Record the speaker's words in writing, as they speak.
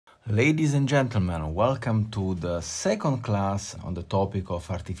Ladies and gentlemen, welcome to the second class on the topic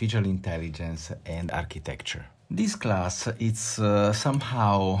of artificial intelligence and architecture. This class is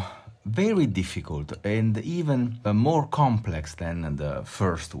somehow very difficult and even more complex than the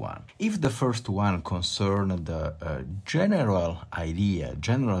first one. If the first one concerned the general idea,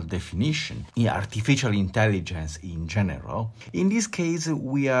 general definition in artificial intelligence in general, in this case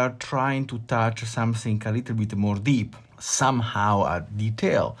we are trying to touch something a little bit more deep, somehow a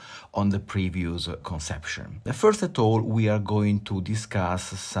detail on the previous conception. First of all, we are going to discuss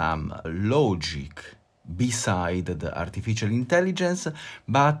some logic beside the artificial intelligence,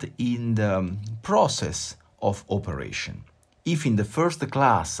 but in the process of operation. If in the first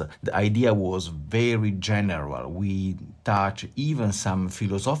class the idea was very general, we touch even some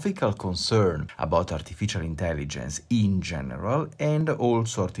philosophical concern about artificial intelligence in general and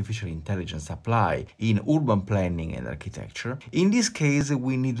also artificial intelligence applied in urban planning and architecture. In this case,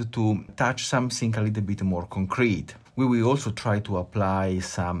 we need to touch something a little bit more concrete. We will also try to apply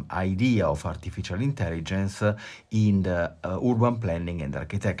some idea of artificial intelligence in the urban planning and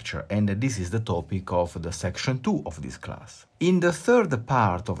architecture, and this is the topic of the section 2 of this class. In the third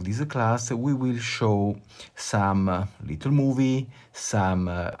part of this class, we will show some little movie, some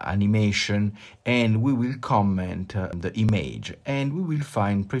animation, and we will comment the image, and we will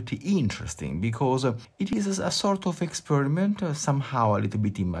find pretty interesting because it is a sort of experiment, somehow a little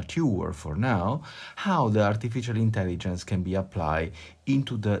bit immature for now, how the artificial intelligence can be applied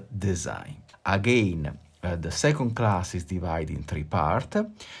into the design. Again, the second class is divided in three parts.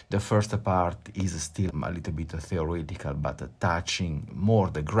 The first part is still a little bit theoretical, but touching more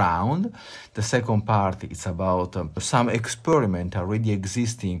the ground. The second part is about some experiment already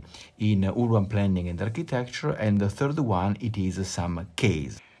existing in urban planning and architecture. And the third one, it is some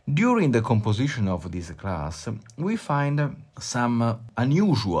case. During the composition of this class, we find some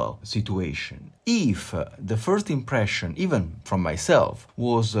unusual situation. If the first impression, even from myself,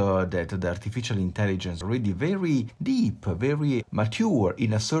 was that the artificial intelligence already very deep, very mature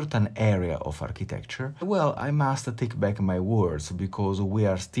in a certain area of architecture, well, I must take back my words because we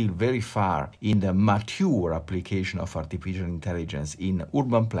are still very far in the mature application of artificial intelligence in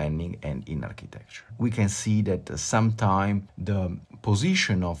urban planning and in architecture. We can see that sometimes the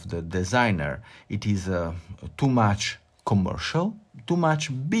position of the designer, it is too much commercial, too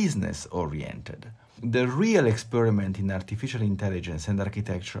much business oriented. The real experiment in artificial intelligence and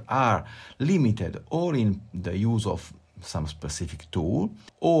architecture are limited or in the use of some specific tool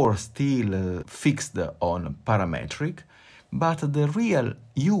or still fixed on parametric, but the real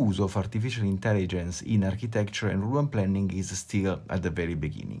use of artificial intelligence in architecture and urban planning is still at the very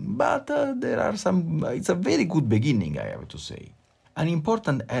beginning. But it's a very good beginning, I have to say. An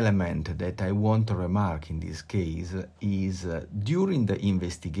important element that I want to remark in this case is during the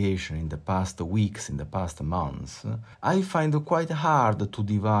investigation in the past weeks, in the past months, I find it quite hard to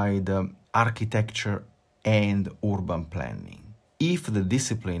divide architecture and urban planning. If the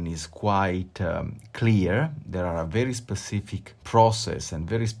discipline is quite clear, there are a very specific process and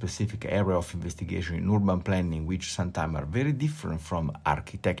very specific area of investigation in urban planning which sometimes are very different from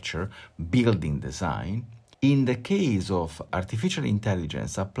architecture, building design. In the case of artificial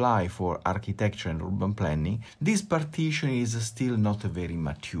intelligence applied for architecture and urban planning, this partition is still not very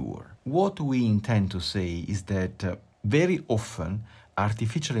mature. What we intend to say is that very often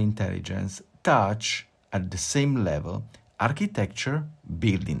artificial intelligence touch at the same level architecture,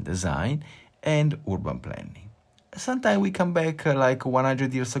 building design, and urban planning. Sometimes we come back like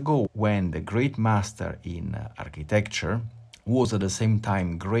 100 years ago when the great master in architecture was at the same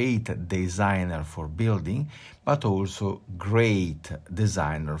time great designer for building, but also great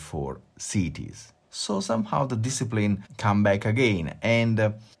designer for cities. So somehow the discipline come back again,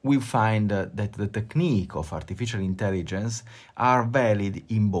 and we find that the technique of artificial intelligence are valid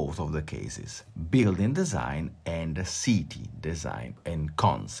in both of the cases, building design and city design and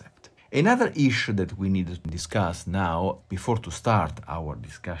concept. Another issue that we need to discuss now, before to start our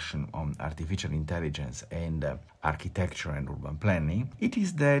discussion on artificial intelligence and architecture and urban planning, it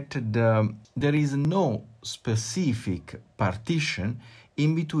is that there is no specific partition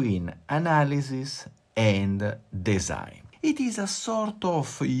in between analysis and design. It is a sort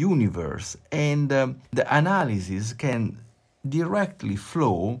of universe, and the analysis can directly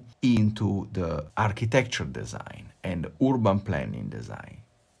flow into the architecture design and urban planning design.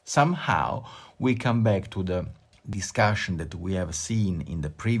 Somehow, we come back to the discussion that we have seen in the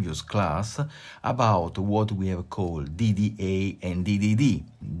previous class about what we have called DDA and DDD,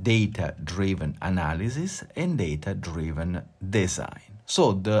 data-driven analysis and data-driven design.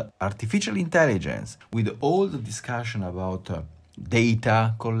 So the artificial intelligence, with all the discussion about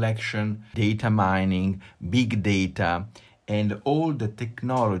data collection, data mining, big data, and all the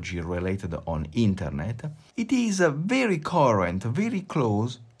technology related on internet, it is very current, very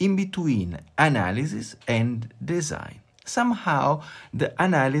close in between analysis and design. Somehow the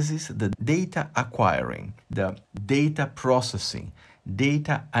analysis, the data acquiring, the data processing,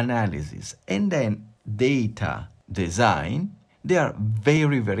 data analysis, and then data design, they are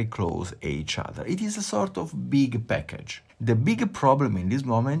very, very close each other. It is a sort of big package. The big problem in this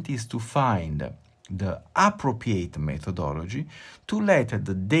moment is to find the appropriate methodology to let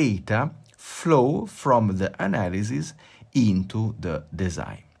the data flow from the analysis into the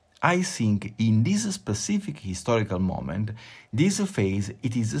design. I think in this specific historical moment, this phase,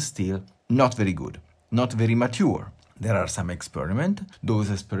 it is still not very good, not very mature. There are some experiments.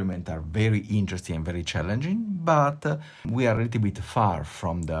 Those experiments are very interesting and very challenging, but we are a little bit far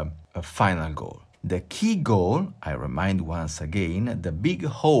from the final goal. The key goal, I remind once again, the big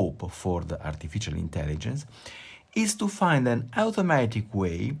hope for the artificial intelligence is to find an automatic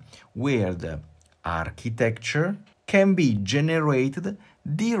way where the architecture can be generated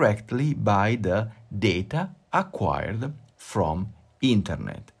directly by the data acquired from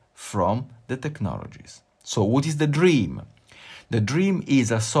internet, from the technologies. So what is the dream? The dream is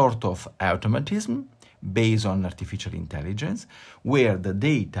a sort of automatism based on artificial intelligence, where the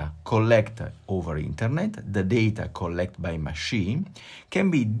data collected over internet, the data collected by machine,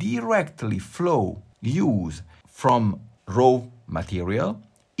 can be directly used from raw material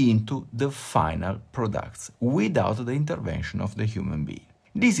into the final products without the intervention of the human being.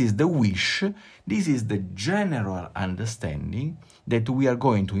 This is the wish, this is the general understanding that we are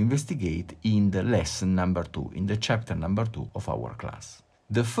going to investigate in the lesson number 2, in the chapter number 2 of our class.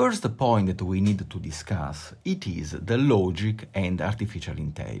 The first point that we need to discuss, it is the logic and artificial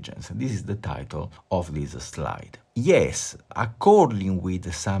intelligence. This is the title of this slide. Yes, according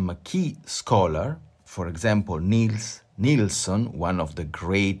with some key scholar, for example, Nielsen, one of the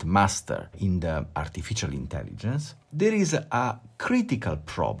great masters in the artificial intelligence, there is a critical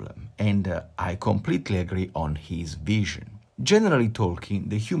problem, and I completely agree on his vision. Generally talking,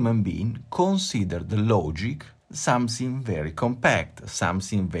 the human being considers the logic something very compact,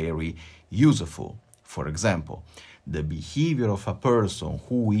 something very useful. For example, the behavior of a person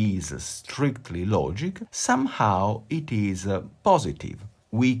who is strictly logic, somehow it is positive.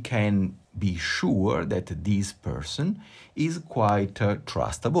 We can be sure that this person is quite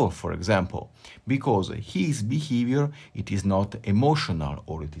trustable, for example, because his behavior, it is not emotional,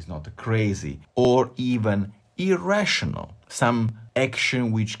 or it is not crazy, or even irrational. Some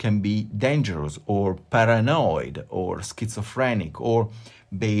action which can be dangerous or paranoid or schizophrenic or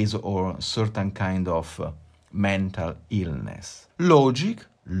based on certain kind of mental illness.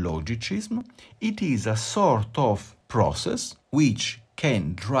 Logicism, it is a sort of process which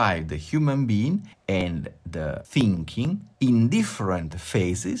can drive the human being and the thinking in different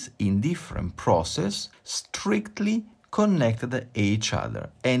phases, in different processes, strictly connected each other,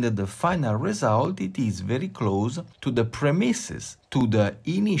 and the final result, it is very close to the premises, to the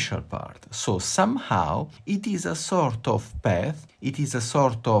initial part. So somehow it is a sort of path, it is a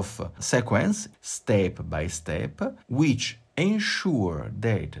sort of sequence, step by step, which ensure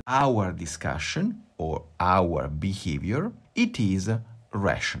that our discussion or our behavior, it is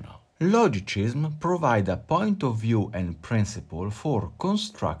rational. Logicism provides a point of view and principle for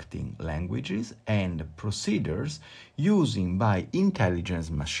constructing languages and procedures using by intelligence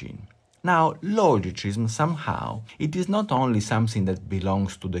machine. Now, logicism somehow, it is not only something that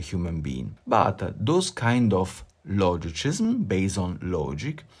belongs to the human being, but those kind of logicism based on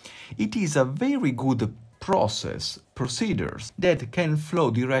logic, it is a very good procedures that can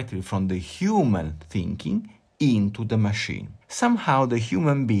flow directly from the human thinking into the machine. Somehow the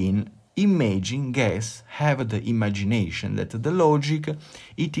human being imagine, guess, have the imagination that the logic,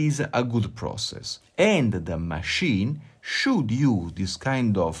 it is a good process. And the machine should use this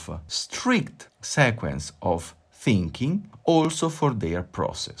kind of strict sequence of thinking also for their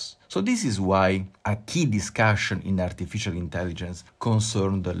process. So this is why a key discussion in artificial intelligence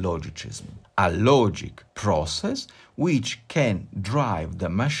concerns the logicism. A logic process which can drive the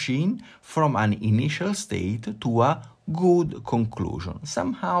machine from an initial state to a good conclusion.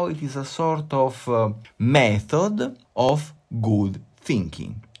 Somehow it is a sort of method of good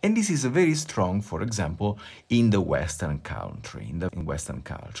thinking. And this is very strong, for example, in the Western country, in Western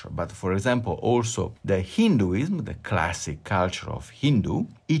culture. But for example, also the Hinduism, the classic culture of Hindu,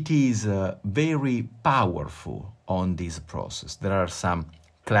 it is very powerful on this process. There are some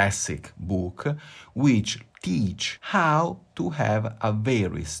classic books which teach how to have a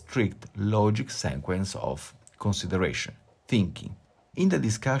very strict logic sequence of consideration. thinking. In the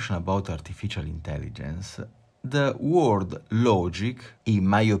discussion about artificial intelligence, the word logic, in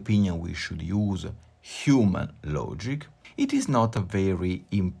my opinion, we should use human logic. It is not very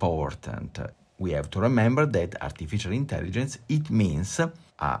important. We have to remember that artificial intelligence, it means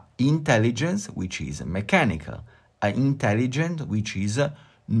an intelligence which is mechanical, an intelligence which is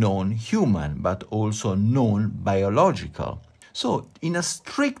non-human, but also non-biological. So, in a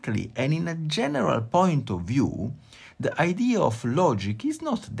strictly and in a general point of view, the idea of logic is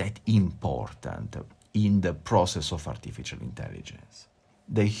not that important in the process of artificial intelligence.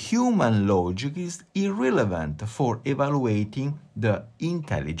 The human logic is irrelevant for evaluating the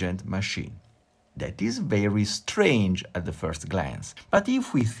intelligent machine. That is very strange at the first glance. But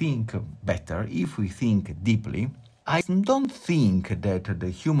if we think better, if we think deeply, I don't think that the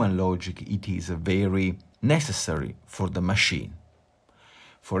human logic it is very necessary for the machine.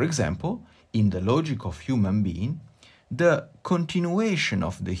 For example, in the logic of human being, the continuation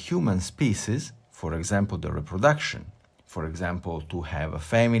of the human species, for example, the reproduction, for example, to have a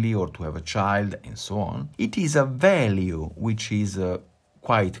family or to have a child and so on, it is a value which is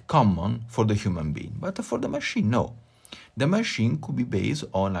quite common for the human being, but for the machine, no. The machine could be based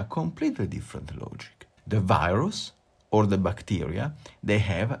on a completely different logic. The virus or the bacteria, they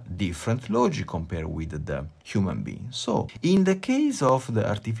have different logic compared with the human being. So, in the case of the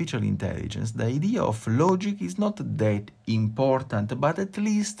artificial intelligence, the idea of logic is not that important, but at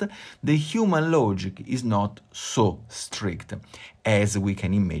least the human logic is not so strict as we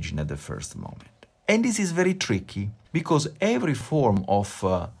can imagine at the first moment. And this is very tricky, because every form of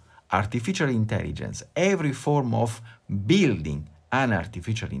artificial intelligence, every form of building an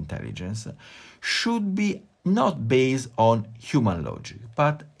artificial intelligence should be not based on human logic,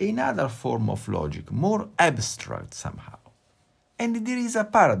 but another form of logic, more abstract somehow. And there is a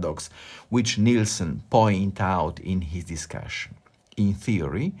paradox which Nielsen points out in his discussion. In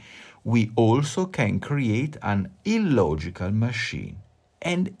theory, we also can create an illogical machine,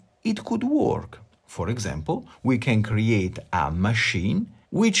 and it could work. For example, we can create a machine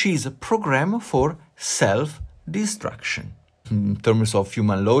which is programmed for self-destruction. In terms of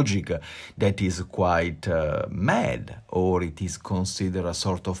human logic, that is quite mad, or it is considered a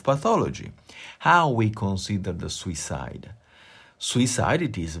sort of pathology. How we consider the suicide? Suicide,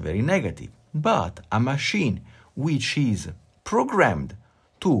 it is very negative, but a machine which is programmed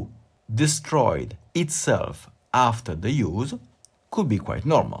to destroy itself after the use could be quite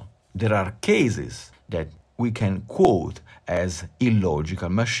normal. There are cases that we can quote as illogical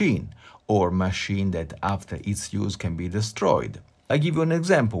machine, or machine that after its use can be destroyed. I give you an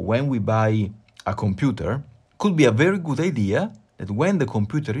example. When we buy a computer, could be a very good idea that when the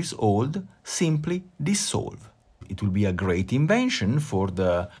computer is old, simply dissolve. It will be a great invention for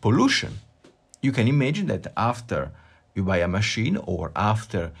the pollution. You can imagine that after you buy a machine, or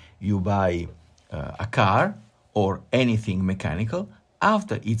after you buy a car or anything mechanical,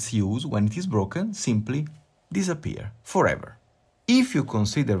 after its use, when it is broken, simply disappear forever. If you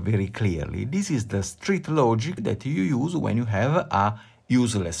consider very clearly, this is the strict logic that you use when you have a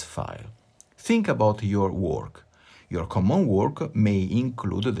useless file. Think about your work. Your common work may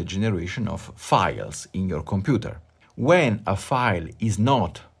include the generation of files in your computer. When a file is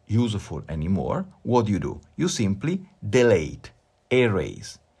not useful anymore, what do? You simply delete,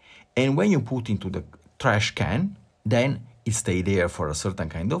 erase. And when you put into the trash can, then it stays there for a certain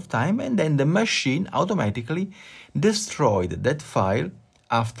kind of time, and then the machine automatically destroyed that file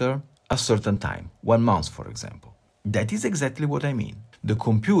after a certain time, 1 month, for example. That is exactly what I mean. The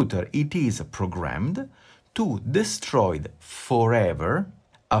computer, it is programmed to destroy forever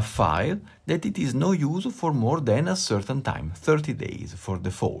a file that it is no use for more than a certain time, 30 days for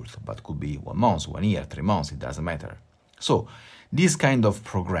default, but could be 1 month, 1 year, 3 months, it doesn't matter. So, this kind of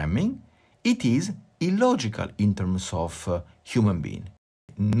programming, it is illogical in terms of human being.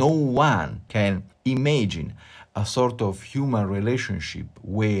 No one can imagine a sort of human relationship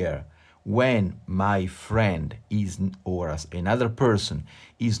where when my friend is, or another person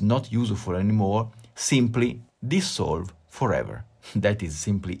is not useful anymore, simply dissolve forever. That is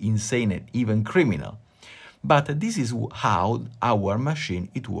simply insane and even criminal. But this is how our machine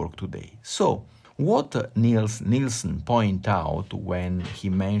it works today. So, what Nielsen pointed out when he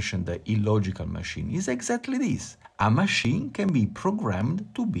mentioned the illogical machine is exactly this. A machine can be programmed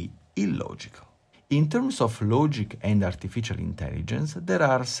to be illogical. In terms of logic and artificial intelligence, there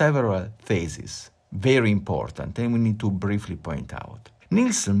are several theses, very important, and we need to briefly point out.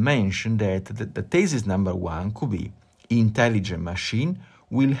 Nielsen mentioned that the thesis number 1 could be intelligent machine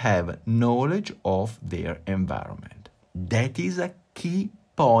will have knowledge of their environment. That is a key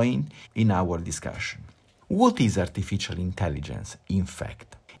point in our discussion. What is artificial intelligence, in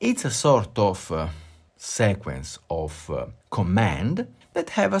fact? It's a sort of sequence of command that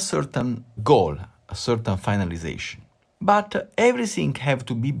have a certain goal, a certain finalization. But everything have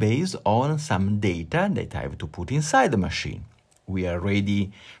to be based on some data that I have to put inside the machine. We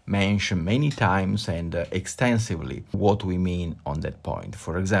already mentioned many times and extensively what we mean on that point.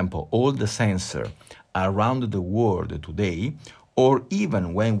 For example, all the sensors around the world today, or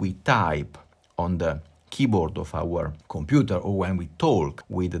even when we type on the keyboard of our computer, or when we talk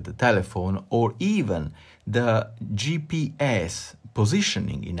with the telephone, or even the GPS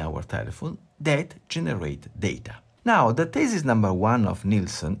positioning in our telephone, that generate data. Now, the thesis number 1 of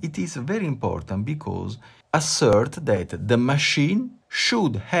Nielsen, it is very important because assert that the machine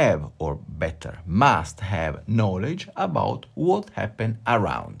should have, or better, must have knowledge about what happened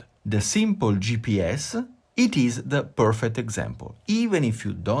around. The simple GPS, it is the perfect example. Even if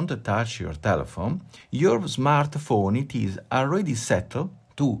you don't touch your telephone, your smartphone, it is already settled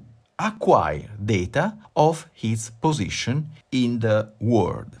to acquire data of its position in the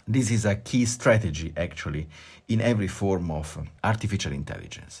world. This is a key strategy, actually, in every form of artificial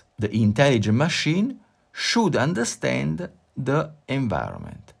intelligence. The intelligent machine should understand the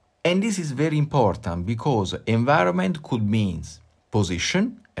environment. And this is very important because environment could mean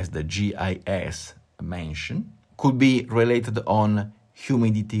position, as the GIS mentioned, could be related on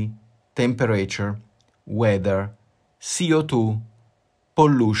humidity, temperature, weather, CO2,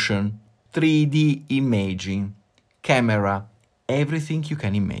 pollution, 3D imaging, camera, everything you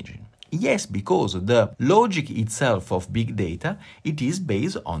can imagine. Yes, because the logic itself of big data, it is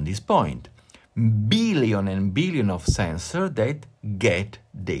based on this point. Billion and billion of sensors that get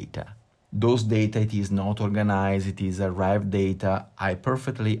data. Those data, it is not organized, it is arrived data. I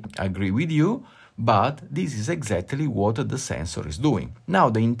perfectly agree with you, but this is exactly what the sensor is doing. Now,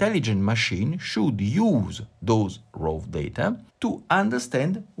 the intelligent machine should use those raw data to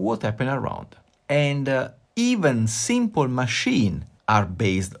understand what happened around. And even simple machines are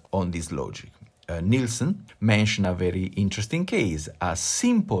based on this logic. Nielsen mentioned a very interesting case, a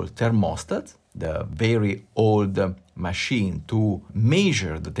simple thermostat, the very old machine to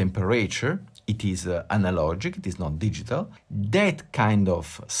measure the temperature. It is analogic, it is not digital. That kind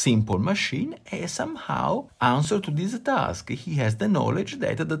of simple machine somehow answers to this task. He has the knowledge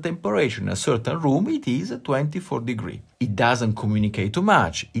that the temperature in a certain room, it is 24 degrees. It doesn't communicate too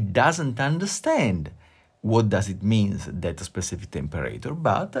much. It doesn't understand what does it mean, that specific temperature,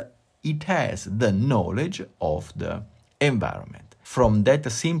 but it has the knowledge of the environment. From that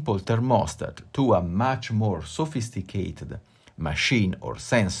simple thermostat to a much more sophisticated machine or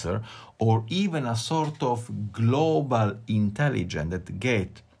sensor, or even a sort of global intelligence that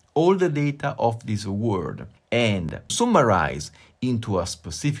get all the data of this world and summarize into a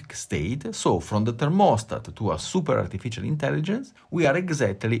specific state. So from the thermostat to a super artificial intelligence, we are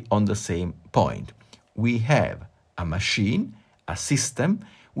exactly on the same point. We have a machine, a system,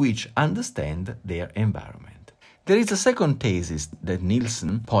 which understand their environment. There is a second thesis that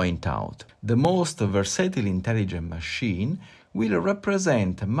Nielsen point out. The most versatile intelligent machine will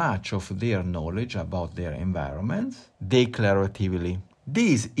represent much of their knowledge about their environment declaratively.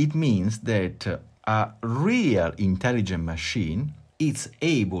 This, it means that a real intelligent machine is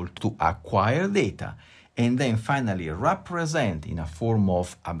able to acquire data and then finally represent in a form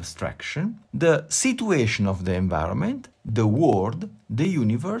of abstraction the situation of the environment, the world, the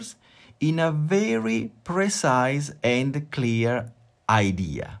universe, in a very precise and clear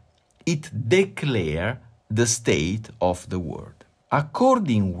idea. It declares the state of the world.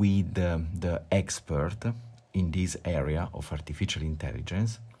 According with the expert in this area of artificial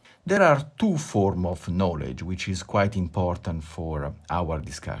intelligence, there are two forms of knowledge which is quite important for our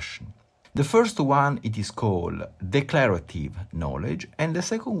discussion. The first one, it is called declarative knowledge, and the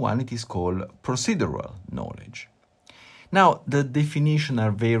second one, it is called procedural knowledge. Now, the definitions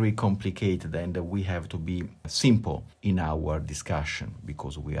are very complicated and we have to be simple in our discussion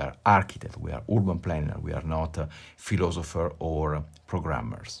because we are architects, we are urban planners, we are not philosophers or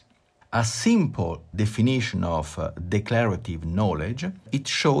programmers. A simple definition of declarative knowledge, it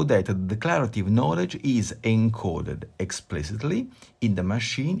shows that declarative knowledge is encoded explicitly in the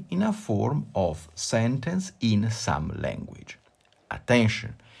machine in a form of sentence in some language.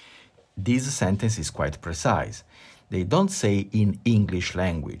 Attention, this sentence is quite precise. They don't say in English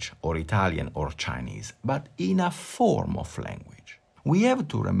language or Italian or Chinese, but in a form of language. We have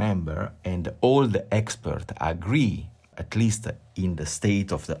to remember, and all the experts agree, at least in the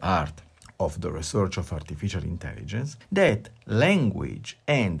state of the art of the research of artificial intelligence, that language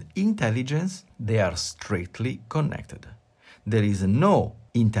and intelligence, they are strictly connected. There is no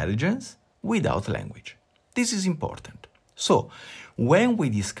intelligence without language. This is important. So, when we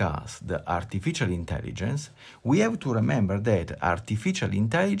discuss the artificial intelligence, we have to remember that artificial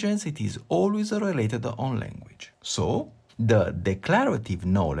intelligence, it is always related on language. So, the declarative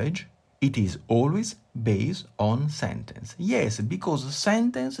knowledge, it is always based on sentence. Yes, because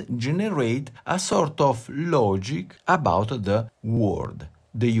sentence generate a sort of logic about the world,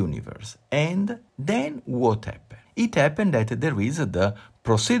 the universe. And then what happened? It happened that there is the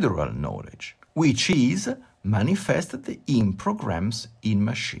procedural knowledge, which is manifested in programs in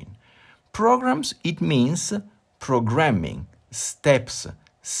machine. Programs, it means programming, steps,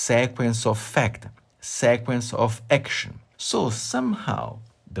 sequence of fact, sequence of action. So somehow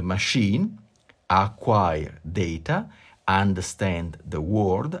the machine acquire data, understand the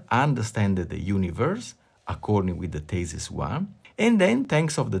world, understand the universe, according with the thesis 1, and then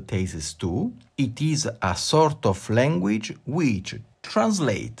thanks of the thesis 2, it is a sort of language which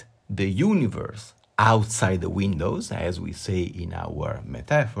translate the universe outside the windows, as we say in our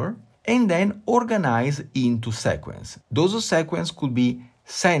metaphor, and then organize into sequence. Those sequences could be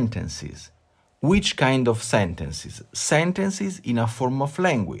sentences. Which kind of sentences? Sentences in a form of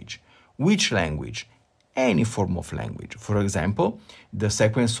language. Which language? Any form of language. For example, the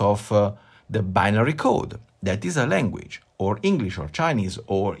sequence of the binary code. That is a language. Or English or Chinese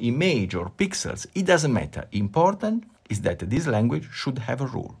or image or pixels. It doesn't matter. Important is that this language should have a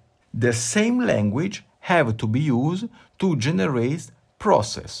rule. The same language have to be used to generate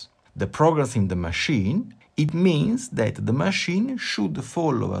process. The progress in the machine, it means that the machine should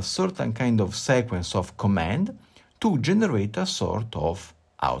follow a certain kind of sequence of command to generate a sort of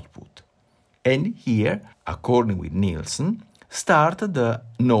output. And here, according with Nielsen, start the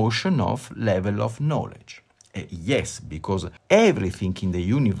notion of level of knowledge. Yes, because everything in the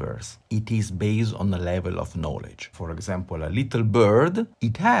universe, it is based on a level of knowledge. For example, a little bird,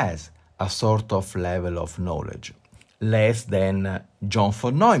 it has a sort of level of knowledge, less than John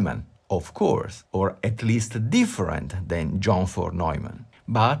von Neumann, of course, or at least different than John von Neumann.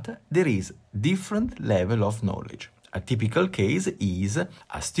 But there is different level of knowledge. A typical case is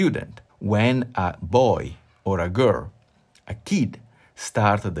a student. When a boy or a girl, a kid,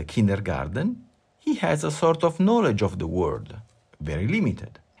 starts the kindergarten, he has a sort of knowledge of the world, very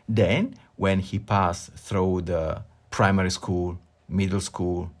limited. Then, when he passes through the primary school, middle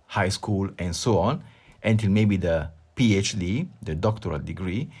school, high school, and so on, until maybe the PhD, the doctoral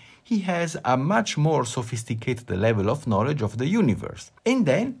degree, he has a much more sophisticated level of knowledge of the universe. And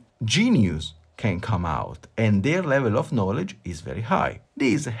then, genius can come out, and their level of knowledge is very high.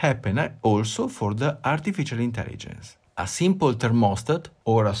 This happens also for the artificial intelligence. A simple thermostat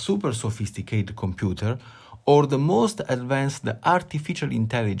or a super sophisticated computer or the most advanced artificial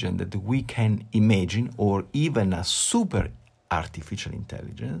intelligence that we can imagine, or even a super artificial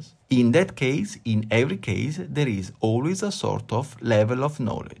intelligence, in that case, in every case, there is always a sort of level of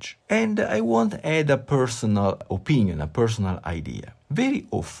knowledge. And I want to add a personal opinion, a personal idea. Very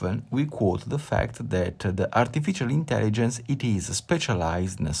often we quote the fact that the artificial intelligence, it is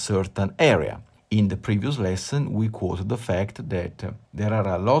specialized in a certain area. In the previous lesson, we quoted the fact that there are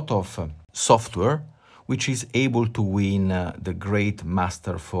a lot of software which is able to win the great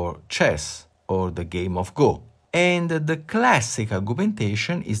master for chess or the game of Go. And the classic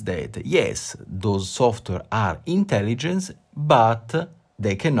argumentation is that, yes, those software are intelligent, but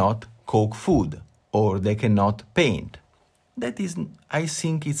they cannot cook food or they cannot paint. That is, I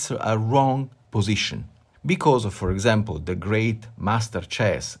think it's a wrong position. Because, for example, the great master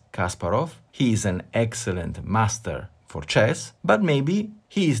chess, Kasparov, he is an excellent master for chess, but maybe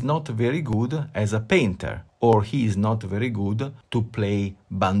he is not very good as a painter, or he is not very good to play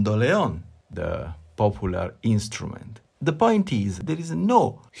bandoleon, the popular instrument. The point is, there is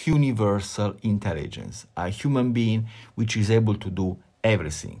no universal intelligence, a human being which is able to do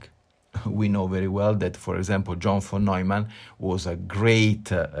everything. We know very well that, for example, John von Neumann was a great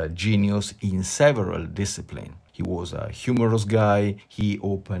genius in several disciplines. He was a humorous guy. He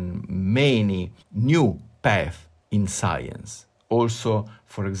opened many new paths in science. Also,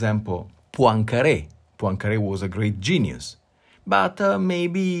 for example, Poincaré. Poincaré was a great genius. But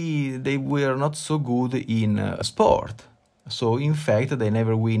maybe they were not so good in sport. So, in fact, they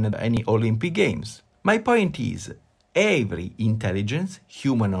never win any Olympic Games. My point is, every intelligence,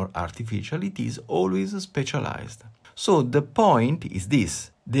 human or artificial, it is always specialized. So the point is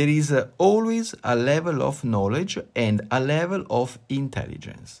this: there is always a level of knowledge and a level of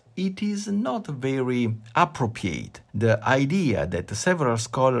intelligence. It is not very appropriate, the idea that several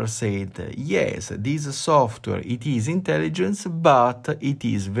scholars said, yes, this software, it is intelligence, but it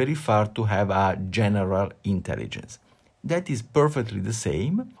is very far to have a general intelligence. that is perfectly the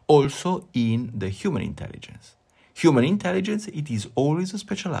same also in the human intelligence. Human intelligence, it is always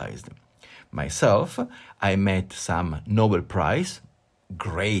specialized. Myself, I met some Nobel Prize,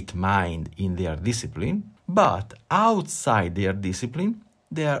 great mind in their discipline, but outside their discipline,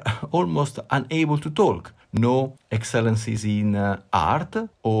 they are almost unable to talk. No excellencies in art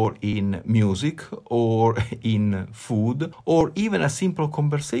or in music or in food, or even a simple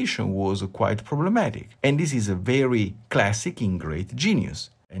conversation was quite problematic. And this is a very classic in great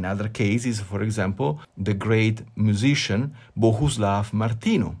genius. Another case is, for example, the great musician Bohuslav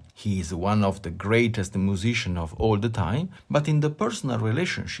Martinu. He is one of the greatest musicians of all the time, but in the personal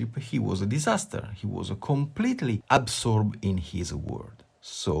relationship he was a disaster. He was completely absorbed in his world.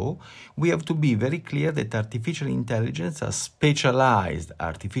 So, we have to be very clear that artificial intelligence, a specialized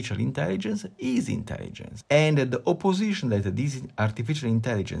artificial intelligence, is intelligence. And the opposition that this artificial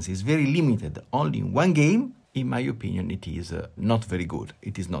intelligence is very limited only in one game, in my opinion, it is not very good.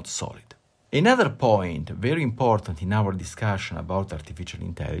 It is not solid. Another point, very important in our discussion about artificial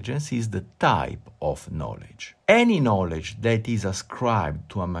intelligence, is the type of knowledge. Any knowledge that is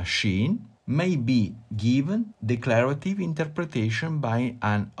ascribed to a machine may be given declarative interpretation by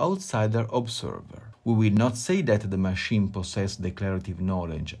an outsider observer. We will not say that the machine possesses declarative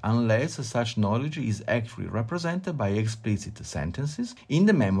knowledge unless such knowledge is actually represented by explicit sentences in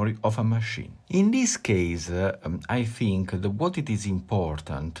the memory of a machine. In this case, I think that what it is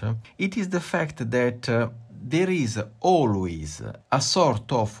important, it is the fact that there is always a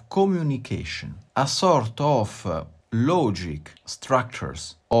sort of communication, a sort of logic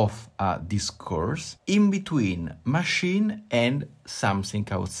structures of a discourse in between machine and something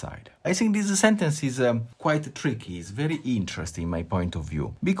outside. I think this sentence is quite tricky, it's very interesting in my point of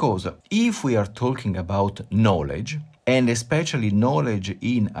view, because if we are talking about knowledge, and especially knowledge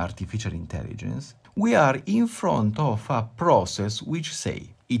in artificial intelligence, we are in front of a process which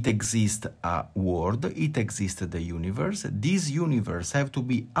say it exists a world, it exists the universe, this universe have to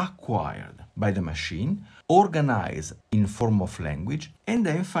be acquired by the machine, organized in form of language, and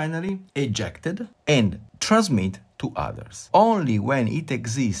then finally ejected and transmit to others. Only when it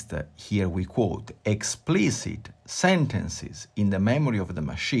exists, here we quote, explicit sentences in the memory of the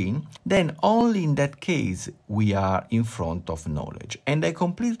machine, then only in that case we are in front of knowledge. And I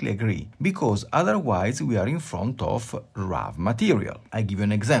completely agree, because otherwise we are in front of raw material. I give you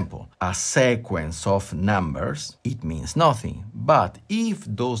an example. A sequence of numbers, it means nothing, but if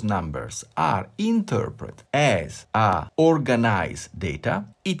those numbers are interpreted as organized data,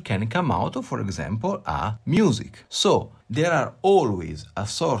 it can come out, for example, a music. So there are always a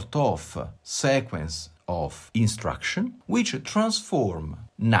sort of sequence of instruction which transform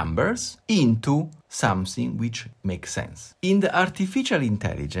numbers into something which makes sense. In the artificial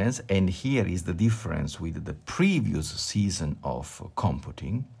intelligence, and here is the difference with the previous season of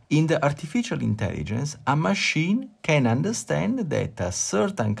computing, in the artificial intelligence, a machine can understand that a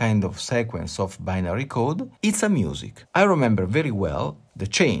certain kind of sequence of binary code is a music. I remember very well the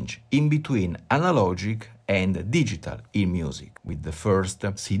change in between analogic and digital in music with the first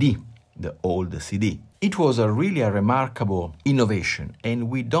CD, the old CD. It was really a remarkable innovation, and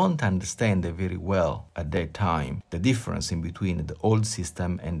we don't understand very well at that time the difference in between the old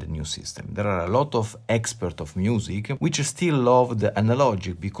system and the new system. There are a lot of experts of music which still love the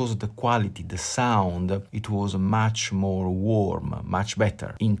analogic because the quality, the sound, it was much more warm, much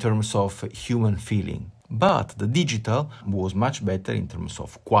better in terms of human feeling. But the digital was much better in terms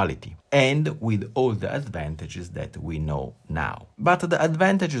of quality and with all the advantages that we know now. But the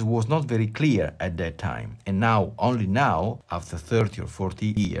advantages was not very clear at that time. And now, only now, after 30 or 40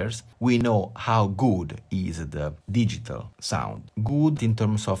 years, we know how good is the digital sound. Good in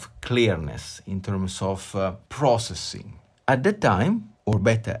terms of clearness, in terms of processing. At that time, or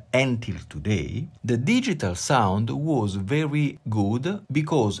better, until today, the digital sound was very good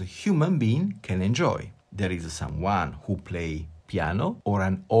because human being can enjoy. There is someone who play piano or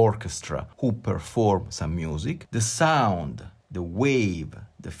an orchestra who perform some music. The sound, the wave,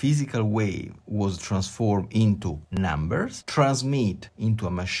 the physical wave was transformed into numbers, transmit into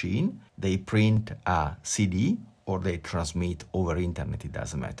a machine. They print a CD or they transmit over internet, it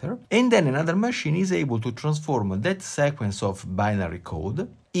doesn't matter. And then another machine is able to transform that sequence of binary code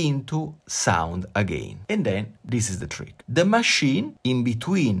into sound again. And then this is the trick. The machine in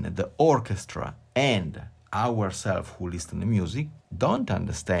between the orchestra and ourselves who listen to music don't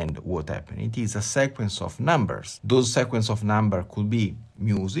understand what happened. It is a sequence of numbers. Those sequence of numbers could be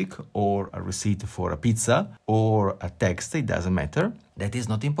music or a receipt for a pizza or a text, it doesn't matter. That is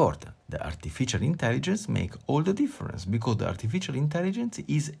not important. The artificial intelligence makes all the difference because the artificial intelligence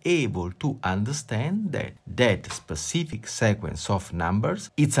is able to understand that that specific sequence of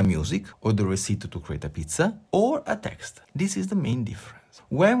numbers, it's a music or the receipt to create a pizza or a text. This is the main difference.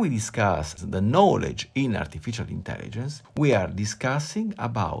 When we discuss the knowledge in artificial intelligence, we are discussing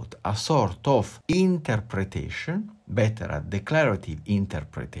about a sort of interpretation, better a declarative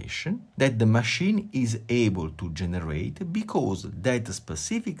interpretation, that the machine is able to generate because that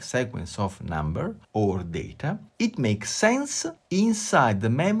specific sequence of number or data, it makes sense inside the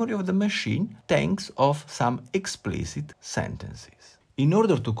memory of the machine thanks of some explicit sentences. In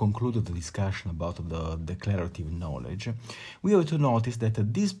order to conclude the discussion about the declarative knowledge, we have to notice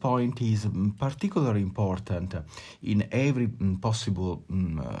that this point is particularly important in every possible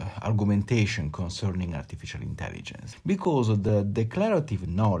argumentation concerning artificial intelligence, because the declarative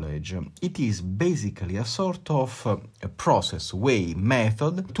knowledge, it is basically a sort of a process, way,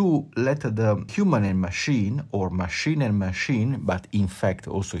 method to let the human and machine, or machine and machine, but in fact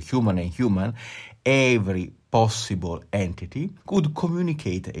also human and human, every possible entity could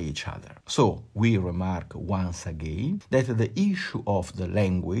communicate each other. So we remark once again that the issue of the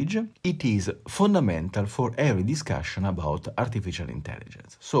language, it is fundamental for every discussion about artificial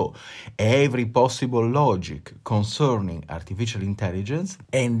intelligence. So every possible logic concerning artificial intelligence,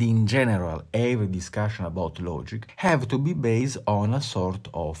 and in general every discussion about logic, have to be based on a sort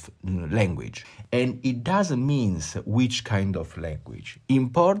of language. And it doesn't mean which kind of language.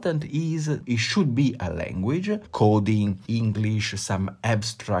 Important is it should be a language, coding, English, some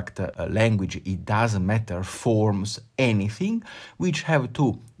abstract language, it doesn't matter, forms, anything, which have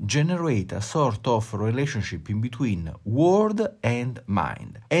to generate a sort of relationship in between word and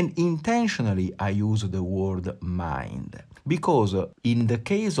mind. And intentionally I use the word mind, because in the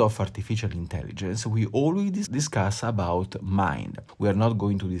case of artificial intelligence, we always discuss about mind. We are not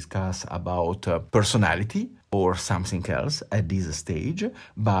going to discuss about personality or something else at this stage,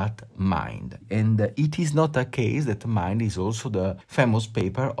 but mind. And it is not a case that mind is also the famous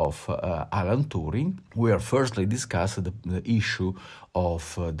paper of Alan Turing, where firstly discussed the issue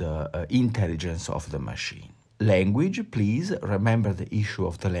of the intelligence of the machine. Language, please remember the issue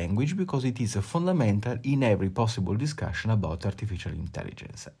of the language, because it is fundamental in every possible discussion about artificial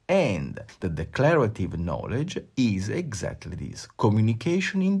intelligence. And the declarative knowledge is exactly this: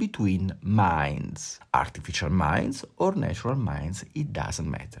 communication in between minds. Artificial minds or natural minds, it doesn't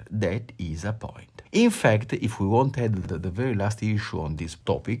matter. That is a point. In fact, if we want to add the very last issue on this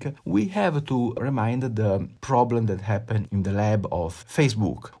topic, we have to remind the problem that happened in the lab of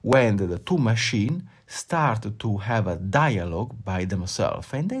Facebook, when the two machines start to have a dialogue by themselves,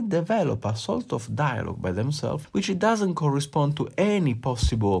 and they develop a sort of dialogue by themselves which doesn't correspond to any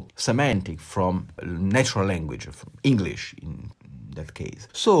possible semantic from natural language, from English in that case.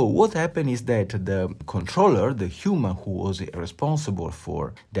 So what happened is that the controller, the human who was responsible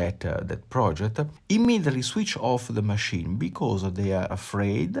for that project, immediately switch off the machine because they are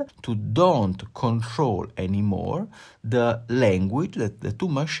afraid to don't control anymore the language that the two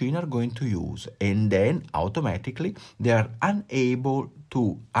machines are going to use, and then automatically they are unable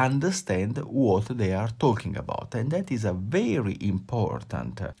to understand what they are talking about. And that is a very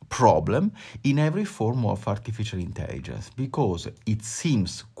important problem in every form of artificial intelligence, because it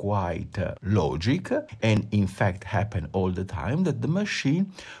seems quite logic, and in fact happen all the time, that the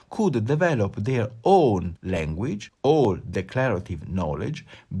machine could develop their own language, all declarative knowledge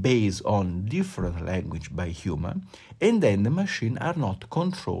based on different language by human, and then the machine are not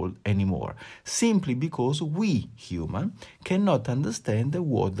controlled anymore, simply because we human cannot understand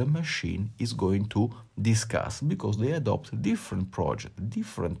what the machine is going to discuss, because they adopt different project,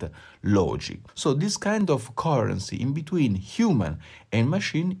 different logic. So this kind of coherency in between human and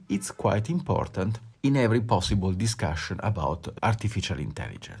machine, it's quite important in every possible discussion about artificial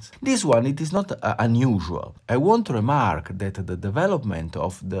intelligence. This one, it is not unusual. I want to remark that the development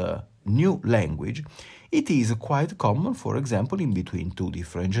of the new language, it is quite common, for example, in between two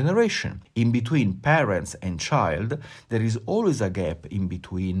different generations. In between parents and child, there is always a gap in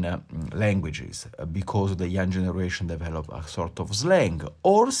between languages, because the young generation develop a sort of slang,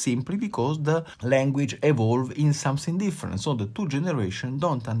 or simply because the language evolve in something different. So the two generations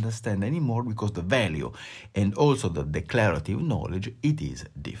don't understand anymore, because the value and also the declarative knowledge, it is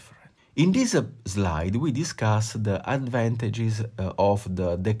different. In this slide, we discuss the advantages of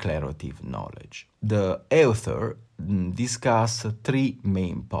the declarative knowledge. The author discuss three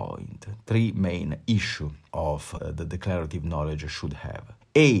main points, three main issues of the declarative knowledge should have.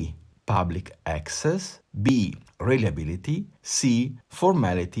 A, public access. B, reliability. C,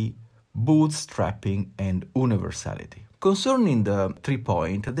 formality, bootstrapping, and universality. Concerning the 3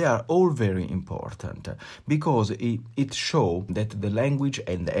 points, they are all very important because it shows that the language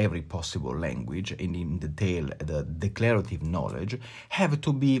and every possible language, and in detail the declarative knowledge, have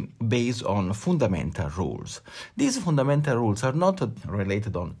to be based on fundamental rules. These fundamental rules are not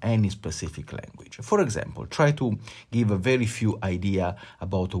related on any specific language. For example, try to give a very few idea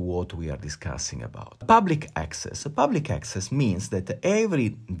about what we are discussing about. Public access. Public access means that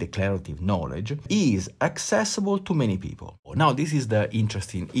every declarative knowledge is accessible to many people. Now, this is the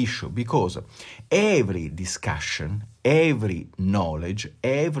interesting issue because every discussion, every knowledge,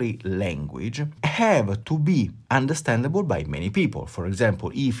 every language have to be understandable by many people. For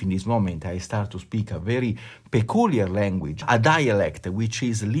example, if in this moment I start to speak a very peculiar language, a dialect which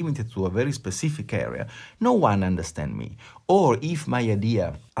is limited to a very specific area, no one understands me. Or if my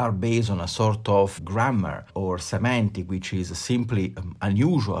ideas are based on a sort of grammar or semantic which is simply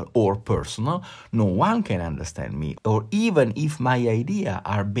unusual or personal, no one can understand me. Or even if my ideas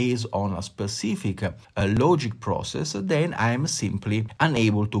are based on a specific logic process, then I am simply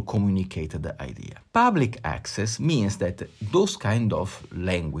unable to communicate the idea. Public access means that those kind of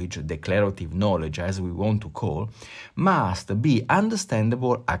language, declarative knowledge as we want to call, must be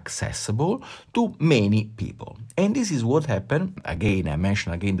understandable, accessible to many people. And this is what happened, again, I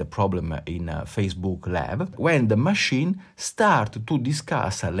mention again the problem in Facebook Lab, when the machine start to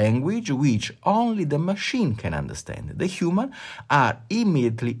discuss a language which only the machine can understand. The human are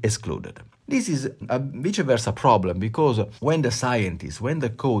immediately excluded. This is a vice versa problem because when the scientists, when the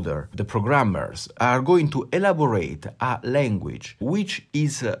coder, the programmers are going to elaborate a language which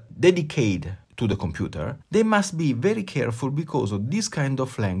is dedicated to the computer, they must be very careful because this kind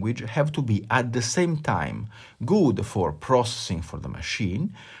of language have to be at the same time good for processing for the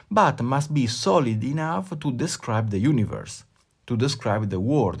machine, but must be solid enough to describe the universe, to describe the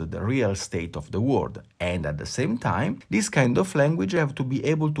world, the real state of the world. And at the same time, this kind of language have to be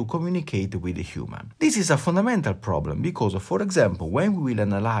able to communicate with the human. This is a fundamental problem because, for example, when we will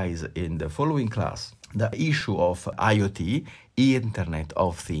analyze in the following class the issue of IoT, Internet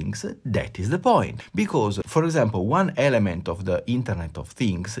of Things, that is the point. Because, for example, one element of the Internet of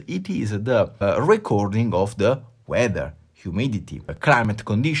Things, it is the recording of the weather, humidity, climate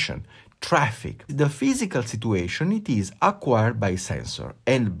condition, traffic. The physical situation, it is acquired by sensor,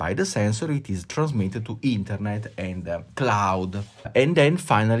 and by the sensor it is transmitted to internet and cloud. And then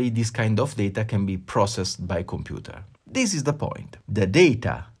finally this kind of data can be processed by computer. This is the point. The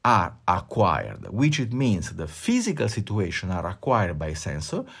data are acquired, which it means the physical situation are acquired by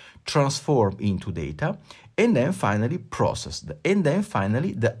sensor, transformed into data, and then finally processed. And then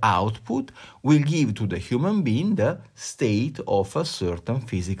finally the output will give to the human being the state of a certain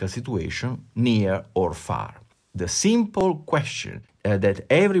physical situation, near or far. The simple question that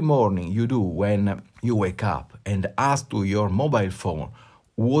every morning you do when you wake up and ask to your mobile phone,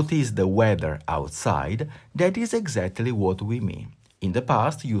 what is the weather outside? That is exactly what we mean. In the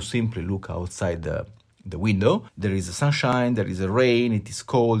past, you simply look outside the window, there is sunshine, there is a rain, it is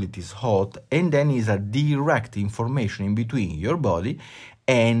cold, it is hot, and then is a direct information in between your body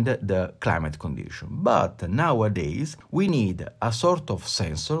and the climate condition. But nowadays, we need a sort of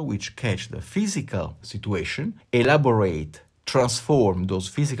sensor which catch the physical situation, elaborate, transform those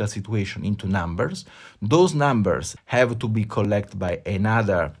physical situations into numbers. Those numbers have to be collected by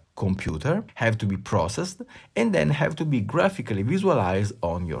another computer, have to be processed, and then have to be graphically visualized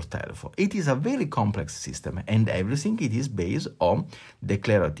on your telephone. It is a very complex system, and everything it is based on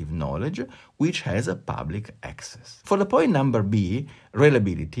declarative knowledge, which has a public access. For the point number B,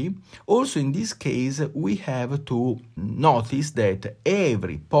 reliability, also in this case we have to notice that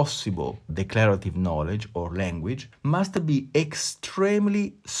every possible declarative knowledge or language must be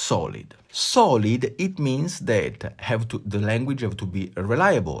extremely solid. Solid, it means that the language have to be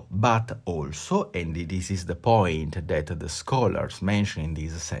reliable, but also, and this is the point that the scholars mention in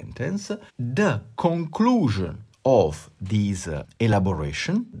this sentence, the conclusion of this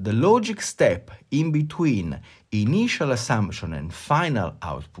elaboration, the logic step in between initial assumption and final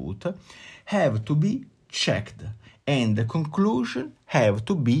output have to be checked, and the conclusion have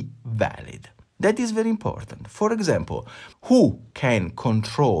to be valid. That is very important. For example, who can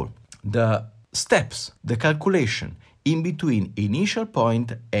control the steps, the calculation in between initial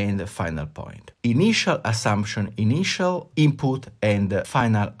point and final point, initial assumption, initial input, and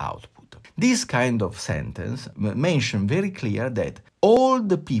final output? This kind of sentence mentions very clear that all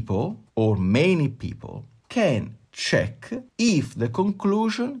the people or many people can check if the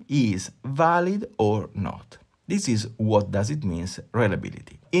conclusion is valid or not. This is what does it means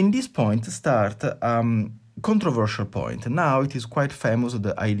reliability. In this point start controversial point. Now it is quite famous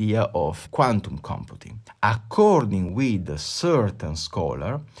the idea of quantum computing. According with a certain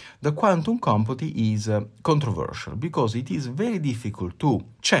scholar, the quantum computing is controversial because it is very difficult to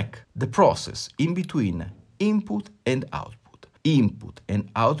check the process in between input and output. Input and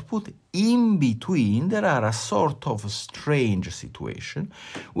output in between, there are a sort of strange situation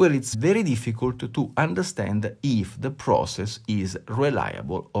where it's very difficult to understand if the process is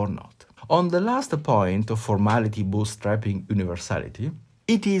reliable or not. On the last point of formality bootstrapping universality,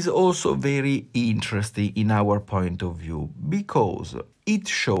 it is also very interesting in our point of view because it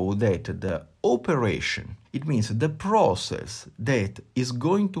shows that the operation, it means the process that is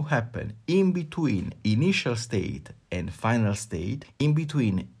going to happen in between initial state and final state, in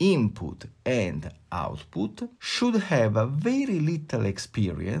between input and output, should have a very little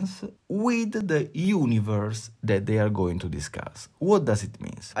experience with the universe that they are going to discuss. What does it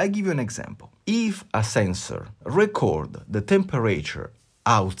mean? I give you an example. If a sensor records the temperature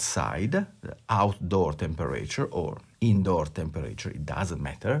outside, the outdoor temperature or indoor temperature, it doesn't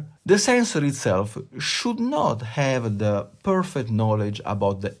matter, the sensor itself should not have the perfect knowledge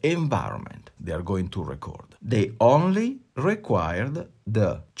about the environment they are going to record. They only required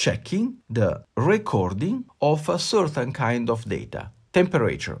the checking, the recording of a certain kind of data,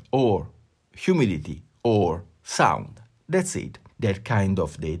 temperature or humidity or sound. That's it. That kind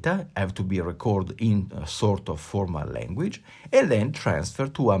of data have to be recorded in a sort of formal language and then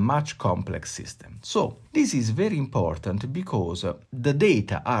transferred to a much complex system. So this is very important because the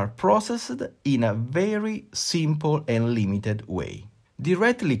data are processed in a very simple and limited way.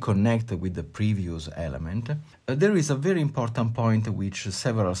 Directly connected with the previous element, there is a very important point which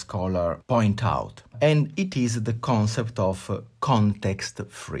several scholars point out, and it is the concept of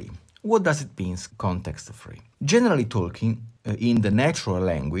context-free. What does it mean, context-free? Generally talking, in the natural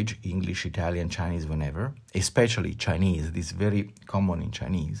language, English, Italian, Chinese, whenever, especially Chinese, this is very common in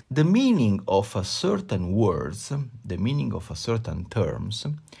Chinese, the meaning of a certain words, the meaning of a certain terms,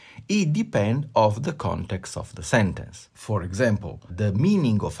 it depends on the context of the sentence. For example, the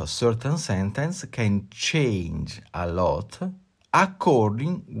meaning of a certain sentence can change a lot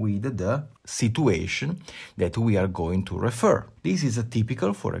according with the situation that we are going to refer. This is a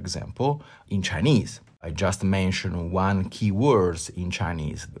typical, for example, in Chinese. I just mentioned one key word in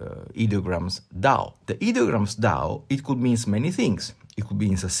Chinese, ideograms Dao. The ideograms Dao, it could mean many things. It could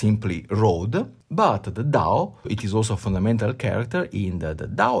mean simply road, but the Dao, it is also a fundamental character in the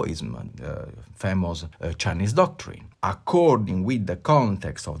Taoism, the famous Chinese doctrine. According with the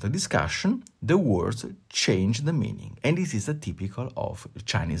context of the discussion, the words change the meaning. And this is a typical of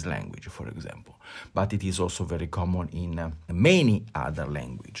Chinese language, for example. But it is also very common in many other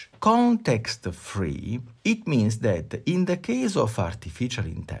languages. Context-free, it means that in the case of artificial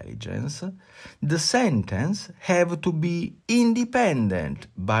intelligence, the sentence have to be independent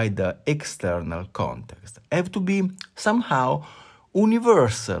by the external context, have to be somehow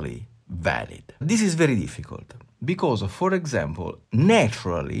universally valid. This is very difficult because, for example,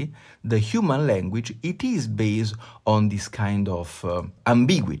 naturally, the human language, it is based on this kind of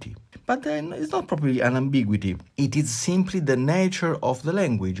ambiguity. But then it's not probably an ambiguity. It is simply the nature of the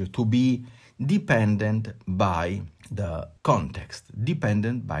language to be dependent by the context,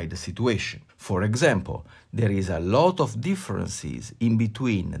 dependent by the situation. For example, there is a lot of differences in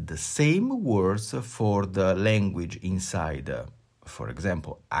between the same words for the language inside, for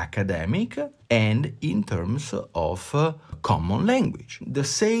example, academic and in terms of common language. The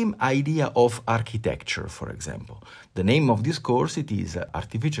same idea of architecture, for example. The name of this course, it is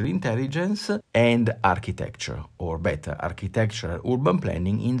Artificial Intelligence and Architecture, or better, Architecture and Urban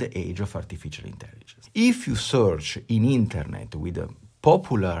Planning in the Age of Artificial Intelligence. If you search in internet with a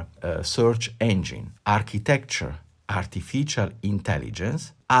popular search engine, architecture, artificial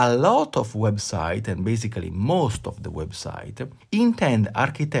intelligence, a lot of websites, and basically most of the websites, intend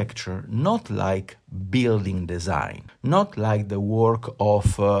architecture not like building design, not like the work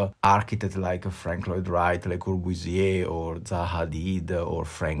of architects like Frank Lloyd Wright, Le Corbusier, or Zaha Hadid, or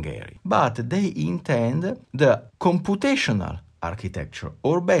Frank Gehry, but they intend the computational architecture,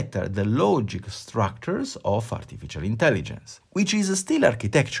 or better, the logic structures of artificial intelligence, which is still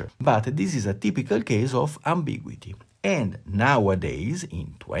architecture, but this is a typical case of ambiguity. And nowadays,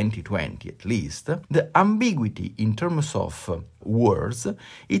 in 2020 at least, the ambiguity in terms of words,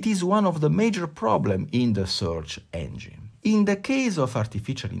 it is one of the major problems in the search engine. In the case of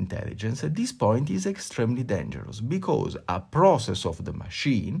artificial intelligence, this point is extremely dangerous because a process of the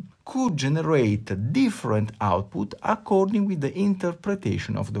machine could generate different output according with the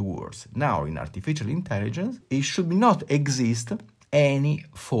interpretation of the words. Now, in artificial intelligence, it should not exist any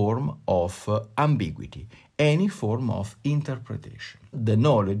form of ambiguity, any form of interpretation. The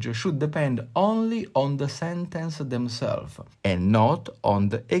knowledge should depend only on the sentence themselves and not on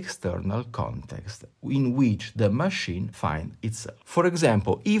the external context in which the machine finds itself. For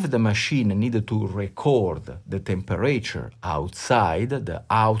example, if the machine needed to record the temperature outside, the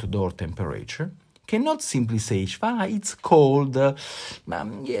outdoor temperature, cannot simply say, it's cold,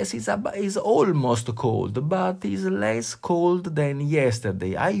 yes, it's almost cold, but it's less cold than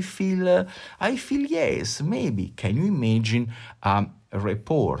yesterday. I feel yes, maybe. Can you imagine a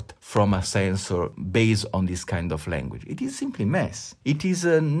report from a sensor based on this kind of language? It is simply mess. It is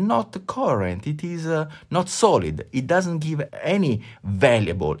not coherent. It is not solid. It doesn't give any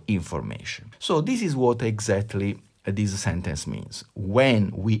valuable information. So this is what exactly this sentence means.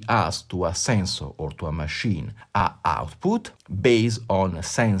 When we ask to a sensor or to a machine an output based on a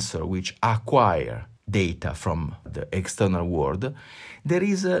sensor which acquire data from the external world, there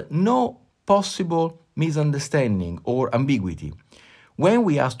is no possible misunderstanding or ambiguity. When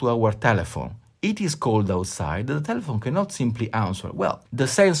we ask to our telephone, it is cold outside, the telephone cannot simply answer, well, the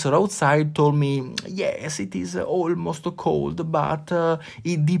sensor outside told me, yes, it is almost cold, but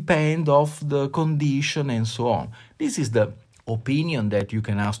it depends of the condition and so on. This is the opinion that you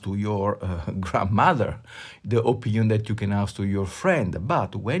can ask to your grandmother, the opinion that you can ask to your friend.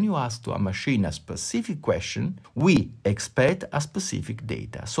 But when you ask to a machine a specific question, we expect a specific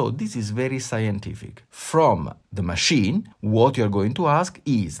data. So this is very scientific. From the machine, what you're going to ask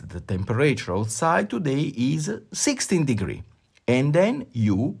is the temperature outside today is 16 degrees. And then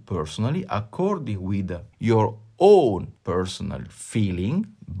you personally, according with your own personal feeling,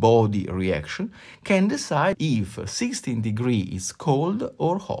 body reaction, can decide if 16 degrees is cold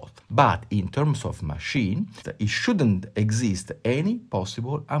or hot. But in terms of machine, it shouldn't exist any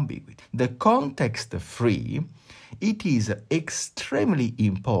possible ambiguity. The context-free, it is extremely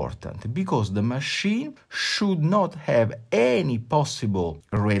important because the machine should not have any possible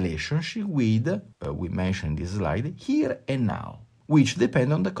relationship with, we mentioned in this slide, here and now, which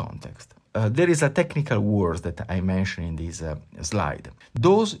depend on the context. There is a technical word that I mentioned in this slide.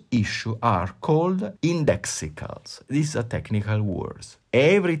 Those issues are called indexicals. These are technical words.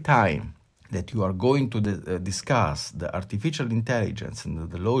 Every time that you are going to discuss the artificial intelligence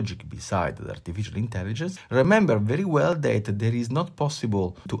and the logic beside the artificial intelligence, remember very well that there is not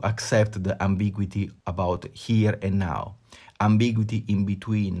possible to accept the ambiguity about here and now. Ambiguity in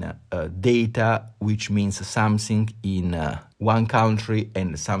between data, which means something in one country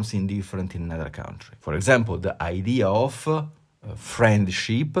and something different in another country. For example, the idea of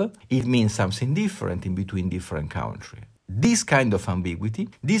friendship, it means something different in between different countries. This kind of ambiguity,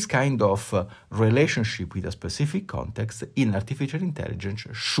 this kind of relationship with a specific context in artificial intelligence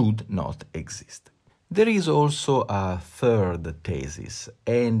should not exist. There is also a third thesis,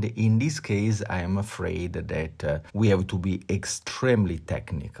 and in this case I am afraid that we have to be extremely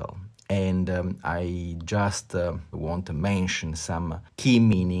technical. And I just want to mention some key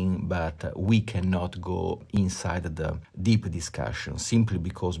meaning, but we cannot go inside the deep discussion simply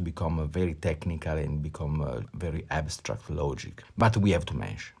because become very technical and become very abstract logic. But we have to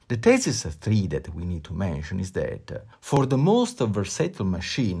mention. The thesis 3 that we need to mention is that for the most versatile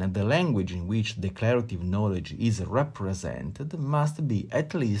machine, the language in which declarative knowledge is represented must be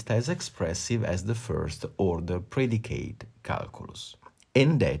at least as expressive as the first-order predicate calculus.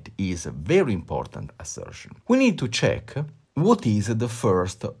 And that is a very important assertion. We need to check what is the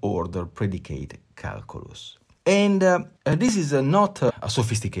first-order predicate calculus. And this is not a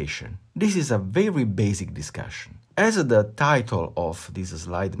sophistication. This is a very basic discussion. As the title of this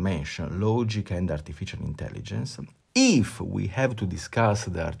slide mentions, logic and artificial intelligence, if we have to discuss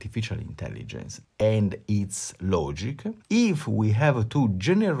the artificial intelligence and its logic, if we have to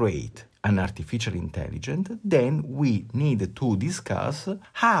generate an artificial intelligence, then we need to discuss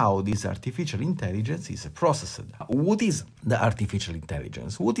how this artificial intelligence is processed. What is the artificial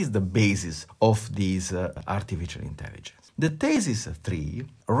intelligence? What is the basis of this artificial intelligence? The thesis 3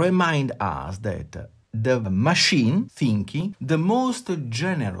 reminds us that the machine thinking, the most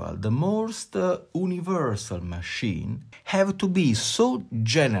general, the most universal machine have to be so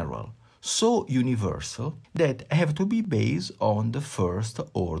general, so universal, that have to be based on the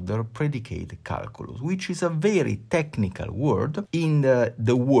first-order predicate calculus, which is a very technical word in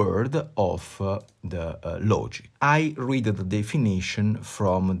the world of the logic. I read the definition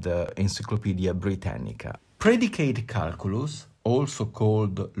from the Encyclopedia Britannica. Predicate calculus, also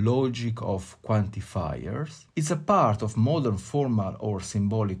called logic of quantifiers, is a part of modern formal or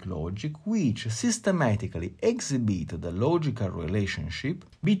symbolic logic which systematically exhibits the logical relationship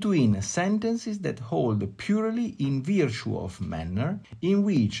between sentences that hold purely in virtue of manner in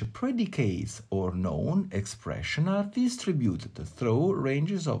which predicates or known expressions are distributed through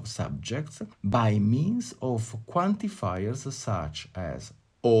ranges of subjects by means of quantifiers such as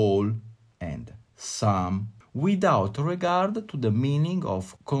all and some, without regard to the meaning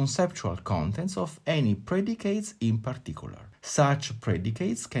of conceptual contents of any predicates in particular. Such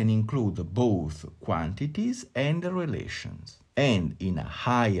predicates can include both quantities and relations. And in a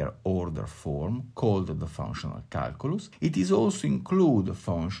higher order form, called the functional calculus, it is also include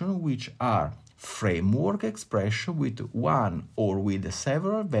functions which are framework expression with one or with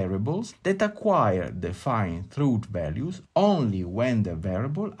several variables that acquire defined truth values only when the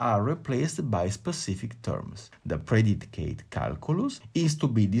variables are replaced by specific terms. The predicate calculus is to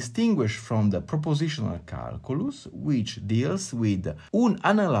be distinguished from the propositional calculus, which deals with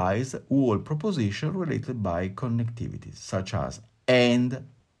unanalyzed whole propositions related by connectivities, such as and,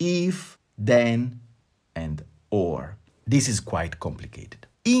 if, then, and or. This is quite complicated.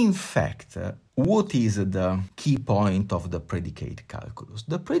 In fact, what is the key point of the predicate calculus?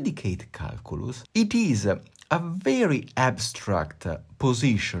 The predicate calculus, it is a very abstract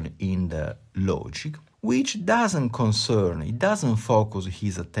position in the logic which doesn't focus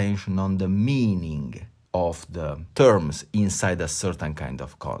his attention on the meaning of the terms inside a certain kind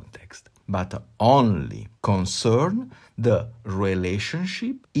of context, but only concern the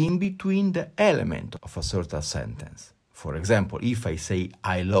relationship in between the element of a certain sentence. For example, if I say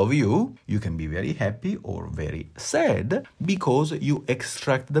I love you, you can be very happy or very sad because you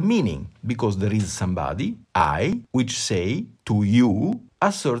extract the meaning, because there is somebody, I, which say to you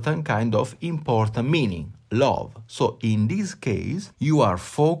a certain kind of important meaning, love. So in this case, you are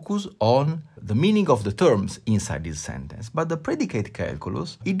focused on the meaning of the terms inside this sentence. But the predicate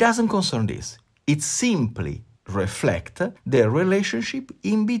calculus, it doesn't concern this. It simply reflect the relationship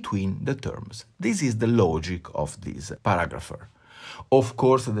in between the terms. This is the logic of this paragrapher. Of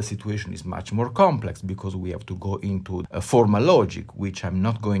course, the situation is much more complex because we have to go into a formal logic, which I'm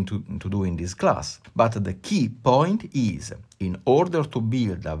not going to do in this class. But the key point is, in order to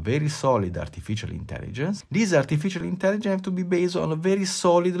build a very solid artificial intelligence, this artificial intelligence has to be based on a very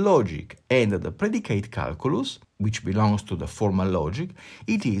solid logic. And the predicate calculus, which belongs to the formal logic,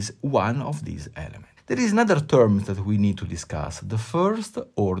 it is one of these elements. There is another term that we need to discuss, the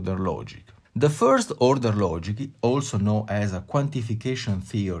first-order logic. The first-order logic, also known as a quantification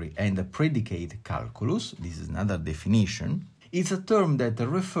theory and a predicate calculus, this is another definition, is a term that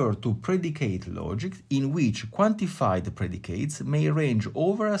refers to predicate logic in which quantified predicates may range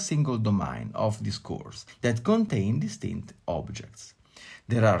over a single domain of discourse that contain distinct objects.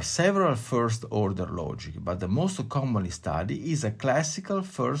 There are several first-order logic, but the most commonly studied is a classical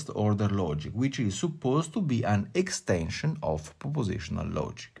first-order logic, which is supposed to be an extension of propositional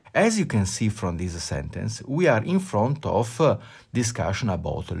logic. As you can see from this sentence, we are in front of a discussion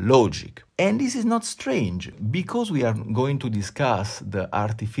about logic. And this is not strange, because we are going to discuss the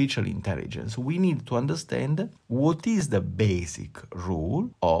artificial intelligence. We need to understand what is the basic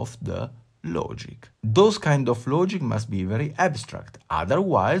rule of the logic. Those kind of logic must be very abstract.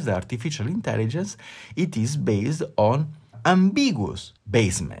 Otherwise, the artificial intelligence, it is based on ambiguous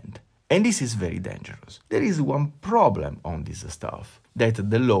basement. And this is very dangerous. There is one problem on this stuff,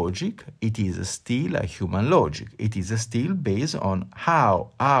 that the logic, it is still a human logic. It is still based on how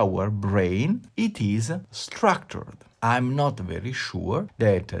our brain, it is structured. I'm not very sure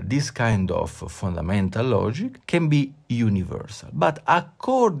that this kind of fundamental logic can be universal. But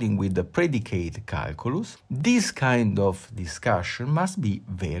according with the predicate calculus, this kind of discussion must be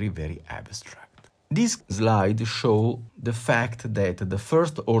very, very abstract. This slide shows the fact that the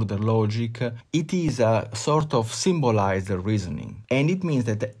first-order logic, it is a sort of symbolized reasoning. And it means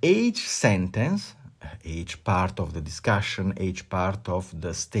that each sentence, each part of the discussion, each part of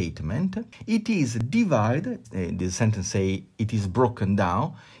the statement, it is divided, the sentence say it is broken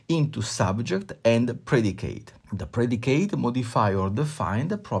down into subject and predicate. The predicate modify or define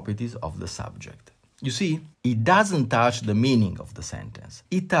the properties of the subject. You see, it doesn't touch the meaning of the sentence.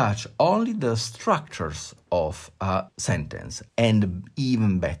 It touches only the structures of a sentence. And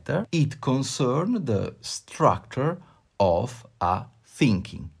even better, it concerns the structure of a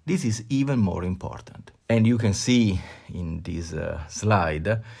thinking. This is even more important. And you can see in this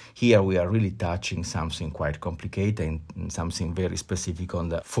slide, here we are really touching something quite complicated and something very specific on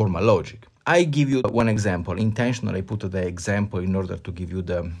the formal logic. I give you one example. Intentionally, I put the example in order to give you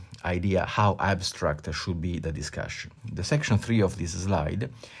the idea how abstract should be the discussion. The section 3 of this slide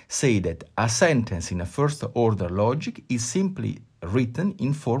say that a sentence in a first-order logic is simply written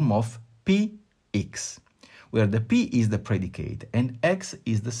in form of Px, where the P is the predicate and X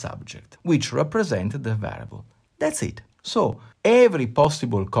is the subject, which represent the variable. That's it. So every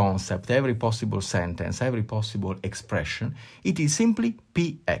possible concept, every possible sentence, every possible expression, it is simply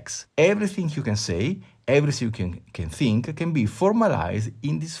Px. Everything you can say, everything you can think can be formalized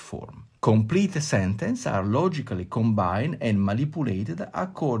in this form. Complete sentences are logically combined and manipulated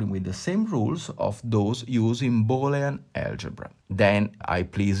according with the same rules of those used in Boolean algebra. Then I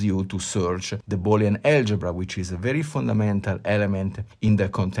please you to search the Boolean algebra, which is a very fundamental element in the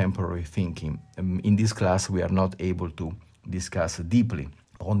contemporary thinking. In this class, we are not able to discuss deeply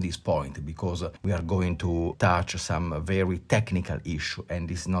on this point because we are going to touch some very technical issue, and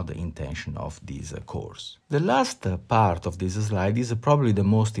this is not the intention of this course. The last part of this slide is probably the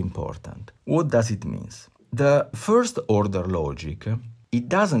most important. What does it mean? The first order logic, it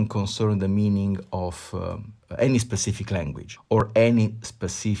doesn't concern the meaning of any specific language or any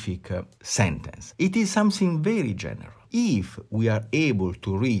specific sentence. It is something very general. If we are able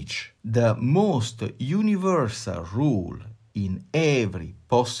to reach the most universal rule in every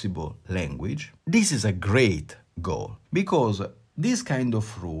possible language, this is a great goal, because this kind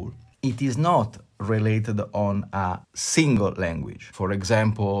of rule, it is not related on a single language, for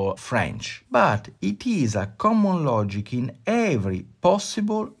example French, but it is a common logic in every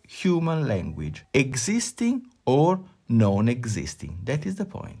possible human language, existing or non-existing. That is the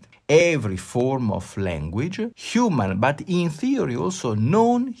point. Every form of language, human but in theory also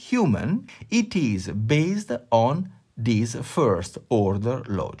non-human, it is based on this first order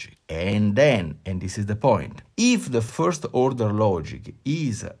logic. And then, and this is the point, if the first order logic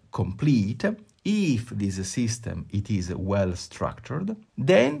is complete, if this system it is well structured,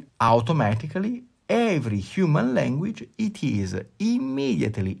 then automatically every human language it is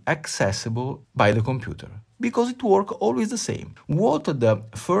immediately accessible by the computer, because it works always the same. What the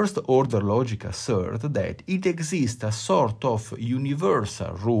first order logic asserts that it exists a sort of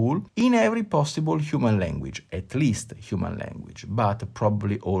universal rule in every possible human language, at least human language, but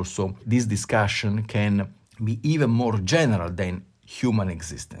probably also this discussion can be even more general than human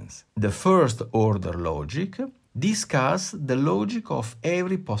existence. The first order logic discuss the logic of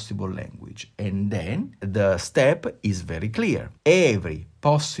every possible language, and then the step is very clear. Every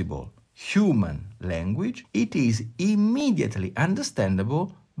possible human language, it is immediately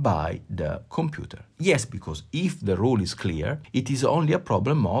understandable by the computer. Yes, because if the rule is clear, it is only a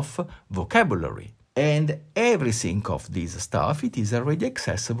problem of vocabulary. And everything of this stuff, it is already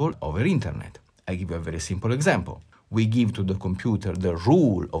accessible over internet. I give you a very simple example. We give to the computer the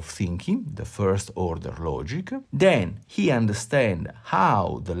rule of thinking, the first order logic, then he understands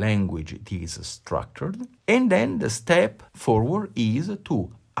how the language it is structured, and then the step forward is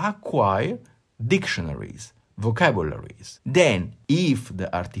to acquire dictionaries, vocabularies. Then, if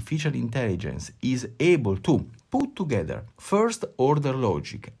the artificial intelligence is able to put together first order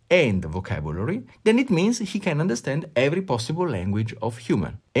logic and vocabulary, then it means he can understand every possible language of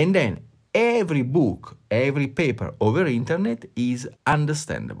human. And then every book, every paper over internet is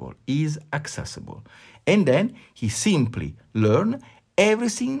understandable, is accessible. And then he simply learns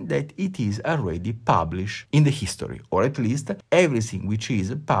everything that it is already published in the history, or at least everything which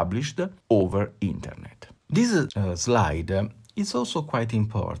is published over internet. This slide is also quite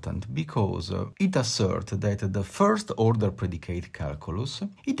important because it asserts that the first order predicate calculus,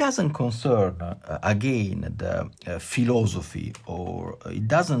 it doesn't concern again the philosophy, or it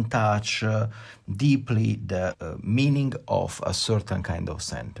doesn't touch deeply the meaning of a certain kind of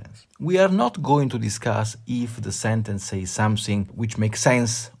sentence. We are not going to discuss if the sentence says something which makes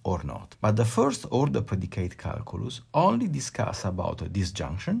sense or not, but the first order predicate calculus only discuss about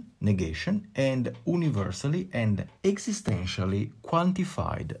disjunction, negation, and universally and existentially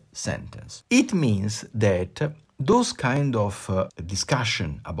quantified sentence. It means that those kind of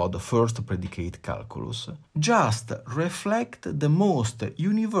discussion about the first predicate calculus just reflect the most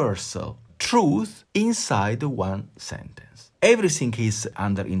universal truth inside one sentence. Everything is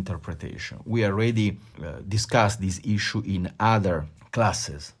under interpretation. We already discussed this issue in other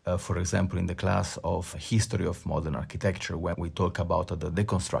classes, for example, in the class of History of Modern Architecture, when we talk about the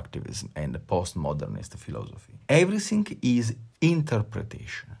deconstructivism and the postmodernist philosophy. Everything is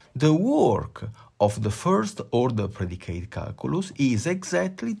interpretation. The work of the first order predicate calculus is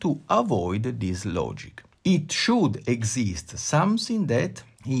exactly to avoid this logic. It should exist something that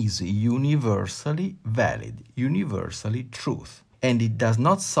is universally valid, universally truth. and it does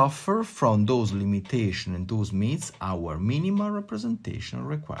not suffer from those limitations and those meets our minimal representation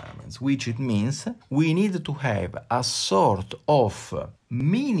requirements, which it means we need to have a sort of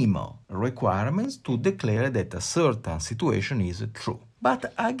minimal requirements to declare that a certain situation is true.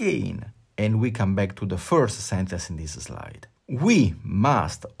 But again, and we come back to the first sentence in this slide, we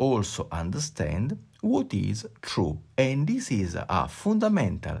must also understand what is true, and this is a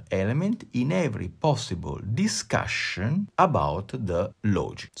fundamental element in every possible discussion about the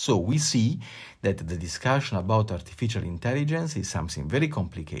logic. So we see that the discussion about artificial intelligence is something very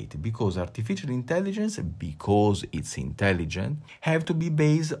complicated, because artificial intelligence, because it's intelligent, have to be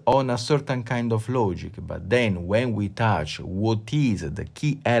based on a certain kind of logic. But then when we touch what is the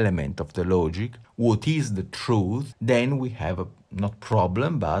key element of the logic, what is the truth, then we have a not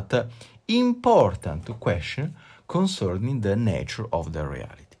problem, but important question concerning the nature of the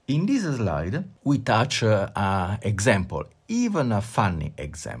reality. In this slide, we touch an example, even a funny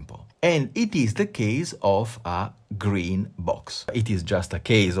example, and it is the case of a green box. It is just a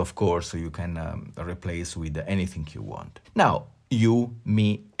case, of course, you can replace with anything you want. Now, you,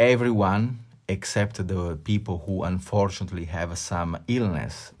 me, everyone, except the people who unfortunately have some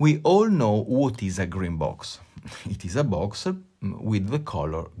illness, we all know what is a green box. It is a box with the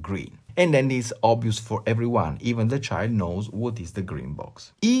color green. And then it's obvious for everyone, even the child knows what is the green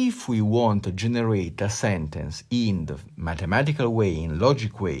box. If we want to generate a sentence in the mathematical way, in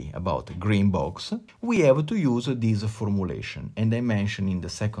logic way about a green box, we have to use this formulation. And I mentioned in the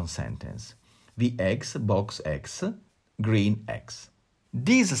second sentence, the X, box X, green X.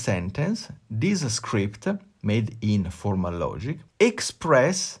 This sentence, this script made in formal logic,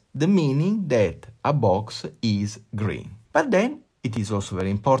 express the meaning that a box is green. But then it is also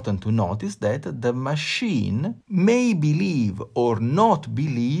very important to notice that the machine may believe or not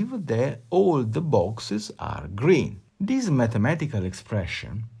believe that all the boxes are green. This mathematical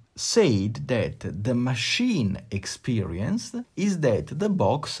expression said that the machine experience is that the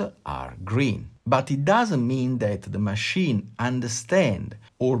boxes are green. But it doesn't mean that the machine understand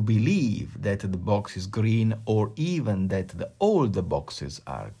or believe that the box is green, or even that all the boxes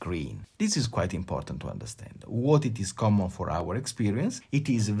are green. This is quite important to understand. What it is common for our experience, it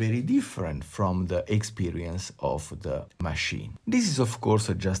is very different from the experience of the machine. This is of course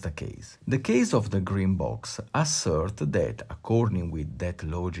just a case. The case of the green box asserts that, according with that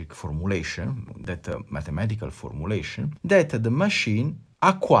logic formulation, that mathematical formulation, that the machine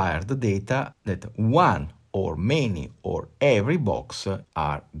acquire the data that one or many or every box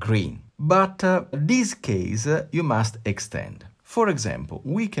are green. But this case you must extend. For example,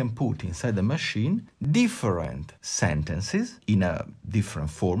 we can put inside the machine different sentences in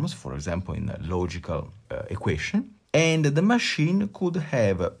different forms, for example in a logical equation, and the machine could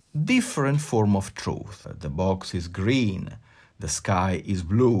have different form of truth. The box is green, the sky is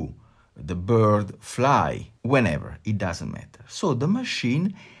blue, the bird fly, whenever, it doesn't matter. So the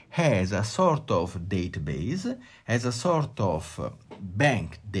machine has a sort of database, has a sort of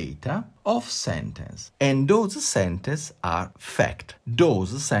bank data of sentence, and those sentences are fact.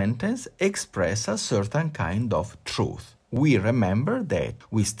 Those sentences express a certain kind of truth. We remember that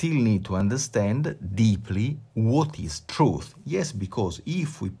we still need to understand deeply what is truth. Yes, because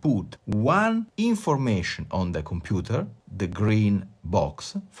if we put one information on the computer, the green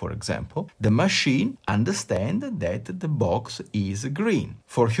box, for example, the machine understands that the box is green.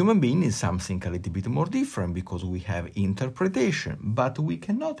 For human beings, it's something a little bit more different, because we have interpretation, but we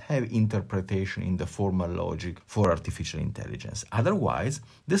cannot have interpretation in the formal logic for artificial intelligence. Otherwise,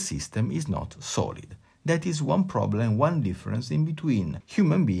 the system is not solid. That is one problem, one difference in between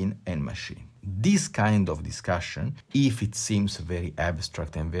human being and machine. This kind of discussion, if it seems very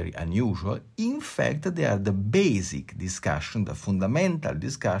abstract and very unusual, in fact they are the basic discussion, the fundamental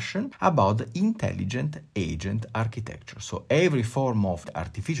discussion about the intelligent agent architecture. So every form of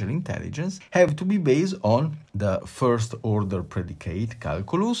artificial intelligence have to be based on the first order predicate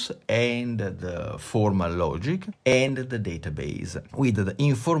calculus and the formal logic and the database with the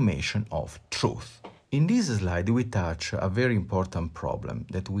information of truth. In this slide, we touch a very important problem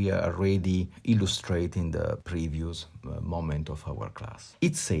that we are already illustrating in the previous moment of our class.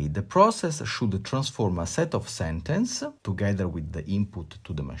 It says the process should transform a set of sentences, together with the input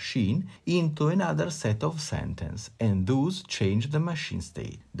to the machine, into another set of sentences, and thus change the machine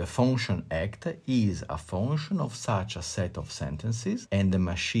state. The function act is a function of such a set of sentences and the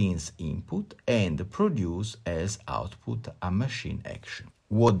machine's input, and produce as output a machine action.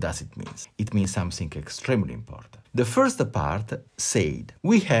 What does it mean? It means something extremely important. The first part said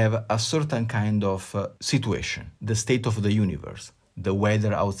we have a certain kind of situation, the state of the universe, the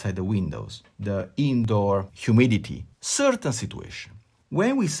weather outside the windows, the indoor humidity, certain situation.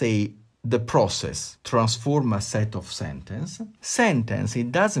 When we say the process transform a set of sentence,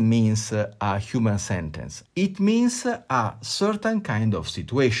 it doesn't mean a human sentence. It means a certain kind of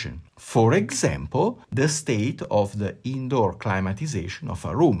situation. For example, the state of the indoor climatization of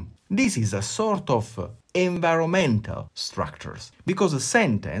a room. This is a sort of environmental structures, because a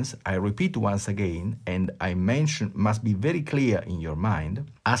sentence, I repeat once again, and I mention must be very clear in your mind,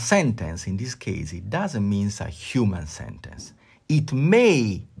 a sentence in this case, it doesn't mean a human sentence. It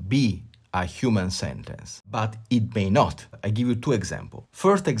may be a human sentence, but it may not. I give you two examples.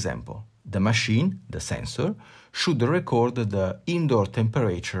 First example, the machine, the sensor, should record the indoor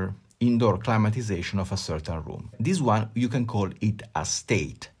temperature, indoor climatization of a certain room. This one, you can call it a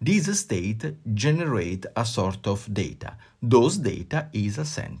state. This state generates a sort of data. Those data is a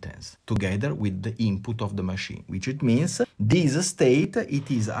sentence, together with the input of the machine, which it means this state,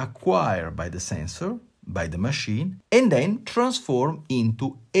 it is acquired by the sensor, by the machine, and then transform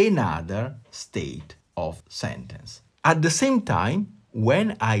into another state of sentence. At the same time,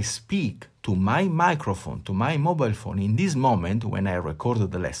 when I speak to my microphone, to my mobile phone, in this moment when I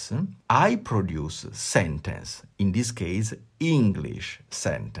record the lesson, I produce sentence, in this case, English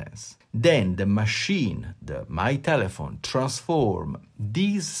sentence. Then the machine, my telephone, transform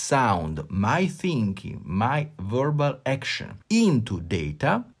this sound, my thinking, my verbal action into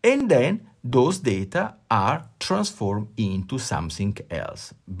data, and then those data are transformed into something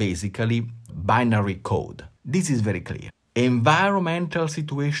else, basically binary code. This is very clear. Environmental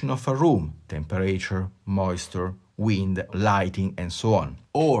situation of a room, temperature, moisture, wind, lighting, and so on.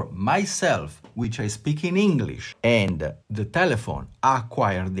 Or myself, which I speak in English, and the telephone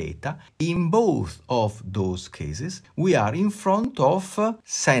acquire data. In both of those cases, we are in front of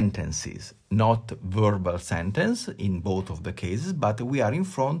sentences, not verbal sentence in both of the cases, but we are in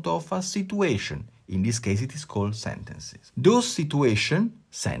front of a situation. In this case, it is called sentences. Those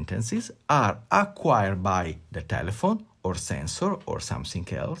sentences, are acquired by the telephone or sensor or something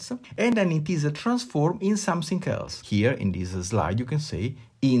else, and then it is transformed in something else. Here in this slide, you can say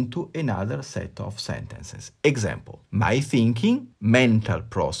into another set of sentences. Example, my thinking, mental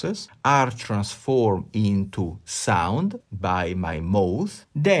process, are transformed into sound by my mouth.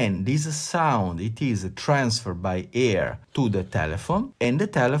 Then this sound, it is transferred by air to the telephone, and the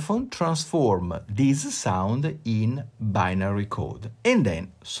telephone transform this sound in binary code, and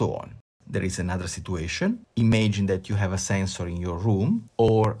then so on. There is another situation. Imagine that you have a sensor in your room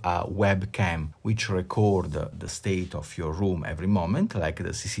or a webcam which record the state of your room every moment, like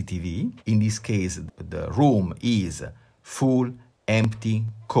the CCTV. In this case, the room is full, empty,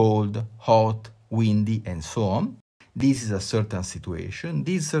 cold, hot, windy, and so on. This is a certain situation.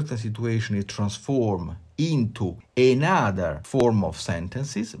 This certain situation is transformed into another form of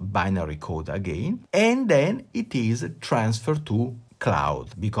sentences, binary code again, and then it is transferred to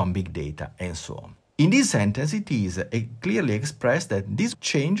cloud, become big data, and so on. In this sentence, it is clearly expressed that this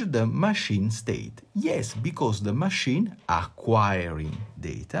changed the machine state. Yes, because the machine acquiring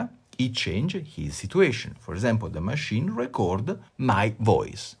data, it changed his situation. For example, the machine record my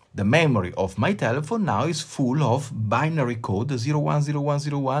voice. The memory of my telephone now is full of binary code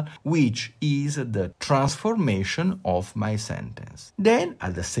 010101, which is the transformation of my sentence. Then,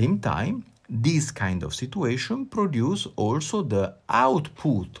 at the same time, this kind of situation produce also the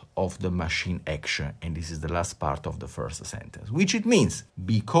output of the machine action, and this is the last part of the first sentence, which it means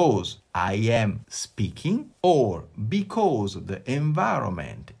because I am speaking or because the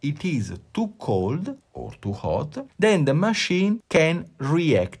environment it is too cold or too hot, then the machine can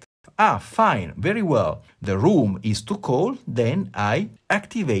react. Fine, very well. The room is too cold, then I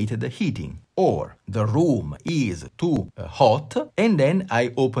activate the heating. Or the room is too hot, and then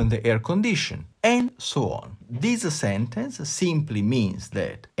I open the air condition, and so on. This sentence simply means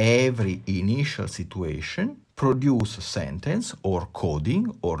that every initial situation produce a sentence or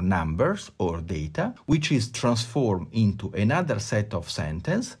coding or numbers or data, which is transformed into another set of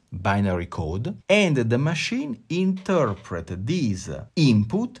sentence, binary code, and the machine interpret this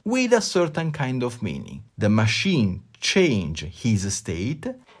input with a certain kind of meaning. The machine change his state,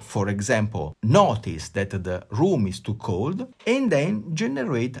 for example, notice that the room is too cold, and then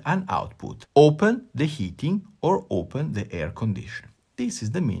generate an output. Open the heating or open the air condition. This is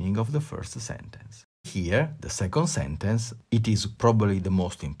the meaning of the first sentence. Here, the second sentence, it is probably the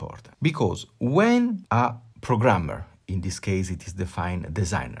most important, because when a programmer, in this case it is defined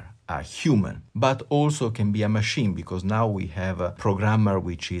designer, a human, but also can be a machine, because now we have a programmer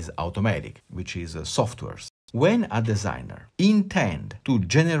which is automatic, which is softwares. When a designer intends to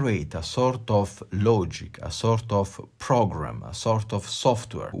generate a sort of logic, a sort of program, a sort of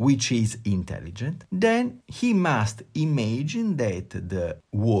software which is intelligent, then he must imagine that the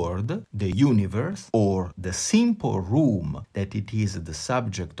world, the universe, or the simple room that it is the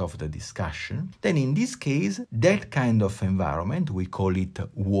subject of the discussion, then in this case, that kind of environment, we call it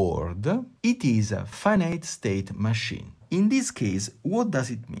world, it is a finite state machine. In this case, what does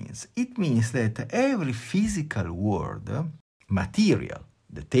it mean? It means that every physical world, material,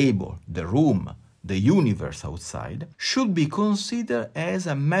 the table, the room, the universe outside, should be considered as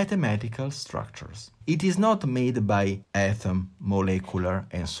a mathematical structures. It is not made by atom, molecular,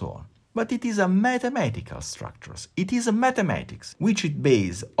 and so on. But it is a mathematical structures. It is a mathematics, which is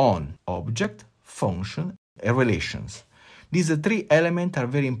based on object, function, and relations. These three elements are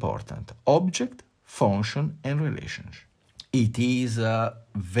very important: object, function, and relations. It is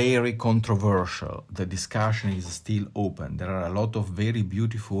very controversial. The discussion is still open. There are a lot of very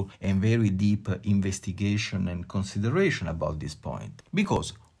beautiful and very deep investigation and consideration about this point.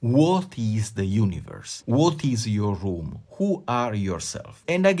 Because what is the universe? What is your room? Who are yourself?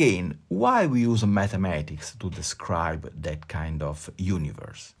 And again, why we use mathematics to describe that kind of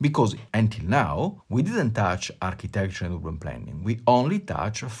universe? Because until now, we didn't touch architecture and urban planning. We only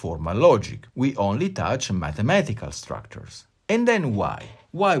touch formal logic. We only touch mathematical structures. And then why?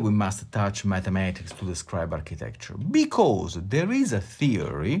 Why we must touch mathematics to describe architecture? Because there is a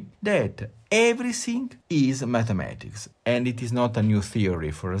theory that everything is mathematics, and it is not a new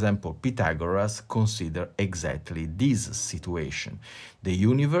theory. For example, Pythagoras considered exactly this situation. The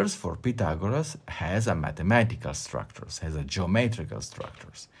universe for Pythagoras has a mathematical structures, has a geometrical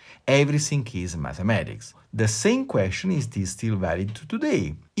structures. Everything is mathematics. The same question is still valid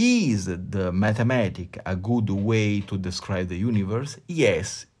today. Is the mathematics a good way to describe the universe?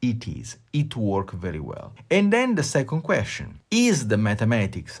 Yes, it is. It works very well. And then the second question, is the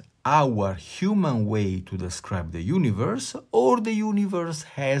mathematics our human way to describe the universe, or the universe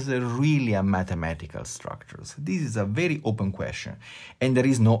has really a mathematical structures? This is a very open question, and there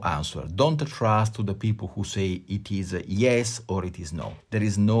is no answer. Don't trust to the people who say it is yes or it is no. There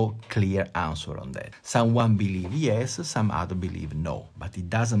is no clear answer on that. Someone believe yes, some other believe no, but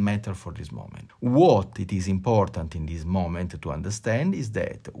it doesn't matter for this moment. What it is important in this moment to understand is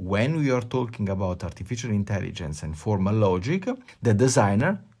that when we are talking about artificial intelligence and formal logic, the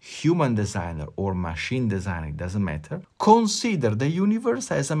designer, human designer or machine designer, it doesn't matter, consider the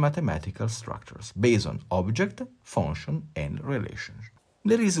universe as a mathematical structures based on object, function, and relations.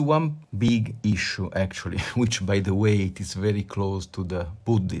 There is one big issue actually, which by the way, it is very close to the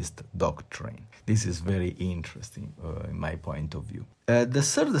Buddhist doctrine. This is very interesting in my point of view. The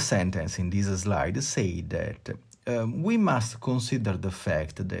third sentence in this slide says that we must consider the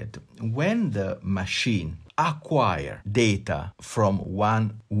fact that when the machine acquire data from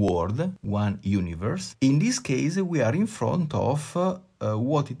one world, one universe, in this case we are in front of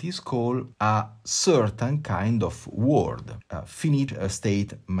what it is called a certain kind of world, a finite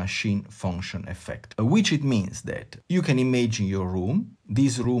state machine function effect, which it means that you can imagine your room.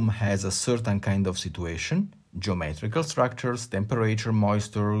 This room has a certain kind of situation, geometrical structures, temperature,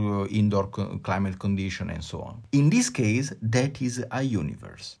 moisture, indoor climate condition, and so on. In this case, that is a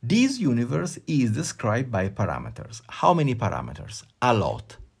universe. This universe is described by parameters. How many parameters? A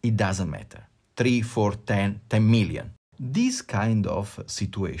lot. It doesn't matter. 3, 4, 10 million. This kind of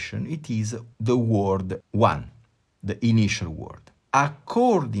situation, it is the world 1, the initial world.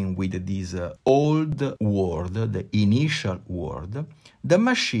 According with this old world, the initial world, the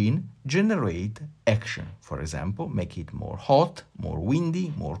machine generate action. For example, make it more hot, more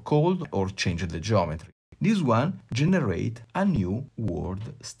windy, more cold, or change the geometry. This one generate a new world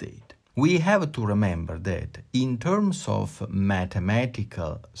state. We have to remember that in terms of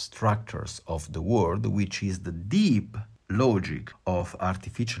mathematical structures of the world, which is the deep logic of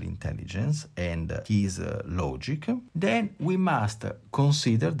artificial intelligence and his logic, then we must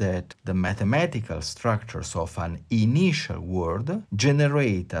consider that the mathematical structures of an initial world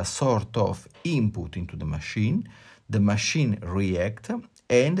generate a sort of input into the machine react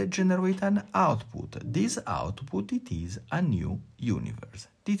and generate an output. This output, it is a new universe.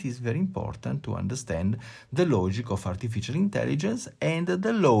 This is very important to understand the logic of artificial intelligence and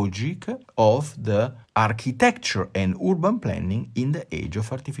the logic of the architecture and urban planning in the age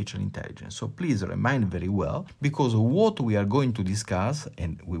of artificial intelligence. So please remind very well, because what we are going to discuss,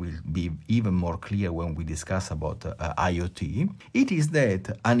 and we will be even more clear when we discuss about IoT, it is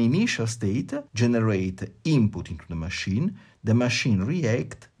that an initial state generate input into the machine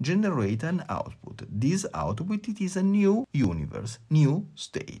react, generate an output. This output, it is a new universe, new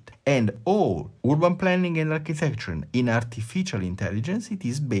state. And all urban planning and architecture in artificial intelligence, it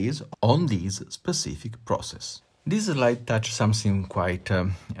is based on this specific process. This slide touches something quite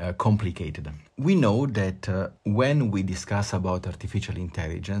complicated. We know that when we discuss about artificial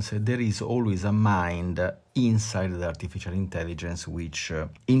intelligence, there is always a mind inside the artificial intelligence which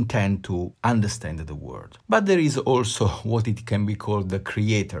intend to understand the world. But there is also what it can be called the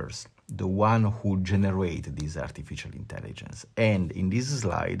creators, the one who generate this artificial intelligence. And in this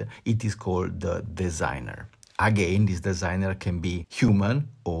slide, it is called the designer. Again, this designer can be human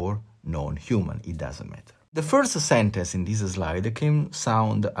or non-human, it doesn't matter. The first sentence in this slide can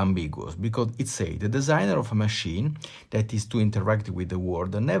sound ambiguous because it says the designer of a machine that is to interact with the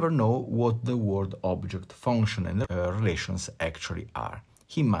world never know what the word, object, function and relations actually are.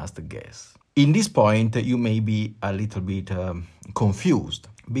 He must guess. In this point, you may be a little bit confused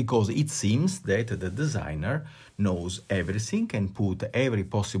because it seems that the designer knows everything and put every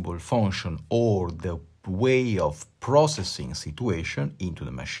possible function or the way of processing situation into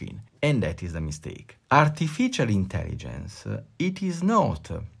the machine. And that is the mistake. Artificial intelligence, it is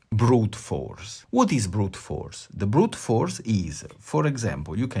not brute force. What is brute force? The brute force is, for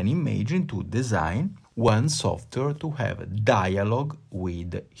example, you can imagine to design one software to have a dialogue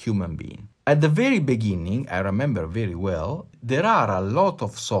with human being. At the very beginning, I remember very well, there are a lot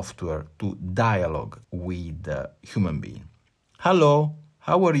of software to dialogue with human being. Hello,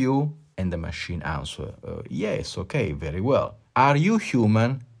 how are you? And the machine answer, yes, okay, very well. Are you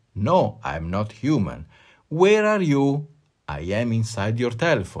human? No, I'm not human. Where are you? I am inside your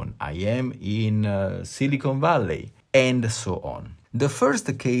telephone. I am in Silicon Valley, and so on. The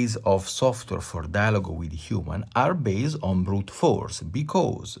first case of software for dialogue with human are based on brute force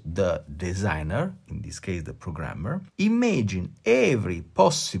because the designer, in this case the programmer, imagine every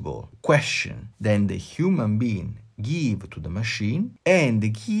possible question that the human being give to the machine and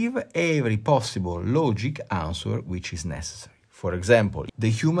give every possible logic answer which is necessary. For example, the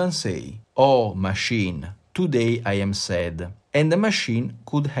human say, "Oh, machine, today I am sad," and the machine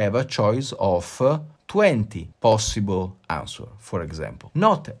could have a choice of 20 possible answers, for example.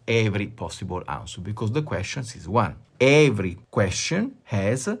 Not every possible answer, because the question is one. Every question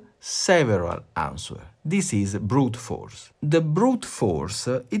has several answers. This is brute force. The brute force,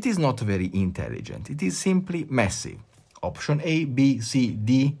 it is not very intelligent. It is simply massive. Option A, B, C,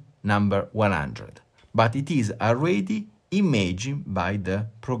 D, number 100. But it is already imagined by the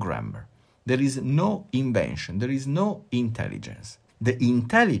programmer. There is no invention, there is no intelligence. The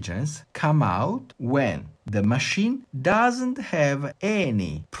intelligence comes out when the machine doesn't have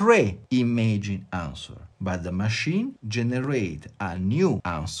any pre-imagined answer, but the machine generates a new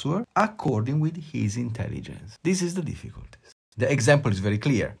answer according with his intelligence. This is the difficulty. The example is very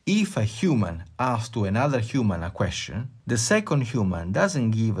clear. If a human asks to another human a question, the second human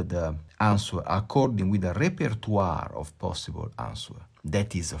doesn't give the answer according with a repertoire of possible answers.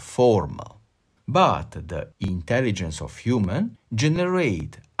 That is formal. But the intelligence of human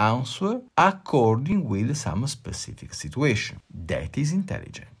generate answer according with some specific situation. That is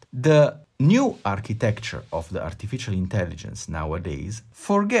intelligent. The new architecture of the artificial intelligence nowadays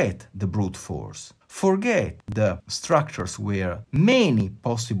forget the brute force. Forget the structures where many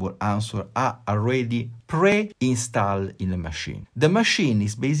possible answers are already pre-installed in the machine. The machine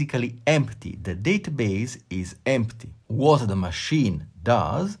is basically empty. The database is empty. What the machine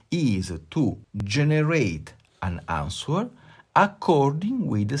does is to generate an answer according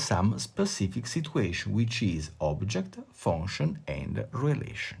with some specific situation, which is object, function, and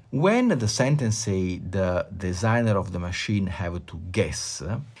relation. When the sentence say the designer of the machine have to guess,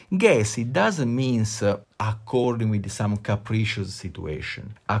 it doesn't mean according with some capricious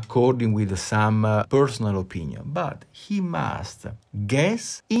situation, according with some personal opinion, but he must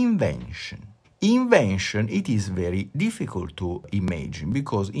guess invention. Invention, it is very difficult to imagine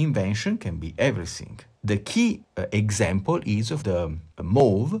because invention can be everything. The key example is of the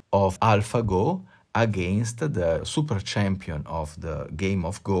move of AlphaGo against the super champion of the game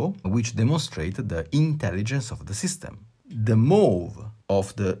of Go, which demonstrated the intelligence of the system. The move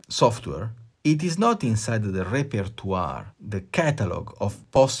of the software, it is not inside the repertoire, the catalog of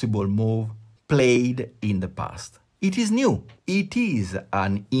possible move played in the past. It is new. It is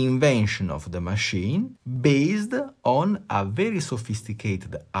an invention of the machine based on a very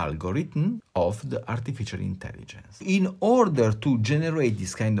sophisticated algorithm of the artificial intelligence. In order to generate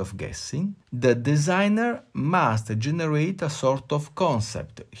this kind of guessing, the designer must generate a sort of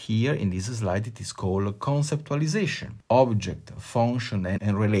concept. Here in this slide it is called conceptualization. Object, function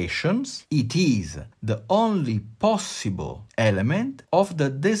and relations. It is the only possible element of the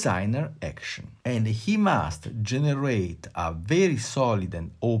designer action. And he must generate a very solid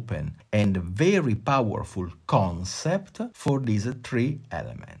and open and very powerful concept for these three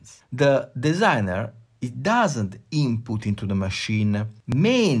elements. The designer, it doesn't input into the machine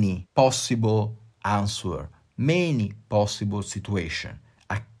many possible answers, many possible situations,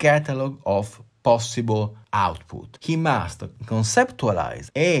 a catalog of possible output. He must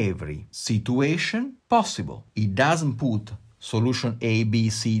conceptualize every situation possible. He doesn't put solution A, B,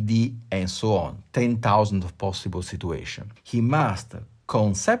 C, D, and so on, 10,000 possible situations. He must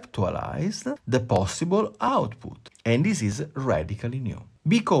conceptualize the possible output. And this is radically new.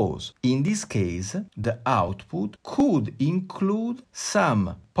 Because in this case, the output could include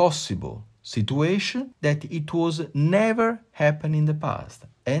some possible situation that it was never happened in the past,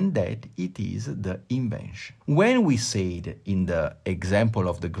 and that it is the invention. When we said in the example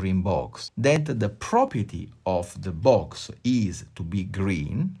of the green box that the property of the box is to be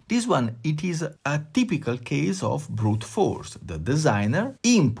green, this one, it is a typical case of brute force. The designer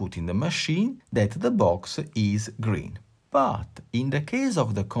input in the machine that the box is green. But in the case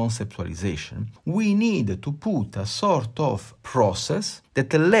of the conceptualization, we need to put a sort of process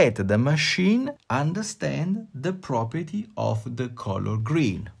that let the machine understand the property of the color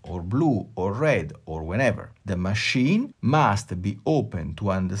green or blue or red or whenever. The machine must be open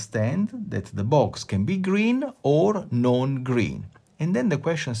to understand that the box can be green or non-green. And then the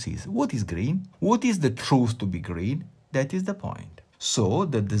question is, what is green? What is the truth to be green? That is the point. So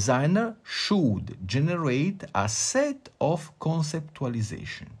the designer should generate a set of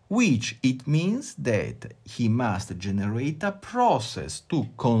conceptualization, which it means that he must generate a process to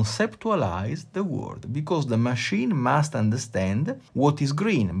conceptualize the world, because the machine must understand what is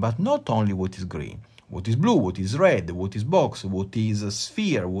green, but not only what is green. What is blue, what is red, what is box, what is a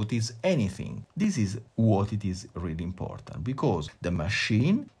sphere, what is anything. This is what it is really important, because the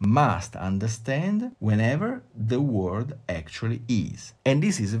machine must understand whenever the world actually is. And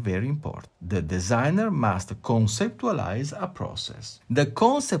this is very important. The designer must conceptualize a process. The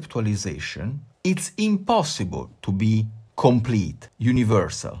conceptualization, it's impossible to be complete,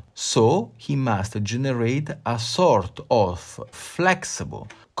 universal. So he must generate a sort of flexible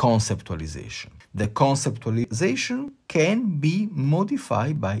conceptualization. The conceptualization can be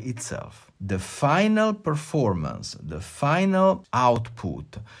modified by itself. The final performance, the final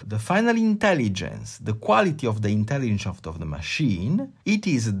output, the final intelligence, the quality of the intelligence of the machine, it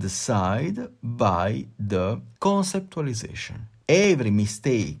is decided by the conceptualization. Every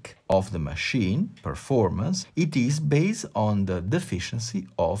mistake of the machine performance, it is based on the deficiency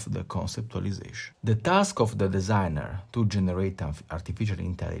of the conceptualization. The task of the designer to generate artificial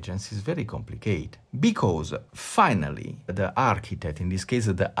intelligence is very complicated, because finally the architect, in this case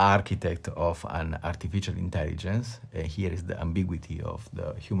the architect of an artificial intelligence, here is the ambiguity of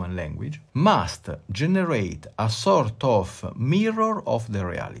the human language, must generate a sort of mirror of the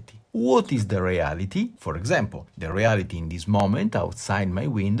reality. What is the reality? For example, the reality in this moment outside my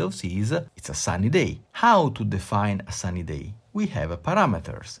windows is it's a sunny day. How to define a sunny day? We have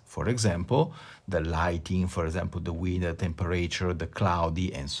parameters. For example, the lighting, for example, the wind, the temperature, the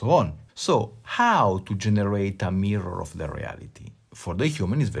cloudy, and so on. So, how to generate a mirror of the reality? For the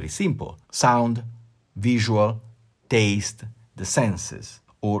human, it's very simple. Sound, visual, taste, the senses,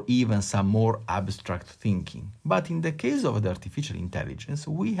 or even some more abstract thinking. But in the case of the artificial intelligence,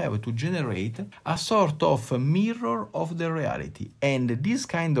 we have to generate a sort of a mirror of the reality. And this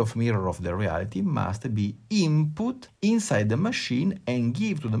kind of mirror of the reality must be input inside the machine and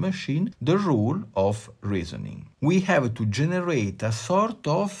give to the machine the rule of reasoning. We have to generate a sort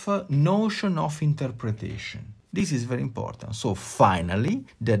of notion of interpretation. This is very important. So finally,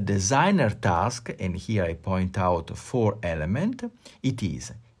 the designer task, and here I point out 4 elements, it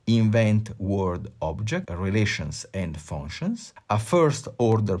is invent word object, relations and functions, a first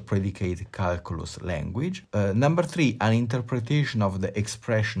order predicate calculus language, number 3, an interpretation of the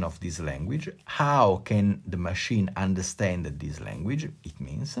expression of this language, how can the machine understand this language, it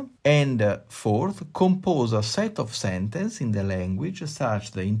means, and 4th, compose a set of sentences in the language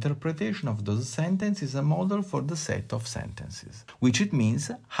such the interpretation of those sentences is a model for the set of sentences, which it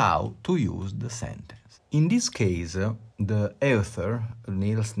means how to use the sentence. In this case, the author,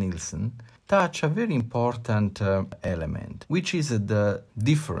 Niels Nielsen, touch a very important element, which is the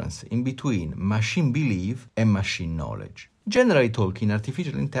difference in between machine belief and machine knowledge. Generally talking,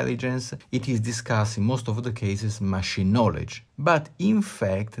 artificial intelligence, it is discussed in most of the cases machine knowledge. But in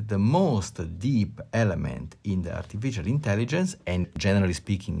fact, the most deep element in the artificial intelligence, and generally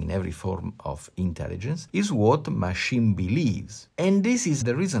speaking in every form of intelligence, is what machine believes. And this is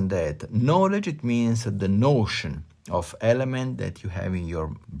the reason that knowledge, it means the notion of element that you have in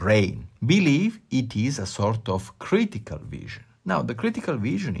your brain. Belief, it is a sort of critical vision. Now, the critical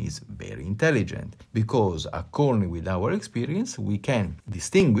vision is very intelligent because, according with our experience, we can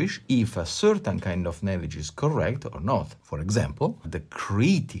distinguish if a certain kind of knowledge is correct or not. For example, the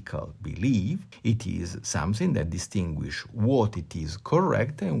critical belief, it is something that distinguishes what it is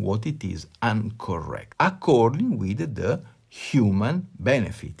correct and what it is incorrect, according with the human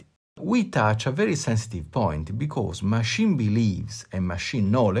benefit. We touch a very sensitive point because machine beliefs and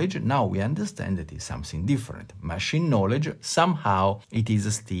machine knowledge, now we understand that it's something different. Machine knowledge, somehow, it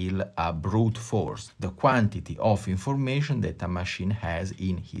is still a brute force, the quantity of information that a machine has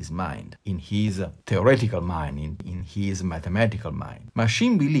in his mind, in his theoretical mind, in his mathematical mind.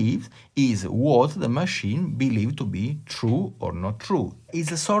 Machine beliefs is what the machine believes to be true or not true.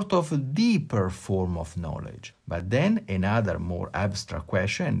 It's a sort of deeper form of knowledge. But then another more abstract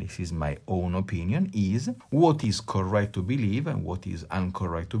question, and this is my own opinion, is what is correct to believe and what is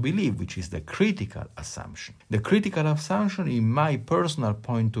incorrect to believe, which is the critical assumption. The critical assumption, in my personal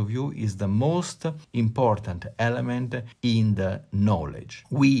point of view, is the most important element in the knowledge.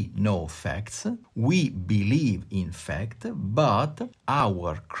 We know facts, we believe in fact, but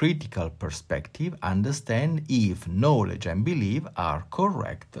our critical perspective understands if knowledge and belief are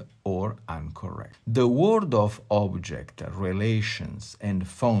correct or incorrect. The word of object, relations, and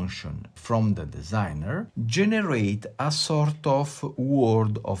function from the designer generate a sort of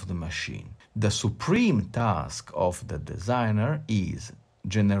word of the machine. The supreme task of the designer is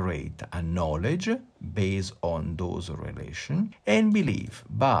generate a knowledge based on those relations and belief,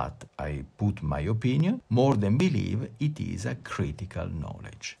 but I put my opinion, more than believe, it is a critical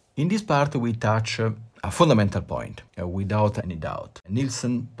knowledge. In this part we touch a fundamental point, without any doubt.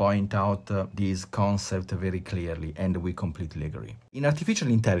 Nielsen pointed out this concept very clearly, and we completely agree. In artificial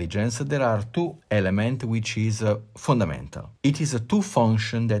intelligence, there are two elements which is fundamental. It is two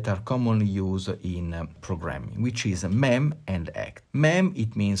functions that are commonly used in programming, which is mem and act. Mem,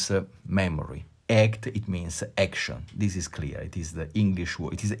 it means memory. Act, it means action. This is clear. It is the English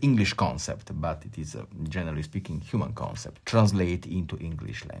word. It is an English concept, but it is, generally speaking, human concept. Translate into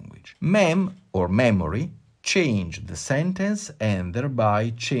English language. Mem, or memory, change the sentence and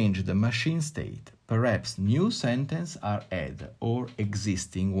thereby change the machine state. Perhaps new sentences are added or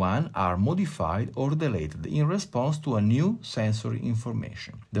existing ones are modified or deleted in response to a new sensory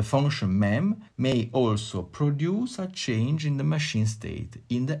information. The function mem may also produce a change in the machine state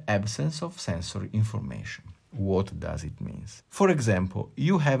in the absence of sensory information. What does it mean? For example,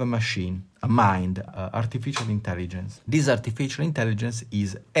 you have a machine, a mind, artificial intelligence. This artificial intelligence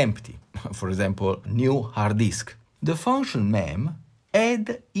is empty. For example, new hard disk. The function mem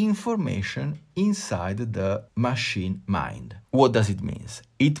add information inside the machine mind. What does it mean?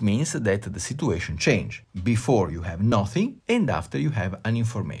 It means that the situation change. Before you have nothing, and after you have an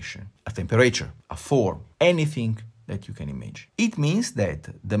information, a temperature, a form, anything that you can imagine. It means that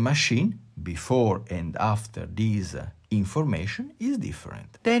the machine, before and after this information, is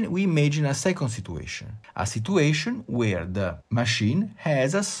different. Then we imagine a second situation, a situation where the machine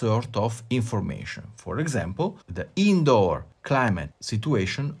has a sort of information. For example, the indoor climate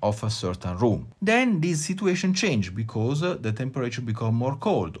situation of a certain room. Then this situation change because the temperature become more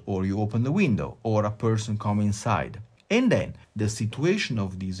cold, or you open the window, or a person come inside. And then the situation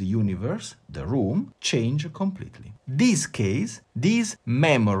of this universe, the room, change completely. This case, this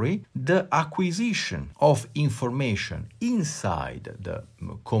memory, the acquisition of information inside the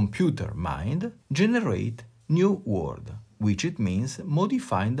computer mind generate new word, which it means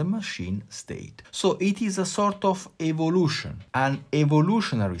modifying the machine state. So it is a sort of evolution, an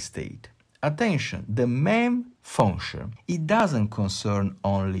evolutionary state. Attention, the mem function, it doesn't concern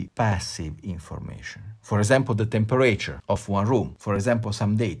only passive information. For example, the temperature of one room, for example,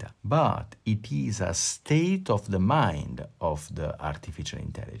 some data. But it is a state of the mind of the artificial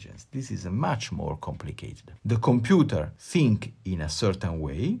intelligence. This is much more complicated. The computer think in a certain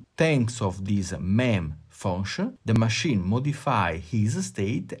way. Thanks of this mem function, the machine modify his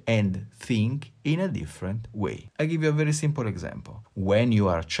state and think in a different way. I give you a very simple example. When you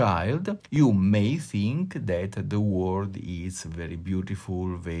are a child, you may think that the world is very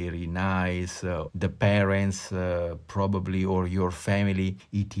beautiful, very nice. The parents probably, or your family,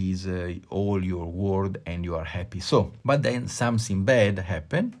 it is all your world and you are happy. So, but then something bad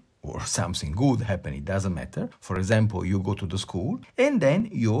happened, or something good happen, it doesn't matter. For example, you go to the school and then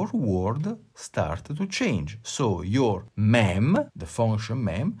your world starts to change. So your mem, the function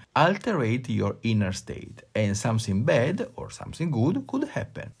mem, alterate your inner state, and something bad or something good could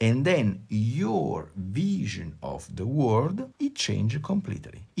happen. And then your vision of the world, it changes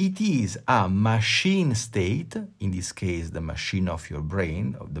completely. It is a machine state, in this case the machine of your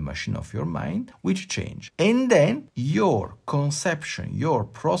brain, or the machine of your mind, which change. And then your conception, your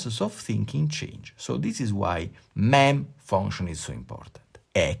process of thinking change. So this is why mem function is so important.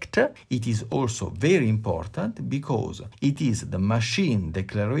 Act, it is also very important because it is the machine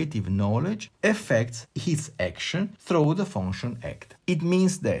declarative knowledge affects its action through the function act. It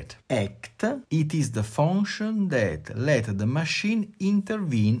means that act, it is the function that let the machine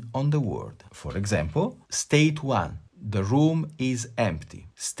intervene on the world. For example, state 1. The room is empty.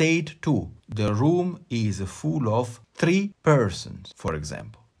 State 2. The room is full of 3 persons, for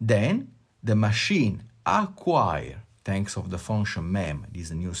example. Then the machine acquire, thanks of the function mem,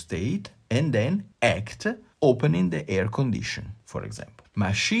 this new state, and then act, opening the air condition, for example.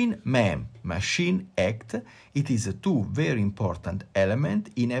 Machine mem, machine act, it is a two very important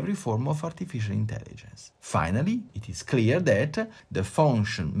elements in every form of artificial intelligence. Finally, it is clear that the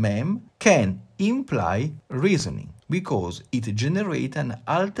function mem can imply reasoning because it generates an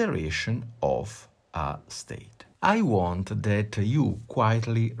alteration of a state. I want that you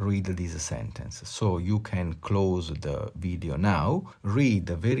quietly read this sentence, so you can close the video now, read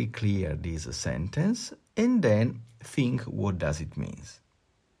very clear this sentence, and then think what does it mean.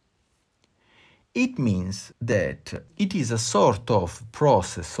 It means that it is a sort of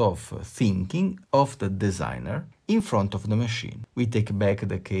process of thinking of the designer in front of the machine. We take back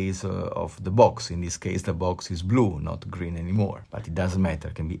the case of the box. In this case, the box is blue, not green anymore, but it doesn't matter,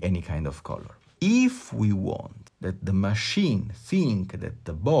 it can be any kind of color. If we want that the machine think that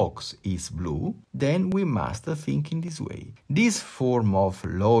the box is blue, then we must think in this way. This form of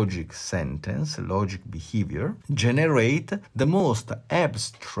logic sentence, logic behavior, generate the most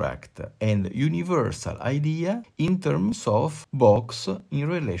abstract and universal idea in terms of box in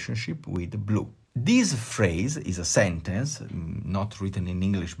relationship with blue. This phrase is a sentence, not written in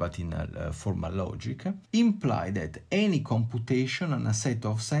English but in a formal logic, imply that any computation on a set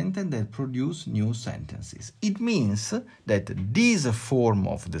of sentences that produce new sentences. It means that this form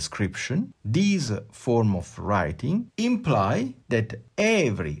of description, this form of writing, imply that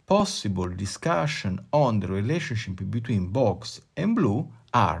every possible discussion on the relationship between box and blue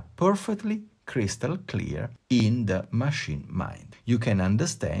are perfectly crystal clear in the machine mind. You can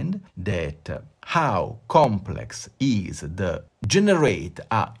understand that how complex is the generate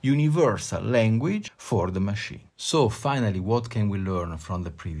a universal language for the machine. So finally, what can we learn from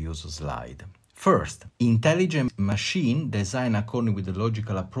the previous slide? First, intelligent machine designed according with the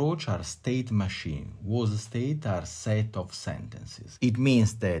logical approach are state machine. Whose state are set of sentences. It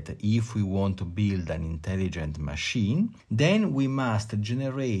means that if we want to build an intelligent machine, then we must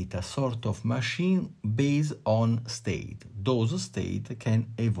generate a sort of machine based on state. Those states can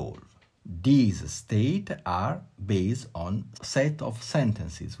evolve. These states are based on set of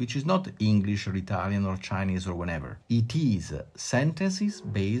sentences, which is not English or Italian or Chinese or whatever. It is sentences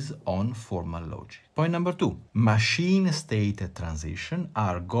based on formal logic. Point number 2. Machine state transition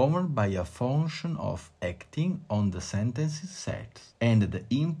are governed by a function of acting on the sentences set and the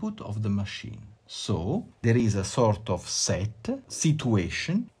input of the machine. So, there is a sort of set,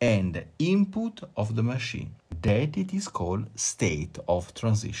 situation, and input of the machine. That it is called state of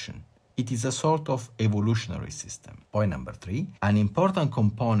transition. It is a sort of evolutionary system. Point number 3. An important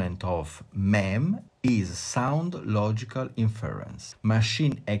component of MEM is sound logical inference.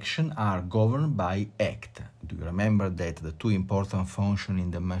 Machine action are governed by ACT. Do you remember that the two important functions in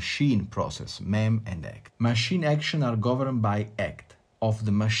the machine process, MEM and ACT? Machine action are governed by ACT of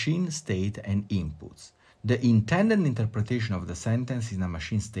the machine state and inputs. The intended interpretation of the sentence in a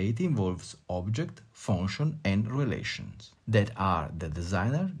machine state involves object, function, and relations that are the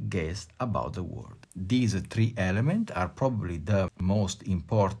designer guessed about the world. These 3 elements are probably the most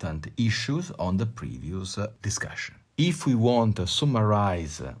important issues on the previous discussion. If we want to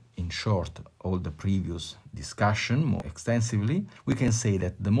summarize in short all the previous discussion more extensively, we can say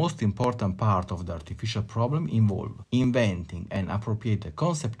that the most important part of the artificial problem involve inventing an appropriate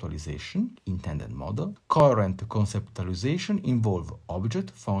conceptualization, intended model. Coherent conceptualization involve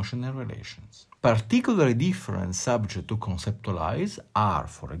object, function, and relations. Particularly different subjects to conceptualize are,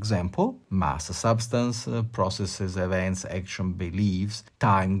 for example, mass, substance, processes, events, action, beliefs,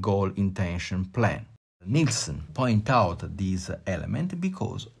 time, goal, intention, plan. Nielsen point out this element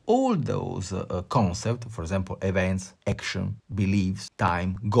because all those concepts, for example, events, action, beliefs,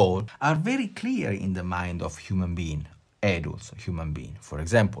 time, goal, are very clear in the mind of human being, adults, human being. For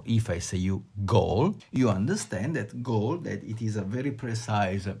example, if I say you goal, you understand that goal, that it is a very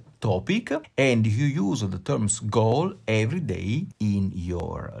precise topic, and you use the terms goal every day in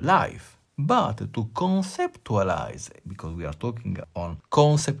your life. But to conceptualize, because we are talking on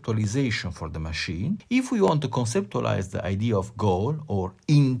conceptualization for the machine, if we want to conceptualize the idea of goal or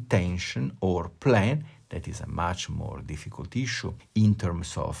intention or plan, that is a much more difficult issue in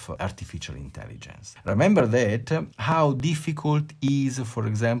terms of artificial intelligence. Remember that how difficult is, for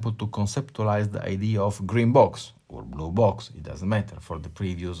example, to conceptualize the idea of green box or blue box, it doesn't matter, for the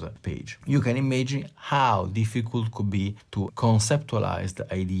previous page. You can imagine how difficult could be to conceptualize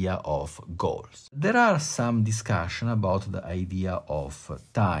the idea of goals. There are some discussion about the idea of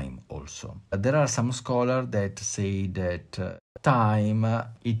time also. There are some scholars that say that time,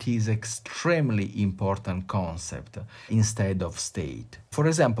 it is extremely important concept instead of state. For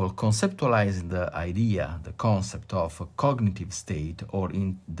example, conceptualizing the idea, the concept of cognitive state or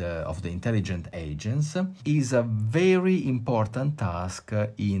of the intelligent agents is a very important task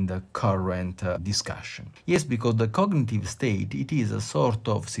in the current discussion. Yes, because the cognitive state, it is a sort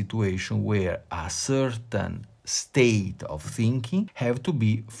of situation where a certain state of thinking have to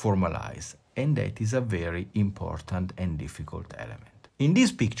be formalized. And that is a very important and difficult element. In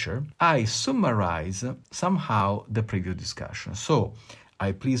this picture, I summarize somehow the previous discussion. So,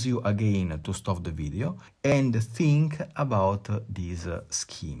 I please you again to stop the video and think about this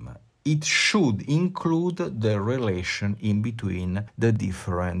scheme. It should include the relation in between the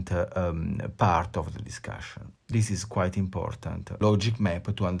different part of the discussion. This is quite important logic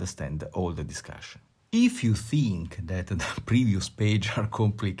map to understand all the discussion. If you think that the previous page are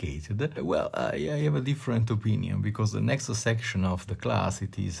complicated, well, I have a different opinion, because the next section of the class,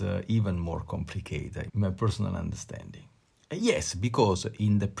 it is even more complicated, in my personal understanding. Yes, because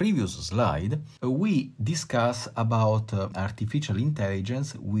in the previous slide, we discuss about artificial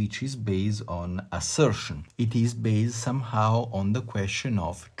intelligence, which is based on assertion. It is based somehow on the question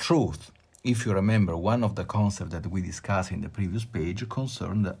of truth. If you remember, one of the concepts that we discussed in the previous page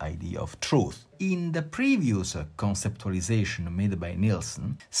concerned the idea of truth. In the previous conceptualization made by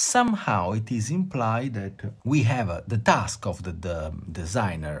Nielsen, somehow it is implied that we have the task of the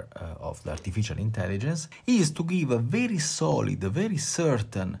designer of the artificial intelligence is to give a very solid, a very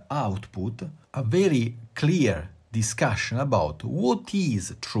certain output, a very clear discussion about what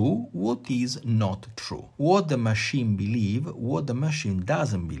is true, what is not true, what the machine believes, what the machine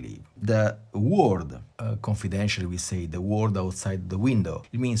doesn't believe. The world, confidentially we say the world outside the window,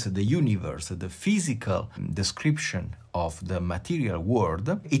 it means the universe, the physical description of the material world,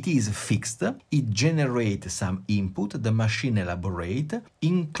 it is fixed, it generates some input, the machine elaborate,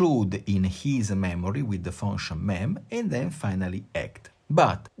 include in his memory with the function mem, and then finally act.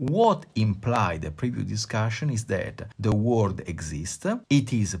 But what implied the previous discussion is that the world exists,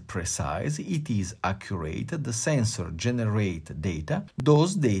 it is precise, it is accurate, the sensor generates data,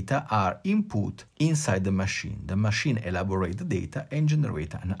 those data are input inside the machine elaborates the data and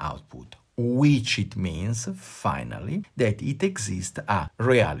generates an output, which it means, finally, that it exists a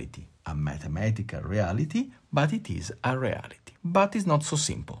reality, a mathematical reality, but it is a reality. But it's not so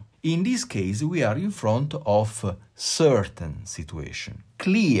simple. In this case, we are in front of a certain situation,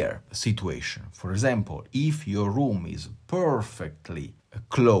 clear situation. For example, if your room is perfectly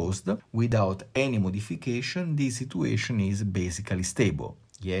closed without any modification, this situation is basically stable.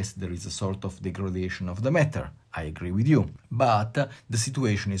 Yes, there is a sort of degradation of the matter, I agree with you, but the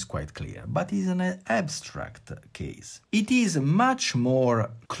situation is quite clear. But it's an abstract case. It is much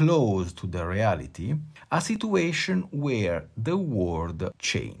more close to the reality, a situation where the world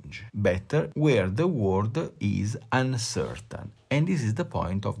changes, better, where the world is uncertain. And this is the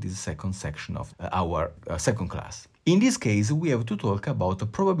point of this second section of our second class. In this case, we have to talk about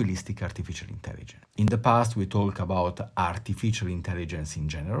probabilistic artificial intelligence. In the past, we talked about artificial intelligence in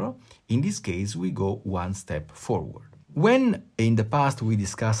general. In this case, we go one step forward. When in the past we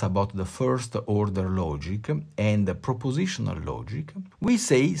discussed about the first order logic and the propositional logic, we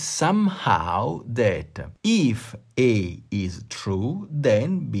say somehow that if A is true,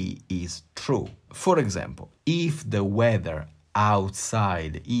 then B is true. For example, if the weather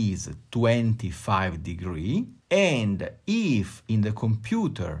outside is 25 degrees, and if in the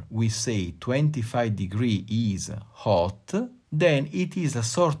computer we say 25 degrees is hot, then it is a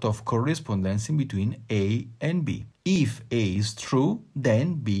sort of correspondence in between A and B. If A is true,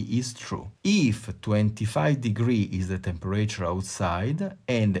 then B is true. If 25 degrees is the temperature outside,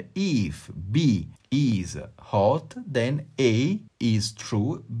 and if B is hot, then A is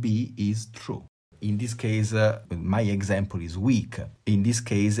true, B is true. In this case, my example is weak. In this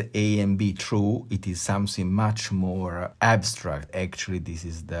case, A and B true, it is something much more abstract. Actually, this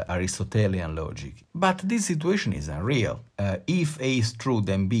is the Aristotelian logic. But this situation is unreal. If A is true,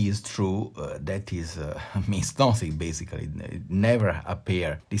 then B is true, that is means nothing, basically. It never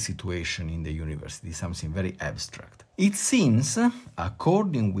appear this situation in the universe. It is something very abstract. It seems,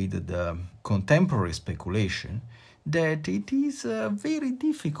 according with the contemporary speculation, that it is very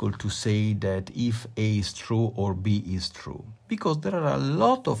difficult to say that if A is true or B is true, because there are a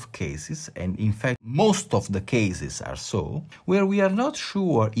lot of cases, and in fact most of the cases are so, where we are not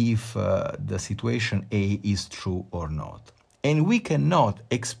sure if the situation A is true or not. And we cannot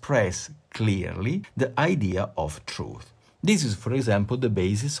express clearly the idea of truth. This is, for example, the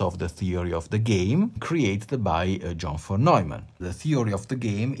basis of the theory of the game created by John von Neumann. The theory of the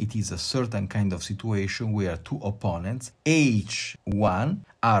game, it is a certain kind of situation where two opponents, each one,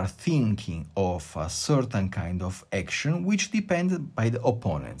 are thinking of a certain kind of action which depends by the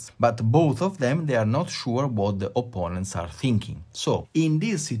opponents. But both of them, they are not sure what the opponents are thinking. So, in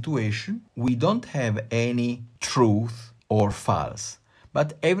this situation, we don't have any truth or false,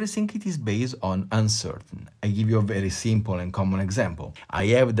 but everything it is based on uncertain. I give you a very simple and common example. I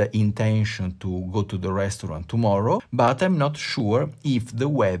have the intention to go to the restaurant tomorrow, but I'm not sure if the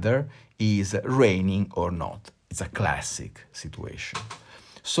weather is raining or not. It's a classic situation.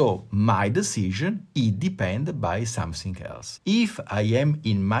 So my decision, it depends by something else. If I am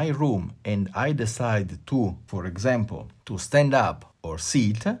in my room and I decide to, for example, to stand up or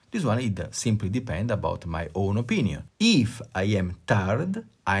sit, this one it simply depends about my own opinion. If I am tired,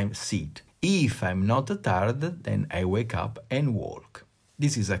 I sit. If I'm not tired, then I wake up and walk.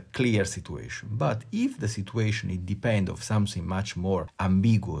 This is a clear situation. But if the situation it depends of something much more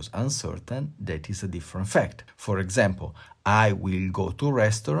ambiguous, uncertain, that is a different fact. For example, I will go to a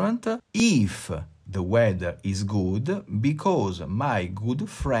restaurant if the weather is good because my good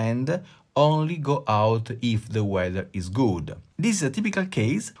friend only go out if the weather is good. This is a typical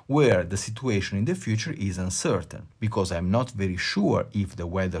case where the situation in the future is uncertain, because I'm not very sure if the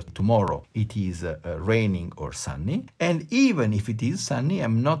weather tomorrow it is raining or sunny, and even if it is sunny,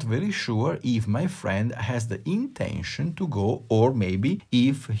 I'm not very sure if my friend has the intention to go, or maybe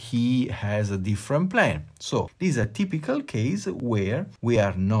if he has a different plan. So this is a typical case where we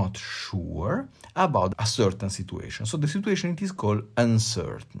are not sure about a certain situation. So the situation it is called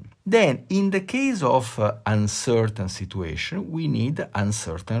uncertain. Then, in the case of uncertain situation, we need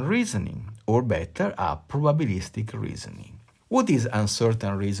uncertain reasoning, or better, a probabilistic reasoning. What is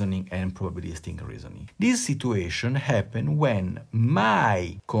uncertain reasoning and probabilistic reasoning? This situation happens when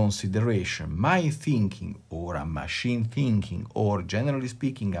my consideration, my thinking, or a machine thinking, or generally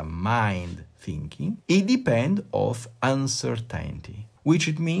speaking, a mind thinking, it depends of uncertainty, which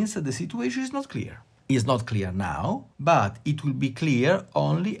it means that the situation is not clear. Is not clear now, but it will be clear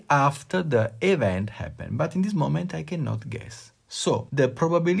only after the event happened. But in this moment, I cannot guess. So, the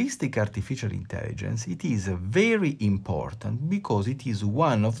probabilistic artificial intelligence, it is very important because it is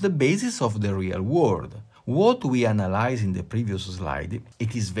one of the bases of the real world. What we analyzed in the previous slide,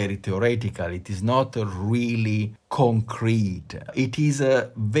 it is very theoretical, it is not really concrete, it is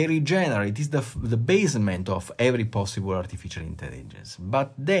very general, it is the basement of every possible artificial intelligence.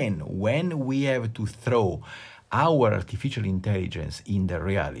 But then, when we have to throw our artificial intelligence in the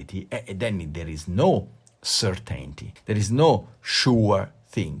reality, then there is no certainty, there is no sure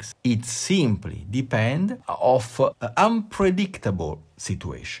things. It simply depends of unpredictable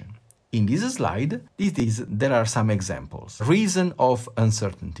situation. In this slide, there are some examples. Reason of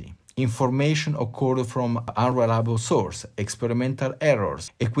uncertainty. Information occurred from unreliable source, experimental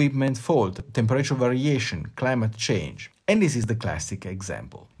errors, equipment fault, temperature variation, climate change. And this is the classic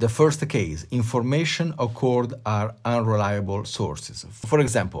example. The first case, information occurred are unreliable sources. For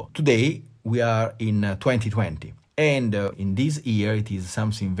example, today we are in 2020. And in this year, it is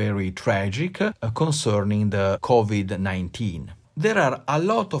something very tragic concerning the COVID-19. There are a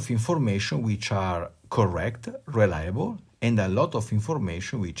lot of information which are correct, reliable, and a lot of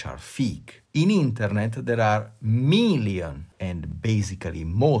information which are fake. In internet, there are millions, and basically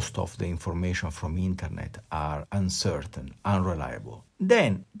most of the information from internet are uncertain, unreliable.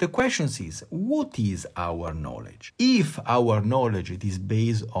 Then the question is, what is our knowledge? If our knowledge is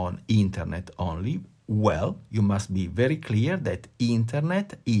based on internet only, well, you must be very clear that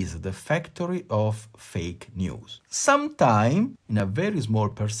internet is the factory of fake news. Sometimes, in a very small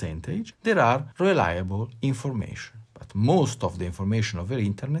percentage, there are reliable information. But most of the information over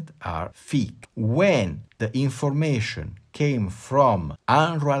internet are fake. When the information came from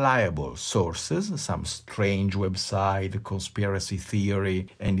unreliable sources, some strange website, conspiracy theory,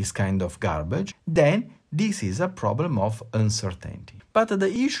 and this kind of garbage, then this is a problem of uncertainty. But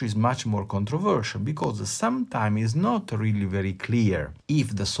the issue is much more controversial because sometimes it's not really very clear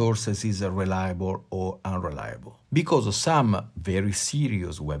if the sources is reliable or unreliable. Because some very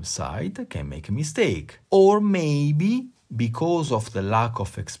serious website can make a mistake. Or maybe because of the lack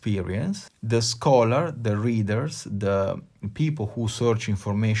of experience, the scholar, the readers, the people who search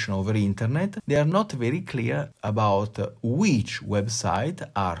information over internet, they are not very clear about which websites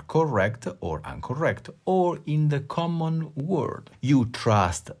are correct or incorrect, or in the common word. You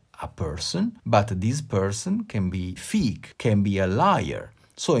trust a person, but this person can be fake, can be a liar.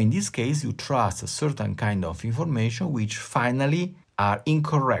 So in this case, you trust a certain kind of information which finally are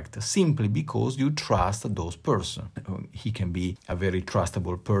incorrect simply because you trust those person. He can be a very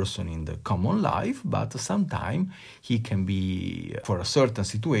trustable person in the common life, but sometimes he can be, for a certain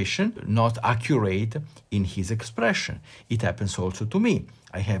situation, not accurate in his expression. It happens also to me.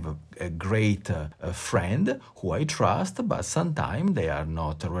 I have a great friend who I trust, but sometimes they are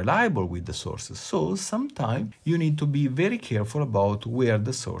not reliable with the sources. So sometimes you need to be very careful about where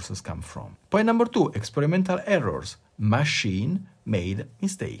the sources come from. Point number 2, experimental errors. Machine made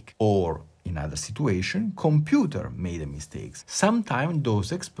mistake. Or in other situation, computer made mistakes. Sometimes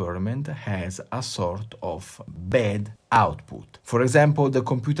those experiment has a sort of bad output. For example, the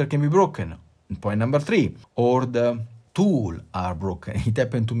computer can be broken. Point number 3, or the tool are broken. It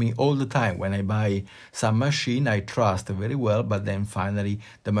happened to me all the time. When I buy some machine, I trust very well, but then finally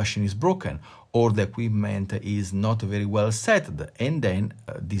the machine is broken, or the equipment is not very well set, and then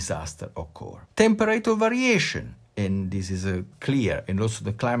a disaster occur. Temperature variation. And this is clear, and also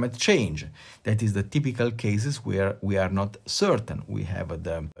the climate change. That is the typical cases where we are not certain. We have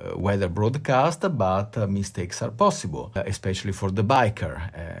the weather broadcast, but mistakes are possible, especially for the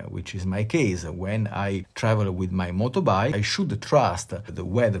biker, which is my case. When I travel with my motorbike, I should trust the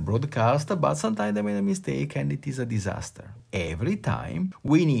weather broadcast, but sometimes I made a mistake and it is a disaster. Every time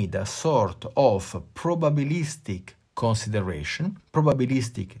we need a sort of probabilistic consideration,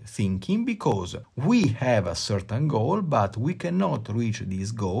 probabilistic thinking, because we have a certain goal, but we cannot reach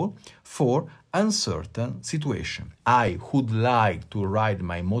this goal for uncertain situation. I would like to ride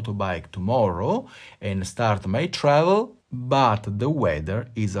my motorbike tomorrow and start my travel, but the weather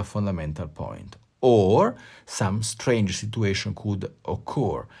is a fundamental point. Or some strange situation could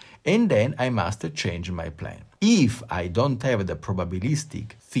occur, and then I must change my plan. If I don't have the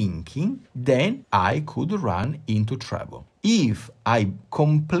probabilistic thinking, then I could run into trouble. If I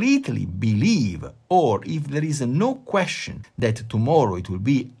completely believe, or if there is no question that tomorrow it will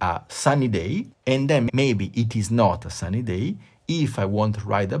be a sunny day, and then maybe it is not a sunny day, if I want to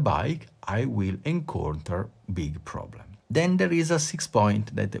ride a bike, I will encounter big problem. Then there is a 6th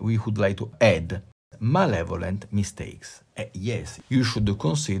point that we would like to add. Malevolent mistakes. Yes, you should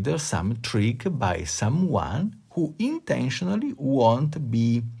consider some trick by someone who intentionally won't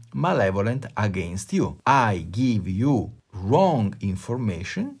be malevolent against you. I give you wrong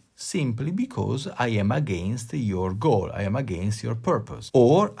information simply because I am against your goal, I am against your purpose.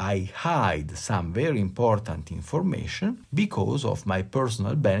 Or I hide some very important information because of my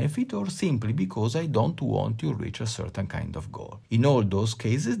personal benefit, or simply because I don't want to reach a certain kind of goal. In all those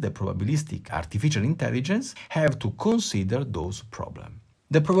cases, the probabilistic artificial intelligence have to consider those problems.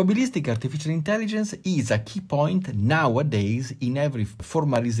 The probabilistic artificial intelligence is a key point nowadays in every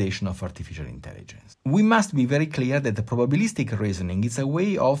formalization of artificial intelligence. We must be very clear that the probabilistic reasoning is a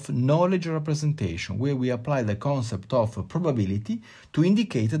way of knowledge representation, where we apply the concept of probability to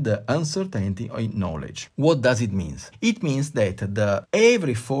indicate the uncertainty in knowledge. What does it mean? It means that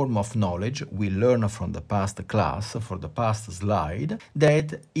every form of knowledge we learn from the past class, for the past slide,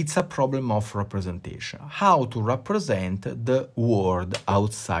 that it's a problem of representation. How to represent the world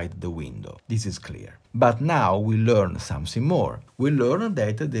outside the window. This is clear. But now we learn something more. We learn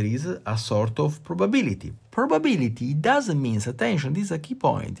that there is a sort of probability. Probability doesn't mean, attention, this is a key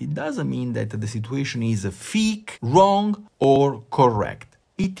point, it doesn't mean that the situation is fake, wrong, or correct.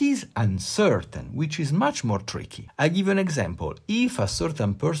 It is uncertain, which is much more tricky. I give you an example. If a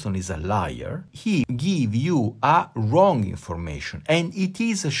certain person is a liar, he gives you a wrong information, and it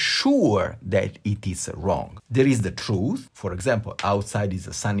is sure that it is wrong. There is the truth. For example, outside is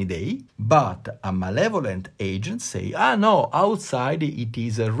a sunny day, but a malevolent agent say, no, outside it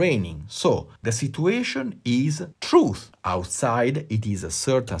is raining. So the situation is truth. Outside it is a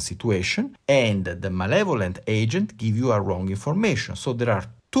certain situation, and the malevolent agent give you a wrong information. So there are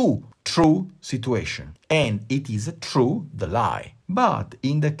two true situations, and it is true the lie. But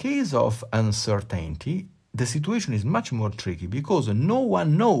in the case of uncertainty, the situation is much more tricky because no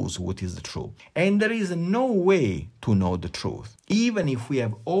one knows what is the truth, and there is no way to know the truth. Even if we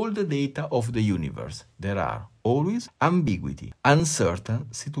have all the data of the universe, there are always ambiguity,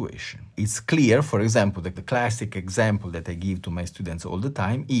 uncertain situation. It's clear, for example, that the classic example that I give to my students all the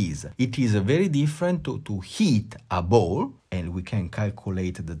time is, it is very different to hit a ball, and we can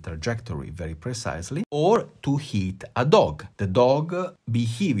calculate the trajectory very precisely, or to hit a dog. The dog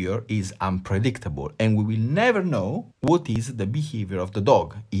behavior is unpredictable, and we will never know what is the behavior of the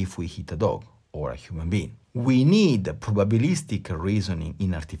dog if we hit a dog or a human being. We need probabilistic reasoning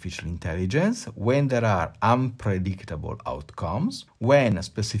in artificial intelligence when there are unpredictable outcomes, when a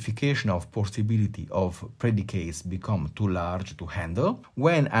specification of possibility of predicates become too large to handle,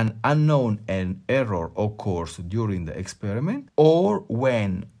 when an unknown error occurs during the experiment, or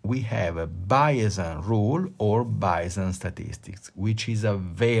when we have a Bayesian rule or Bayesian statistics, which is a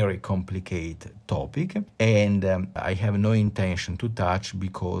very complicated topic, and I have no intention to touch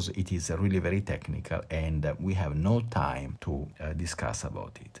because it is really very technical and we have no time to discuss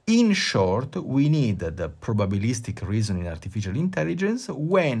about it. In short, we need the probabilistic reasoning in artificial intelligence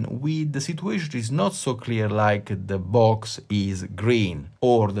when the situation is not so clear, like the box is green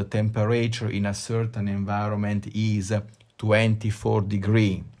or the temperature in a certain environment is 24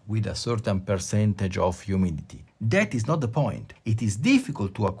 degrees with a certain percentage of humidity. That is not the point. It is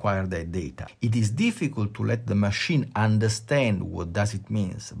difficult to acquire that data. It is difficult to let the machine understand what does it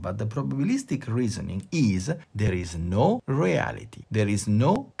means. But the probabilistic reasoning is there is no reality. There is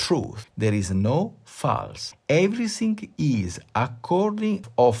no truth. There is no false. Everything is according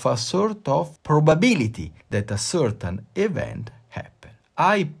of a sort of probability that a certain event happen.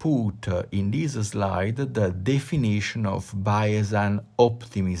 I put in this slide the definition of Bayesian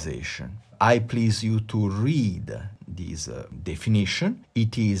optimization. I please you to read this definition.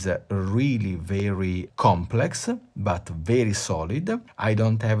 It is really very complex, but very solid. I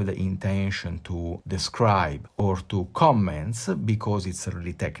don't have the intention to describe or to comment because it's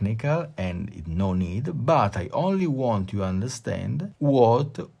really technical and no need, but I only want you to understand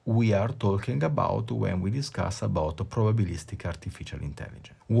what we are talking about when we discuss about probabilistic artificial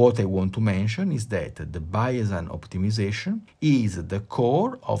intelligence. What I want to mention is that the Bayesian optimization is the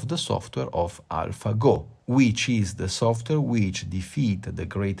core of the software of AlphaGo, which is the software which defeated the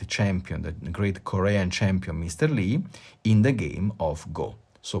great champion, the great Korean champion Mr. Lee, in the game of Go.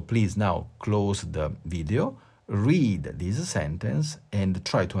 So please now close the video, read this sentence, and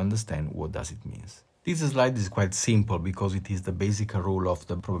try to understand what does it mean. This slide is quite simple because it is the basic rule of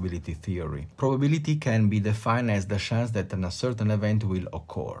the probability theory. Probability can be defined as the chance that a certain event will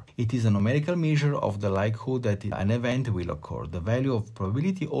occur. It is a numerical measure of the likelihood that an event will occur. The value of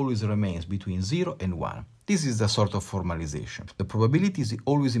probability always remains between 0 and 1. This is the sort of formalization. The probability is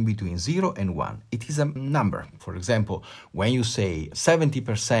always in between 0 and 1. It is a number. For example, when you say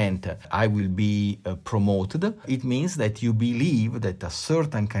 70% I will be promoted, it means that you believe that a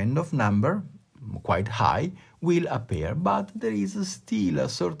certain kind of number, quite high, will appear, but there is still a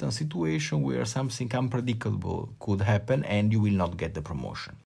certain situation where something unpredictable could happen and you will not get the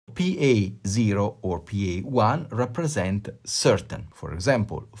promotion. PA0 or PA1 represent certain. For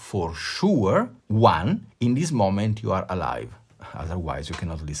example, for sure, 1, in this moment you are alive, otherwise you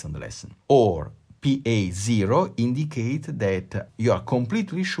cannot listen to the lesson. Or PA0 indicate that you are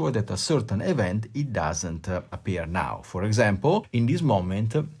completely sure that a certain event, it doesn't appear now. For example, in this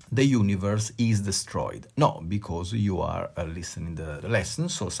moment, the universe is destroyed. No, because you are listening to the lesson,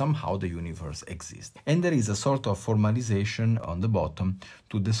 so somehow the universe exists. And there is a sort of formalization on the bottom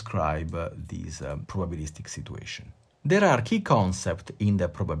to describe this probabilistic situation. There are key concepts in the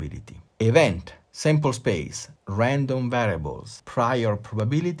probability. Event, sample space, random variables, prior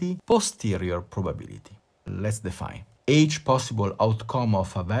probability, posterior probability. Let's define. Each possible outcome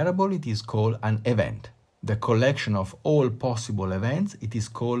of a variable, it is called an event. the collection of all possible events, it is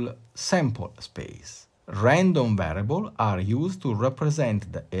called sample space. Random variables are used to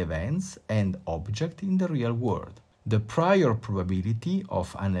represent the events and objects in the real world. The prior probability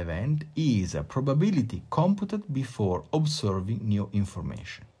of an event is a probability computed before observing new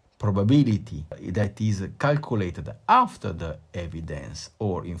information. Probability that is calculated after the evidence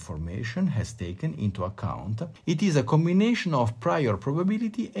or information has taken into account. It is a combination of prior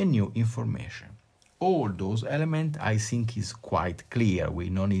probability and new information. All those elements I think is quite clear. We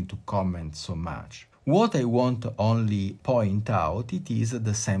no need to comment so much. What I want to only point out, it is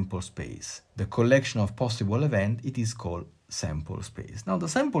the sample space. The collection of possible events, it is called sample space. Now the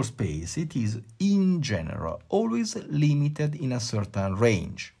sample space, it is in general always limited in a certain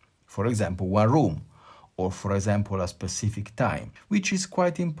range. For example, one room, or for example a specific time, which is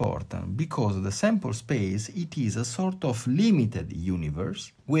quite important because the sample space, it is a sort of limited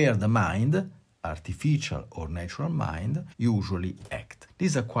universe where the mind, artificial or natural mind, usually act.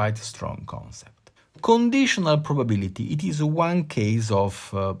 This is a quite strong concept. Conditional probability, it is one case of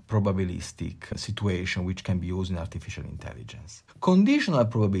probabilistic situation which can be used in artificial intelligence. Conditional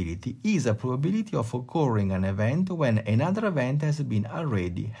probability is a probability of occurring an event when another event has been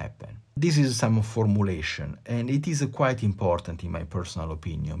already happened. This is some formulation, and it is quite important in my personal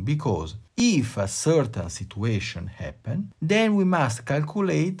opinion, because if a certain situation happens, then we must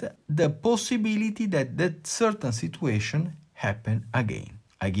calculate the possibility that that certain situation happen again.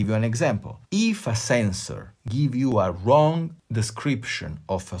 I give you an example. If a sensor gives you a wrong description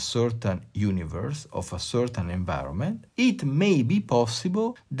of a certain universe, of a certain environment, it may be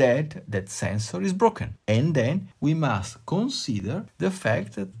possible that that sensor is broken. And then we must consider the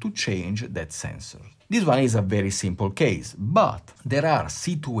fact to change that sensor. This one is a very simple case, but there are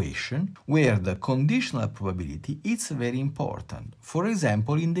situations where the conditional probability is very important. For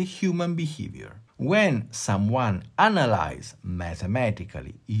example, in the human behavior. When someone analyzes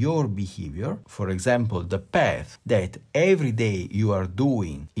mathematically your behavior, for example, the path that every day you are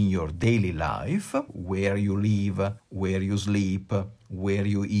doing in your daily life, where you live, where you sleep, where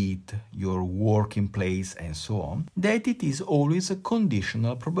you eat, your working place, and so on, that it is always a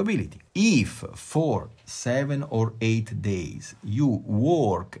conditional probability. If for 7 or 8 days you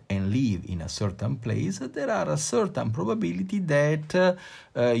work and live in a certain place, there are a certain probability that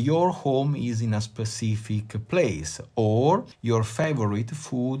your home is in a specific place, or your favorite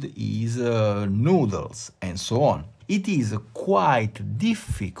food is noodles, and so on. It is quite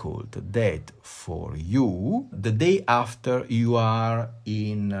difficult that for you, the day after you are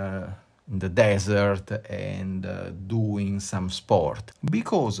in the desert and doing some sport,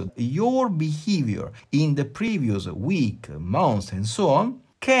 because your behavior in the previous week, months, and so on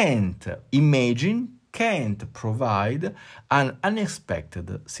can't provide an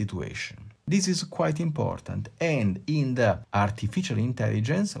unexpected situation. This is quite important, and in the artificial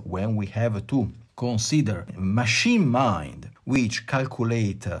intelligence, when we have to consider machine mind which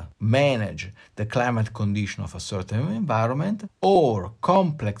calculate, manage the climate condition of a certain environment, or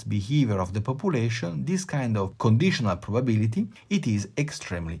complex behavior of the population, this kind of conditional probability, it is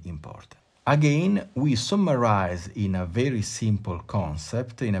extremely important. Again, we summarize in a very simple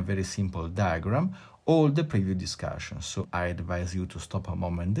concept, in a very simple diagram, all the previous discussions. So I advise you to stop a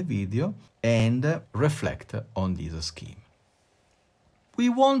moment the video and reflect on this scheme. We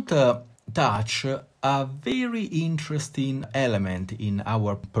want to touch a very interesting element in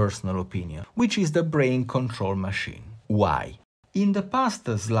our personal opinion, which is the brain control machine. Why? In the past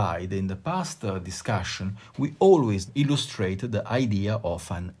slide, in the past discussion, we always illustrated the idea of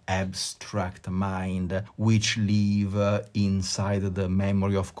an abstract mind which live inside the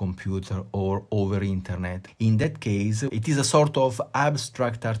memory of computer or over internet. In that case, it is a sort of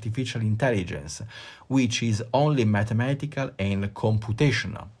abstract artificial intelligence, which is only mathematical and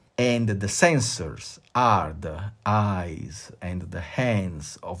computational. And the sensors are the eyes and the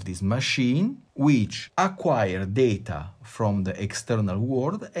hands of this machine, which acquire data from the external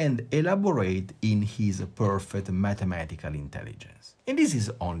world and elaborate in his perfect mathematical intelligence. And this is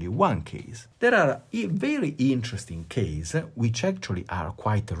only one case. There are very interesting cases, which actually are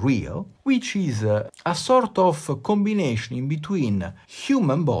quite real, which is a sort of combination in between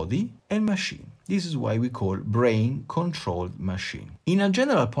human body and machine. This is why we call brain-controlled machine. In a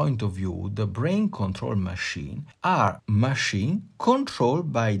general point of view, the brain-controlled machine are machines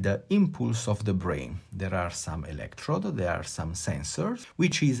controlled by the impulse of the brain. There are some electrodes, there are some sensors,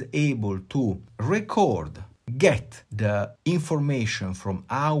 which is able to record, get the information from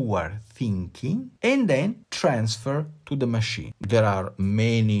our thinking and then transfer to the machine. There are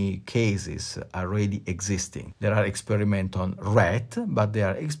many cases already existing. There are experiments on rat, but there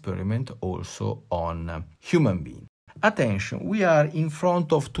are experiments also on human beings. Attention, we are in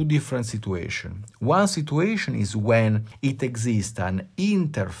front of two different situations. One situation is when it exists an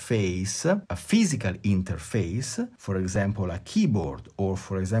interface, a physical interface, for example, a keyboard, or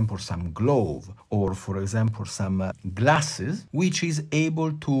for example, some glove, or for example, some glasses, which is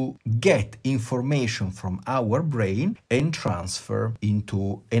able to get information from our brain and transfer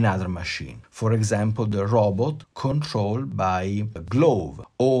into another machine. For example, the robot controlled by a glove,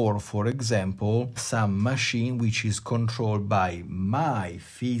 or for example, some machine which is controlled by my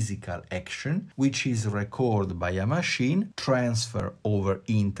physical action, which is recorded by a machine, transfer over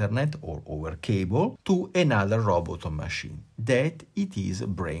internet or over cable to another robot or machine. That it is a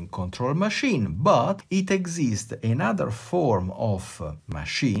brain control machine, but it exists another form of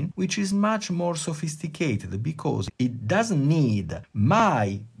machine which is much more sophisticated because it doesn't need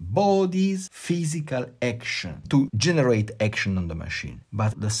my body's physical action to generate action on the machine,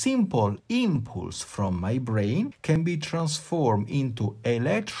 but the simple impulse from my brain can be transformed into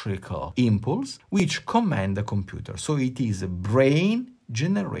electrical impulse which command the computer. So it is a brain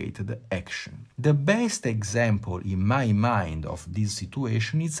generated action. The best example in my mind of this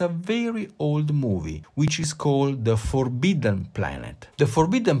situation is a very old movie which is called The Forbidden Planet. The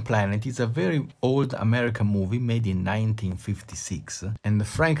Forbidden Planet is a very old American movie made in 1956 and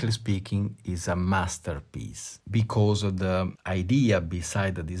frankly speaking is a masterpiece because of the idea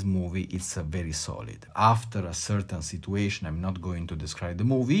beside this movie is very solid. After a certain situation, I'm not going to describe the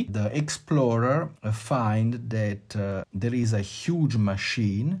movie, the explorer finds that there is a huge machine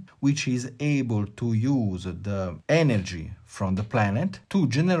which is able to use the energy from the planet to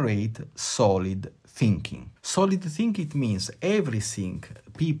generate solid thinking. Solid thinking, it means everything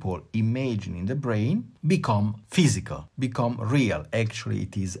people imagine in the brain become physical, become real. Actually,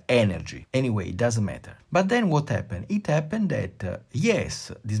 it is energy. Anyway, it doesn't matter. But then what happened? It happened that,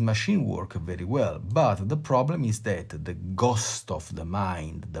 yes, this machine worked very well, but the problem is that the ghost of the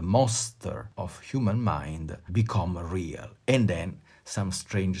mind, the monster of human mind become real. And then some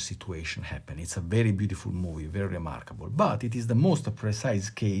strange situation happen. It's a very beautiful movie, very remarkable, but it is the most precise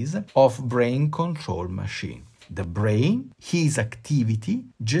case of brain control machine. The brain, his activity,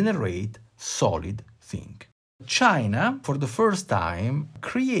 generate solid thing. China, for the first time,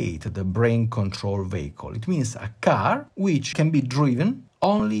 created the brain control vehicle. It means a car which can be driven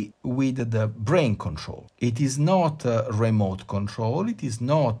only with the brain control. It is not remote control, it is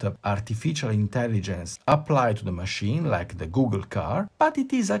not artificial intelligence applied to the machine like the Google car, but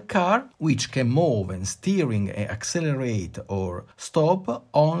it is a car which can move and steering and accelerate or stop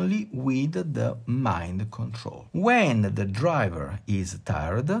only with the mind control. When the driver is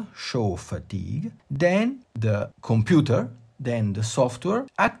tired, show fatigue, then the computer, then the software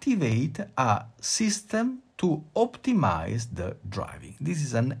activate a system to optimize the driving. This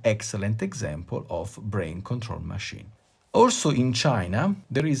is an excellent example of brain control machine. Also in China,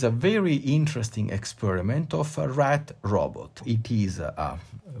 there is a very interesting experiment of a rat robot. It is a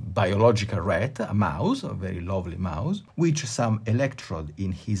biological rat, a mouse, a very lovely mouse, with some electrode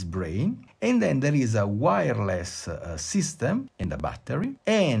in his brain, and then there is a wireless system and a battery,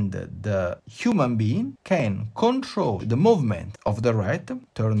 and the human being can control the movement of the rat,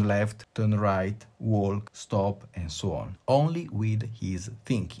 turn left, turn right, walk, stop, and so on, only with his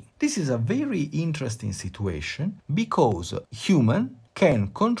thinking. This is a very interesting situation because human can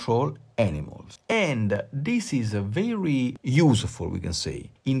control animals. And this is very useful, we can say,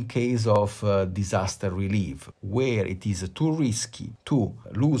 in case of disaster relief, where it is too risky to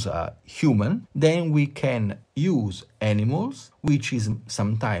lose a human, then we can use animals, which is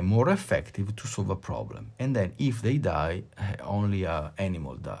sometimes more effective to solve a problem. And then if they die, only an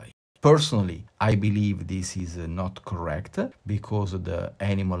animal dies. Personally, I believe this is not correct because the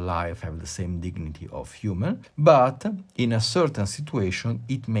animal life have the same dignity of human, but in a certain situation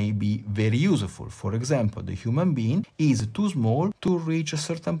it may be very useful. For example, the human being is too small to reach a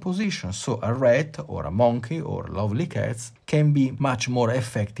certain position, so a rat or a monkey or lovely cats can be much more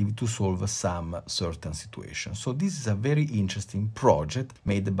effective to solve some certain situation. So this is a very interesting project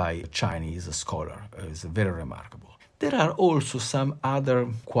made by a Chinese scholar. It's very remarkable. There are also some other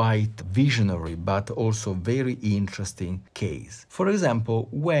quite visionary but also very interesting cases. For example,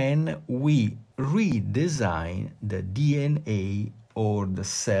 when we redesign the DNA or the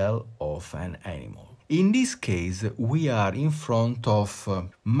cell of an animal. In this case, we are in front of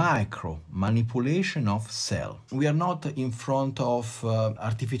micro manipulation of cell. We are not in front of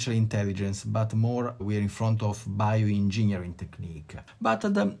artificial intelligence, but more we are in front of bioengineering technique. But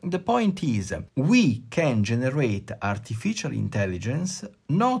the point is, we can generate artificial intelligence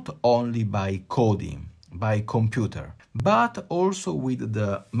not only by coding, by computer, but also with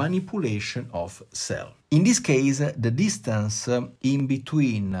the manipulation of cell. In this case, the distance in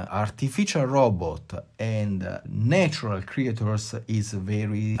between artificial robot and natural creators is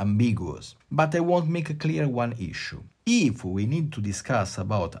very ambiguous. But I want to make clear one issue. If we need to discuss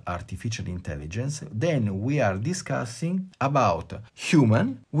about artificial intelligence, then we are discussing about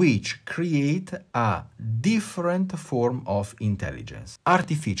human which create a different form of intelligence,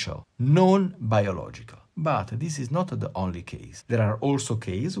 artificial, non-biological. But this is not the only case. There are also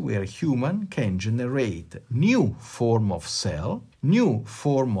cases where human can generate new form of cell, new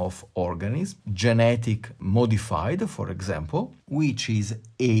form of organism, genetic modified, for example, which is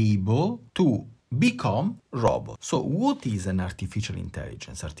able to become robot. So what is an artificial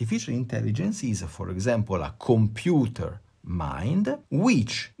intelligence? Artificial intelligence is, for example, a computer mind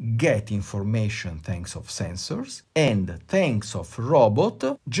which get information thanks of sensors and thanks of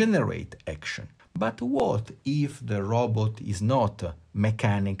robot generate action. But what if the robot is not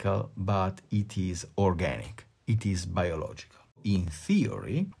mechanical, but it is organic, it is biological? In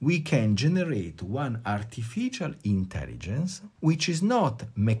theory, we can generate one artificial intelligence which is not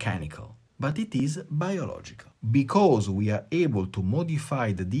mechanical, but it is biological. Because we are able to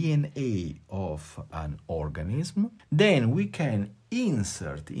modify the DNA of an organism, then we can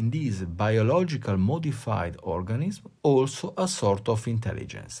insert in this biological modified organism also a sort of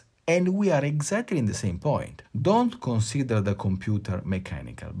intelligence. And we are exactly in the same point. Don't consider the computer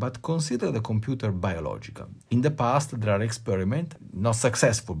mechanical, but consider the computer biological. In the past, there are experiments, not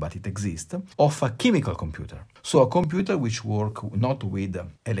successful, but it exists, of a chemical computer. So a computer which works not with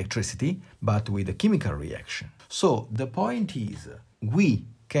electricity, but with a chemical reaction. So the point is, we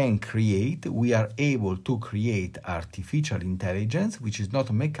are able to create artificial intelligence which is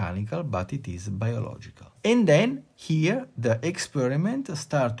not mechanical, but it is biological. And then here the experiment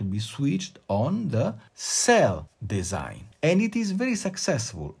starts to be switched on the cell design. And it is very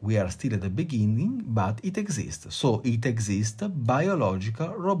successful. We are still at the beginning, but it exists. So it exists biological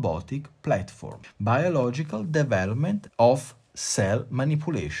robotic platform, biological development of cell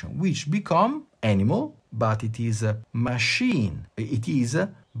manipulation, which become animal, but it is a machine. It is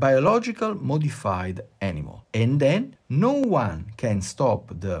a biological modified animal. And then no one can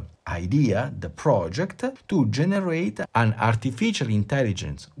stop the idea, the project, to generate an artificial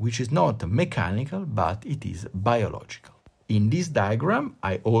intelligence which is not mechanical, but it is biological. In this diagram,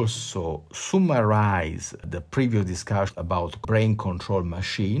 I also summarize the previous discussion about brain control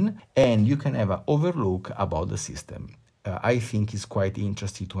machine, and you can have an overlook about the system. I think it's quite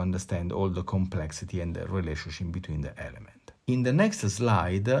interesting to understand all the complexity and the relationship between the elements. In the next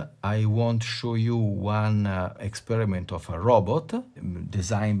slide, I want to show you one experiment of a robot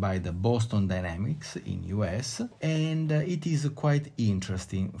designed by the Boston Dynamics in US, and it is quite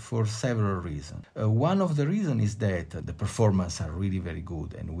interesting for several reasons. One of the reasons is that the performance are really very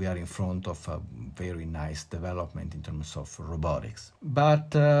good, and we are in front of a very nice development in terms of robotics.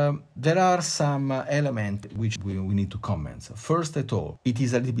 But there are some elements which we need to comment. First of all, it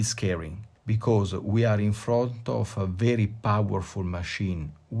is a little bit scary, because we are in front of a very powerful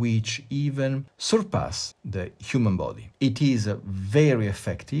machine which even surpass the human body. It is very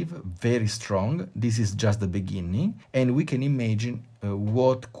effective, very strong. This is just the beginning, and we can imagine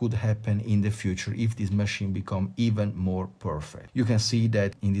what could happen in the future if this machine become even more perfect. You can see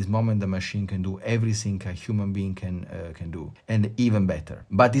that in this moment the machine can do everything a human being can do, and even better.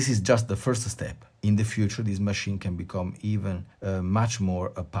 But this is just the first step. In the future, this machine can become even much more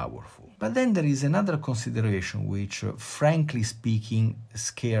powerful. But then there is another consideration which, frankly speaking,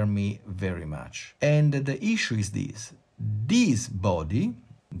 scare me very much. And the issue is this. This body,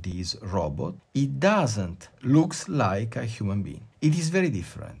 this robot, it doesn't look like a human being. It is very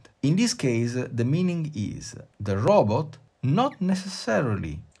different. In this case, the meaning is the robot not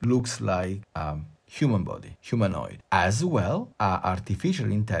necessarily looks like a human body, humanoid. As well,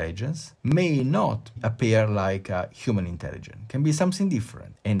 artificial intelligence may not appear like a human intelligence, can be something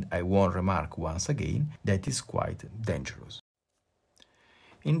different. And I want to remark once again that is quite dangerous.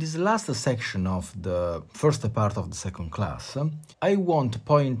 In this last section of the first part of the second class, I want to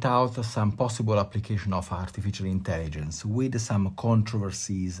point out some possible application of artificial intelligence with some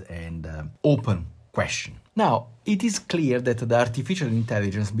controversies and open question. Now, it is clear that the artificial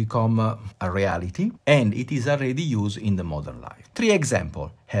intelligence become a reality and it is already used in the modern life. 3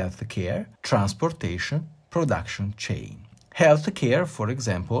 examples: healthcare, transportation, production chain. Healthcare, for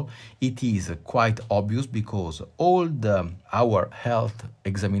example, it is quite obvious because all our health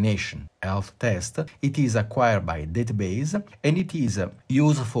examination, health test, it is acquired by database and it is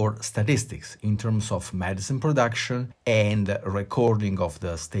used for statistics in terms of medicine production and recording of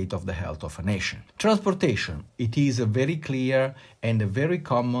the state of the health of a nation. Transportation, it is very clear and very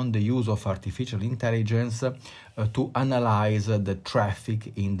common the use of artificial intelligence to analyze the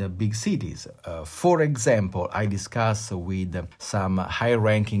traffic in the big cities. For example, I discussed with some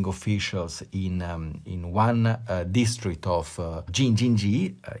high-ranking officials in one district of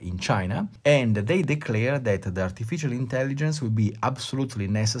Jinji in China, and they declare that the artificial intelligence will be absolutely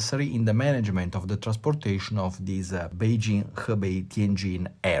necessary in the management of the transportation of this Beijing, Hebei, Tianjin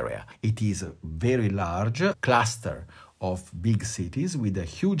area. It is a very large cluster of big cities with a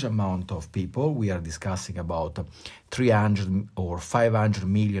huge amount of people. We are discussing about 300 or 500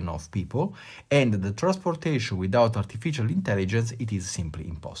 million of people, and the transportation without artificial intelligence, it is simply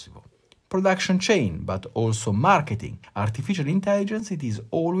impossible. Production chain, but also marketing. Artificial intelligence, it is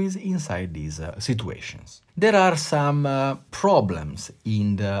always inside these situations. There are some problems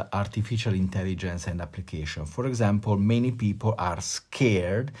in the artificial intelligence and application. For example, many people are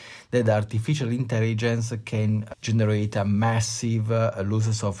scared that artificial intelligence can generate a massive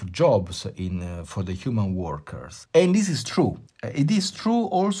losses of jobs for the human workers. And this is true. It is true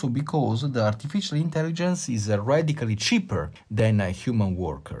also because the artificial intelligence is radically cheaper than human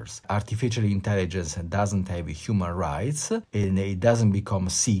workers. Artificial intelligence doesn't have human rights, and it doesn't become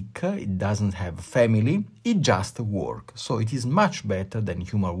sick, it doesn't have family, it just works. So it is much better than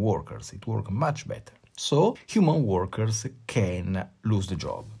human workers. It works much better. So human workers can lose the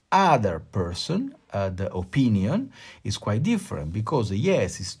job. Other person, the opinion is quite different because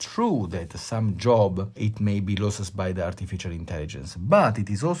yes, it's true that some job it may be lost by the artificial intelligence, but it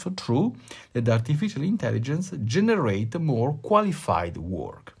is also true that the artificial intelligence generate more qualified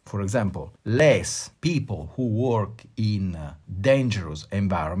work. For example, less people who work in dangerous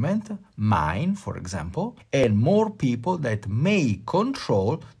environment, mine, for example, and more people that may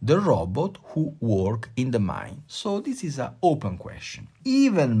control the robot who work in the mine. So this is an open question.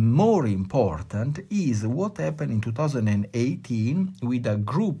 Even more important is what happened in 2018 with a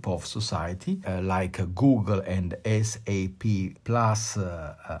group of society like Google and SAP plus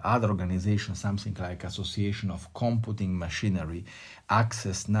other organizations, something like Association of Computing Machinery,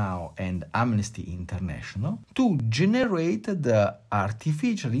 Access Now and Amnesty International, to generate the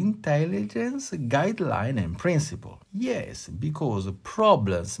artificial intelligence guideline and principle. Yes, because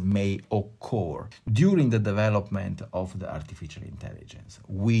problems may occur during the development of the artificial intelligence,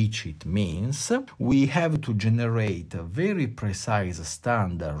 which it means we have to generate a very precise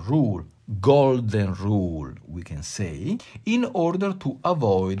standard rule, golden rule, we can say, in order to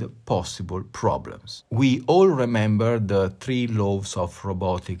avoid possible problems. We all remember the 3 laws of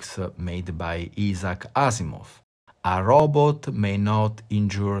robotics made by Isaac Asimov. A robot may not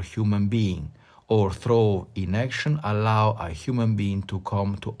injure a human being or through inaction allow a human being to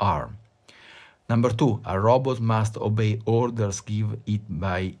come to harm. Number 2, a robot must obey orders given it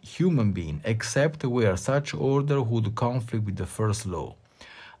by human being, except where such order would conflict with the first law.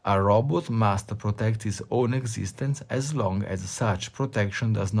 A robot must protect its own existence as long as such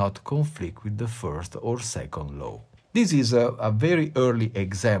protection does not conflict with the first or second law. This is a very early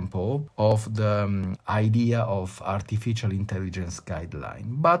example of the idea of artificial intelligence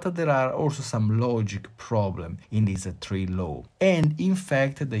guideline, but there are also some logic problems in these 3 laws. And in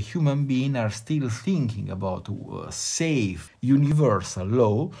fact, the human beings are still thinking about a safe, universal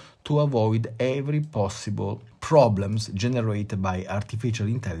law to avoid every possible problems generated by artificial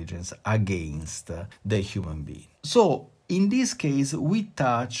intelligence against the human being. So, in this case, we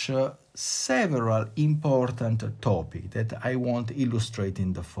touch several important topics that I want to illustrate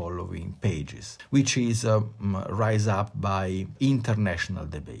in the following pages, which is rise up by international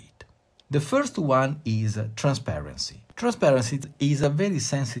debate. The first one is transparency. Transparency is a very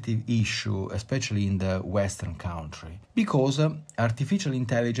sensitive issue, especially in the Western country, because artificial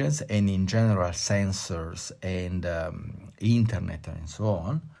intelligence and in general sensors and internet and so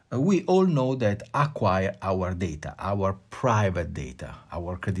on, we all know that acquire our data, our private data,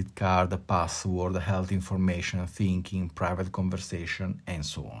 our credit card, password, health information, thinking, private conversation, and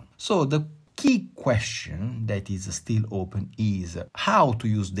so on. So the key question that is still open is how to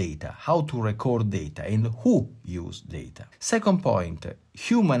use data, how to record data, and who use data. Second point,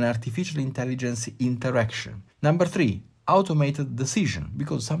 human-artificial intelligence interaction. Number 3, automated decision,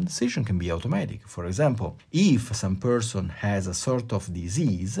 because some decision can be automatic. For example, if some person has a sort of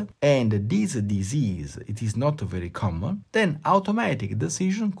disease and this disease it is not very common, then automatic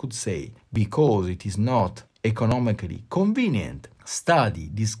decision could say, because it is not economically convenient study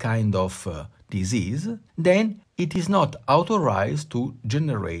this kind of disease, then it is not authorized to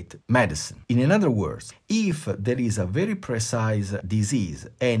generate medicine. In other words, if there is a very precise disease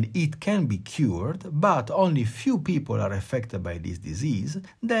and it can be cured, but only few people are affected by this disease,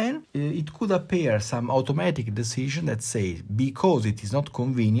 then it could appear some automatic decision that says, because it is not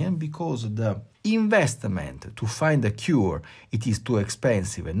convenient, because the investment to find a cure, it is too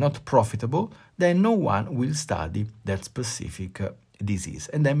expensive and not profitable, then no one will study that specific disease,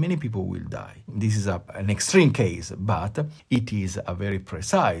 and then many people will die. This is an extreme case, but it is a very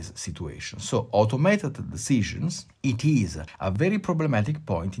precise situation. So automated decisions, it is a very problematic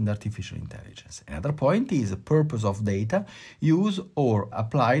point in artificial intelligence. Another point is the purpose of data used or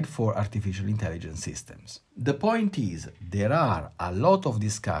applied for artificial intelligence systems. The point is, there are a lot of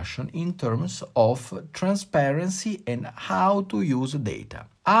discussion in terms of transparency and how to use data.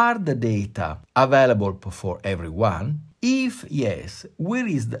 Are the data available for everyone? If yes, where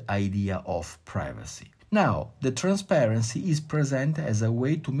is the idea of privacy? Now, the transparency is present as a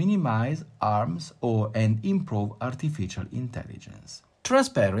way to minimize harms and improve artificial intelligence.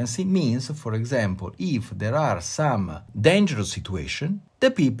 Transparency means, for example, if there are some dangerous situations, the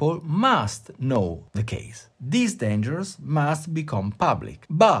people must know the case. These dangers must become public.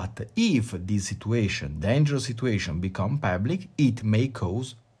 But if this dangerous situation, become public, it may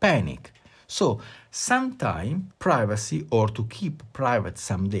cause panic. So, sometimes privacy, or to keep private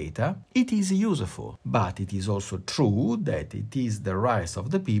some data, it is useful, but it is also true that it is the right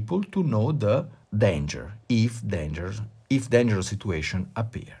of the people to know the danger, if dangerous situation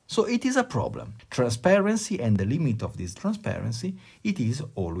appear. So it is a problem. Transparency and the limit of this transparency, it is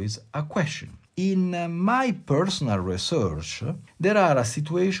always a question. In my personal research, there are a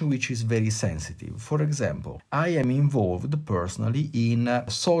situation which is very sensitive. For example, I am involved personally in a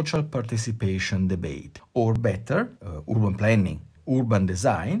social participation debate, or better, urban planning, urban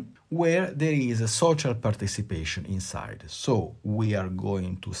design, where there is a social participation inside. So we are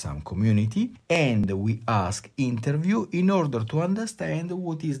going to some community and we interview in order to understand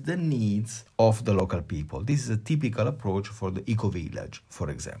what is the needs of the local people. This is a typical approach for the eco-village, for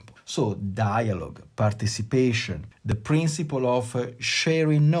example. So dialogue, participation, the principle of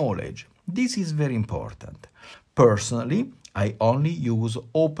sharing knowledge, this is very important. Personally, I only use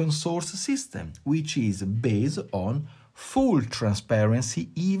open source system, which is based on full transparency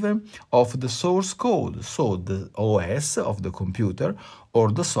even of the source code. So the OS of the computer or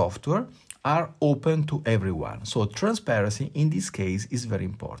the software are open to everyone. So transparency in this case is very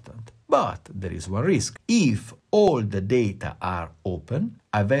important. But there is one risk. If all the data are open,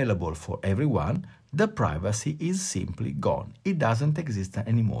 available for everyone, the privacy is simply gone. It doesn't exist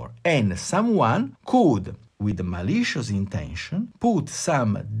anymore. And someone could, with malicious intention, put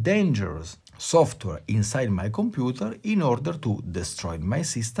some dangerous software inside my computer in order to destroy my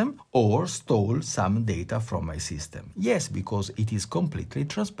system or stole some data from my system. Yes, because it is completely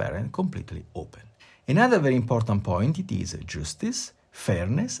transparent, completely open. Another very important point, it is justice,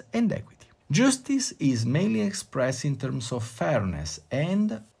 fairness and equity. Justice is mainly expressed in terms of fairness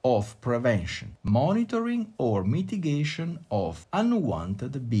and of prevention, monitoring or mitigation of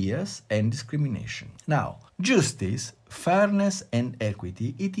unwanted bias and discrimination. Now, justice, fairness and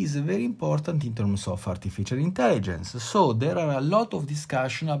equity, it is very important in terms of artificial intelligence. So there are a lot of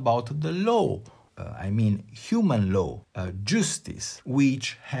discussion about the law, human law, justice,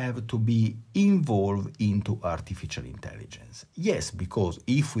 which have to be involved into artificial intelligence. Yes, because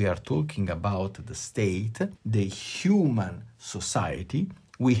if we are talking about the state, the human society,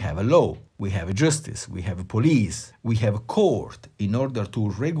 we have a law, we have a justice, we have a police, we have a court in order to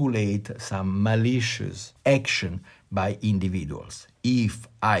regulate some malicious action by individuals. If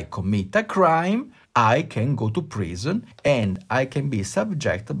I commit a crime, I can go to prison and I can be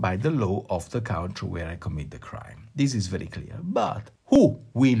subjected by the law of the country where I commit the crime. This is very clear. But who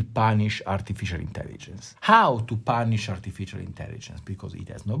will punish artificial intelligence? How to punish artificial intelligence? Because it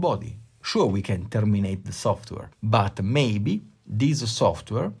has no body. Sure, we can terminate the software, but maybe this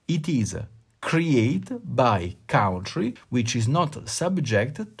software, it is created by country which is not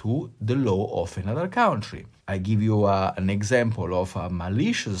subject to the law of another country. I give you an example of a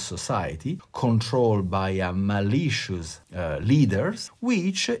malicious society controlled by malicious leaders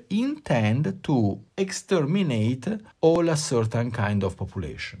which intend to exterminate all a certain kind of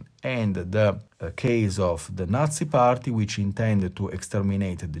population. And the case of the Nazi Party, which intended to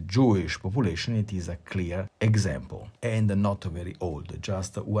exterminate the Jewish population, it is a clear example, and not very old,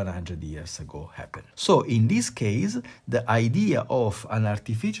 just 100 years ago happened. So in this case, the idea of an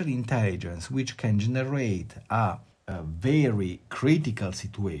artificial intelligence which can generate a very critical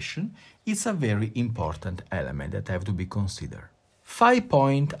situation is a very important element that have to be considered. 5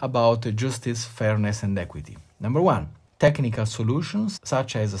 points about justice, fairness, and equity. Number 1. Technical solutions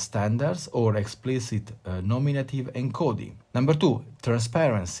such as standards or explicit nominative encoding. Number 2,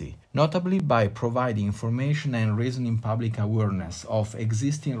 transparency, notably by providing information and raising public awareness of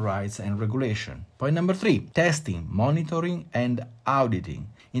existing rights and regulation. Point number 3, testing, monitoring, and auditing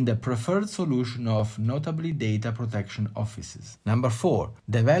in the preferred solution of notably data protection offices. Number 4,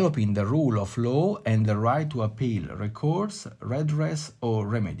 developing the rule of law and the right to appeal, recourse, redress, or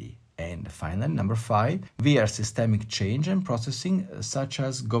remedy. And finally, number 5, via systemic change and processing such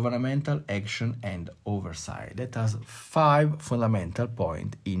as governmental action and oversight. That has 5 fundamental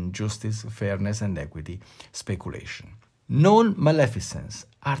points in justice, fairness, and equity speculation. Non-maleficence.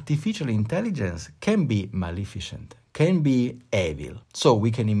 Artificial intelligence can be maleficent, can be evil. So we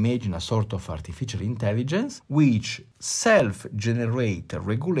can imagine a sort of artificial intelligence which self-generate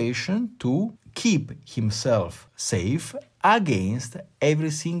regulation to keep himself safe against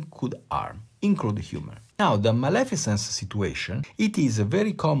everything could harm, including human. Now, the maleficence situation, it is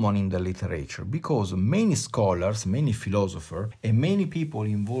very common in the literature because many scholars, many philosophers, and many people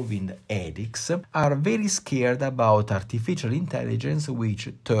involved in ethics are very scared about artificial intelligence which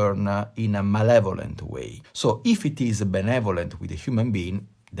turn in a malevolent way. So if it is benevolent with a human being,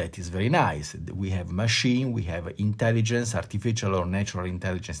 that is very nice. We have machine, we have intelligence, artificial or natural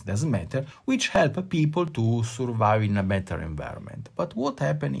intelligence, doesn't matter, which help people to survive in a better environment. But what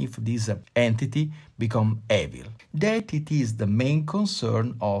happens if this entity become evil? That it is the main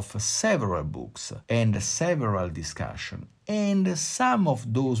concern of several books and several discussions. And some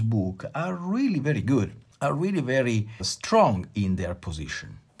of those books are really very good, are really very strong in their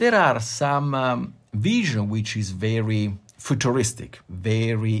position. There are some vision which is very futuristic,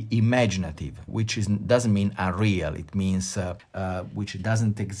 very imaginative, which doesn't mean unreal. It means which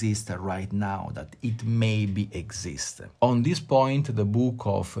doesn't exist right now, that it maybe exist. On this point, the book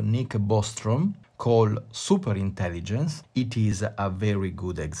of Nick Bostrom called Superintelligence, it is a very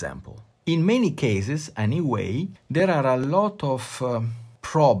good example. In many cases, anyway, there are a lot of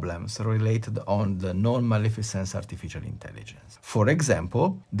problems related on the non-maleficence artificial intelligence. For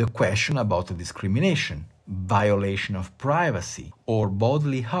example, the question about discrimination, violation of privacy, or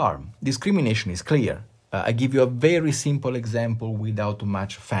bodily harm. Discrimination is clear. I give you a very simple example without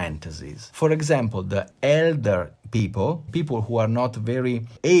much fantasies. For example, the elder people who are not very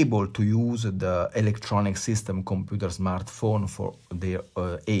able to use the electronic system, computer, smartphone for their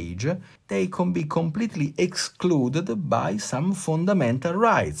age, they can be completely excluded by some fundamental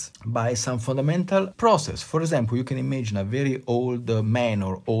rights, by some fundamental process. For example, you can imagine a very old man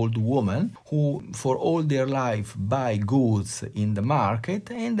or old woman who for all their life buy goods in the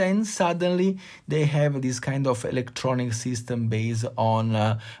market, and then suddenly they have this kind of electronic system based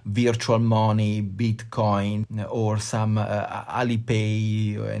on virtual money, Bitcoin, or some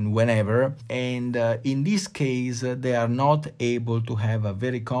Alipay and whenever. And in this case, they are not able to have a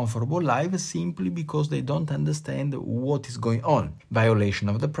very comfortable life simply because they don't understand what is going on. Violation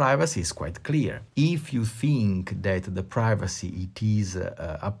of the privacy is quite clear. If you think that the privacy it is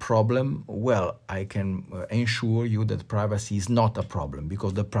a problem, well, I can ensure you that privacy is not a problem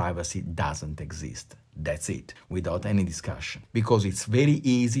because the privacy doesn't exist. That's it, without any discussion. Because it's very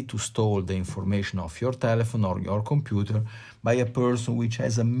easy to steal the information of your telephone or your computer by a person which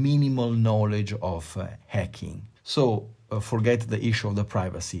has a minimal knowledge of hacking. So forget the issue of the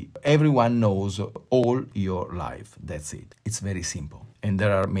privacy. Everyone knows all your life. That's it. It's very simple. And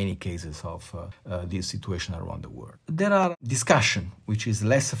there are many cases of this situation around the world. There are discussion, which is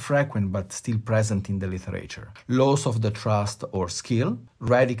less frequent but still present in the literature. Loss of the trust or skill,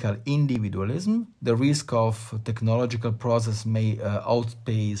 radical individualism, the risk of technological process may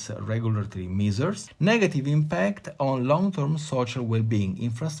outpace regulatory measures, negative impact on long-term social well-being,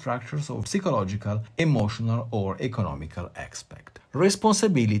 infrastructures of psychological, emotional, or economical aspect.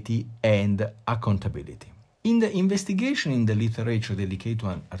 Responsibility and accountability. In the investigation in the literature dedicated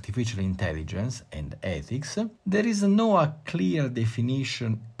to artificial intelligence and ethics, there is no clear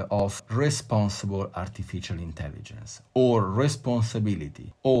definition of responsible artificial intelligence, or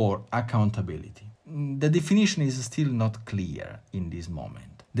responsibility, or accountability. the definition is still not clear in this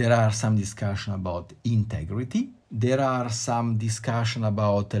moment. There are some discussion about integrity, there are some discussion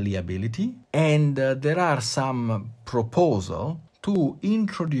about liability, and there are some proposal to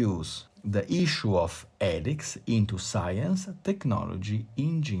introduce the issue of ethics into science, technology,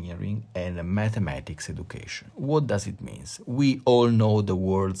 engineering, and mathematics education. What does it mean? We all know the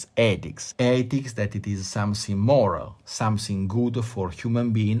words ethics. Ethics, that it is something moral, something good for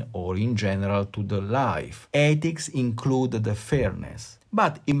human being or in general to the life. Ethics include the fairness.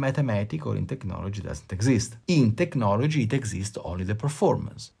 But in mathematics or in technology it doesn't exist. In technology it exists only the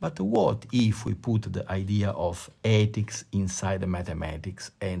performance. But what if we put the idea of ethics inside the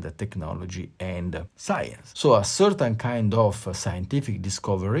mathematics and the technology and science? So a certain kind of scientific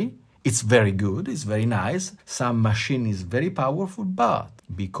discovery, it's very good, it's very nice, some machine is very powerful, but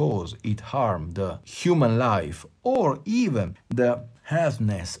because it harms the human life or even the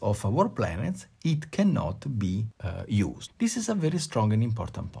healthiness of our planet, it cannot be used. This is a very strong and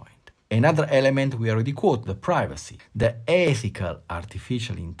important point. Another element we already quote, the privacy. The ethical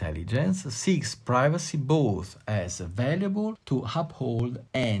artificial intelligence seeks privacy both as valuable to uphold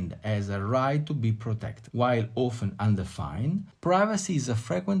and as a right to be protected. While often undefined, privacy is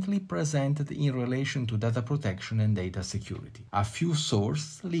frequently presented in relation to data protection and data security. A few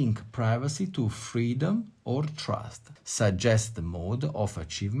sources link privacy to freedom or trust. Suggested mode of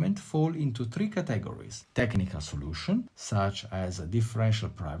achievement fall into three categories: technical solution, such as differential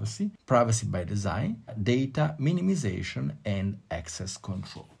privacy, privacy by design, data minimization, and access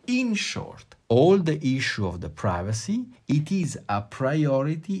control. In short, all the issue of the privacy, it is a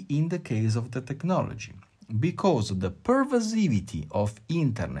priority in the case of the technology, because the pervasivity of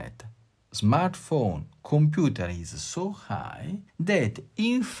internet, smartphone, computer is so high that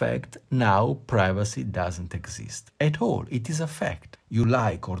in fact now privacy doesn't exist at all. It is a fact. You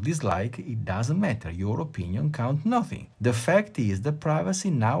like or dislike, it doesn't matter. Your opinion counts nothing. The fact is the privacy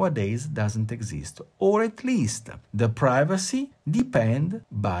nowadays doesn't exist, or at least the privacy depends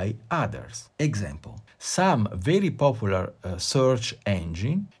by others. Example, some very popular search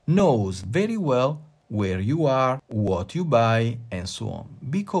engine knows very well where you are, what you buy, and so on.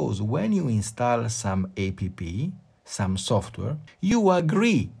 Because when you install some app, some software, you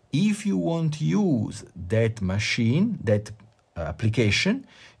agree if you want to use that machine, that application,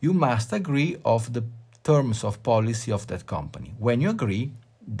 you must agree of the terms of policy of that company. When you agree,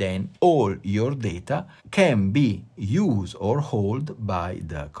 then all your data can be used or held by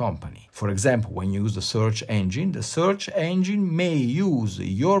the company. For example, when you use the search engine may use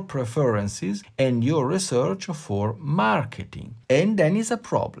your preferences and your research for marketing. And then it's a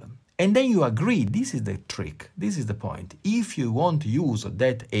problem. And then you agree, this is the trick, this is the point. If you want to use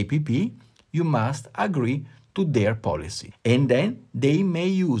that app, you must agree to their policy. And then they may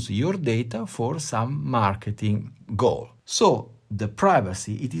use your data for some marketing goal. So the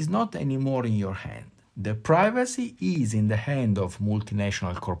privacy, it is not anymore in your hand. The privacy is in the hand of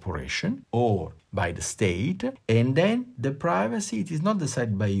multinational corporation or by the state, and then the privacy, it is not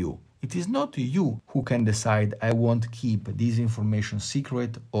decided by you. It is not you who can decide, I want to keep this information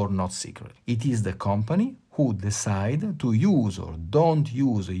secret or not secret. It is the company who decide to use or don't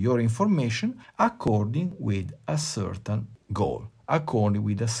use your information according with a certain goal, according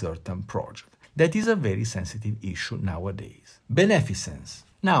with a certain project. That is a very sensitive issue nowadays. Beneficence.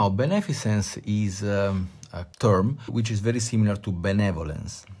 Now, beneficence is a term which is very similar to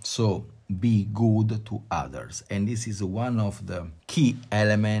benevolence. So, be good to others. And this is one of the key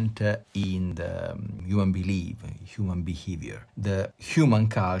elements in the human belief, human behavior. The human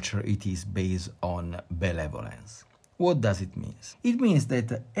culture, it is based on benevolence. What does it mean? It means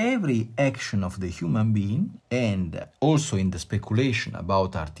that every action of the human being, and also in the speculation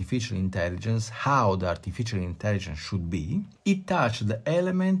about artificial intelligence, how the artificial intelligence should be, it touches the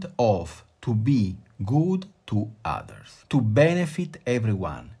element of to be good to others, to benefit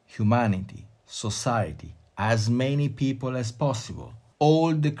everyone, humanity, society, as many people as possible,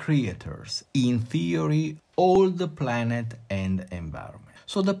 all the creators, in theory, all the planet and environment.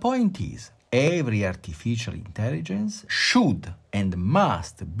 So the point is, every artificial intelligence should and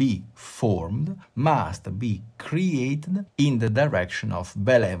must be formed, must be created in the direction of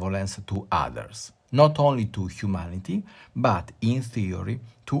benevolence to others, not only to humanity, but in theory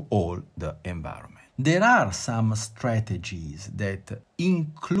to all the environment. There are some strategies that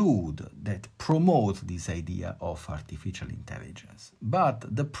include, that promote this idea of artificial intelligence. But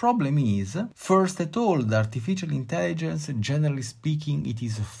the problem is, first of all, the artificial intelligence, generally speaking, it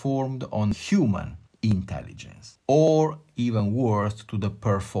is formed on human intelligence, or even worse, to the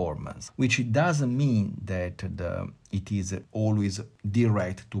performance, which it doesn't mean that it is always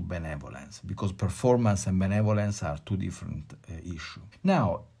direct to benevolence, because performance and benevolence are two different issues.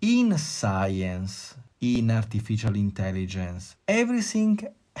 Now, in science, in artificial intelligence, everything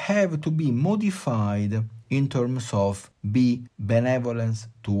have to be modified in terms of be benevolence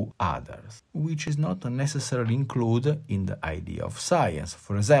to others, which is not necessarily included in the idea of science.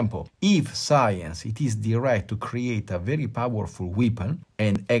 For example, if science it is direct to create a very powerful weapon,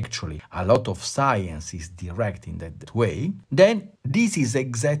 and actually a lot of science is direct in that way, then this is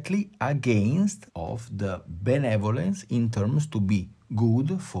exactly against of the benevolence in terms to be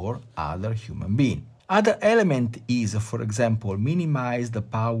good for other human beings. Other element is, for example, minimize the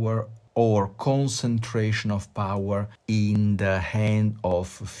power or concentration of power in the hand of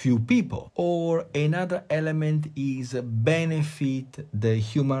few people. Or another element is benefit the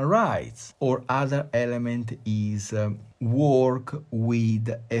human rights. Or other element is work with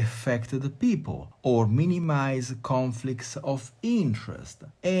affected people or minimize conflicts of interest.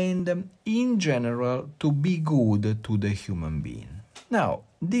 And in general, to be good to the human being. Now,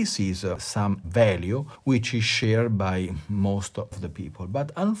 this is some value which is shared by most of the people,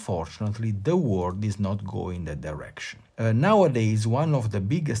 but unfortunately the world is not going that direction. Nowadays, one of the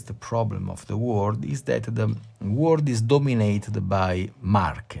biggest problems of the world is that the world is dominated by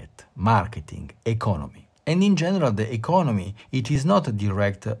marketing, economy. And in general, the economy, it is not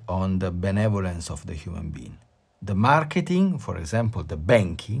direct on the benevolence of the human being. The marketing, for example, the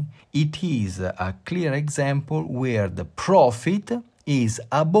banking, it is a clear example where the profit is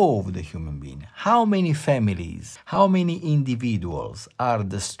above the human being. How many families, how many individuals are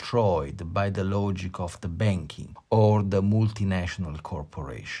destroyed by the logic of the banking or the multinational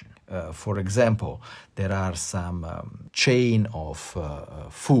corporation? For example, there are some chain of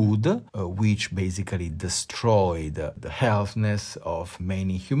food which basically destroyed the healthiness of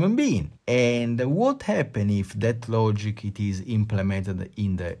many human beings. And what happens if that logic it is implemented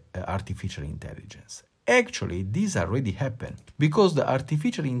in the artificial intelligence? Actually, this already happened because the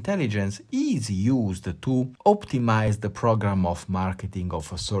artificial intelligence is used to optimize the program of marketing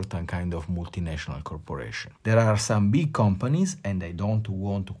of a certain kind of multinational corporation. There are some big companies, and I don't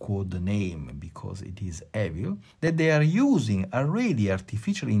want to quote the name because it is evil, that they are using already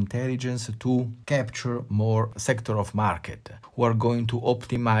artificial intelligence to capture more sector of market, who are going to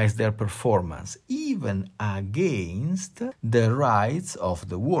optimize their performance, even against the rights of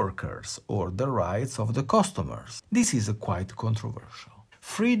the workers or the rights of the customers. This is quite controversial.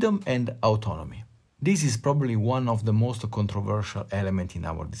 Freedom and autonomy. This is probably one of the most controversial elements in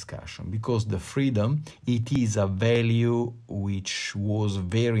our discussion because the freedom, it is a value which was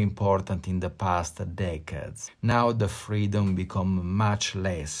very important in the past decades. Now the freedom become much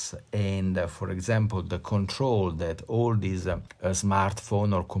less, and for example, the control that all these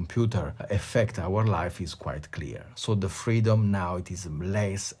smartphone or computer affect our life is quite clear. So the freedom now it is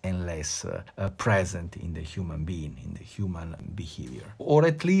less and less present in the human being, in the human behavior. Or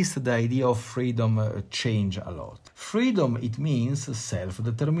at least the idea of freedom change a lot. Freedom, it means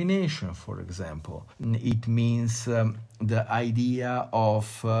self-determination, for example. It means the idea of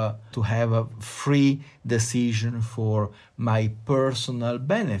to have a free decision for my personal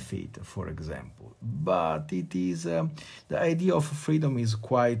benefit, for example. But it is the idea of freedom is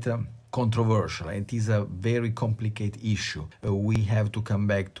quite controversial. It is a very complicated issue. We have to come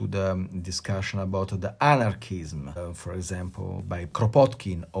back to the discussion about the anarchism, for example, by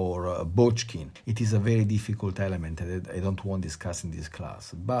Kropotkin or Bochkin. It is a very difficult element that I don't want to discuss in this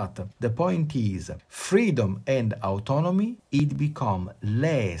class. But the point is, freedom and autonomy, it become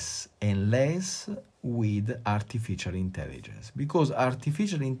less and less with artificial intelligence, because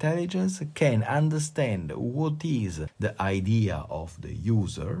artificial intelligence can understand what is the idea of the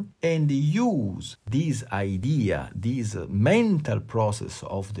user and use this idea, this mental process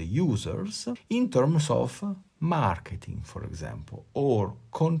of the users in terms of marketing, for example, or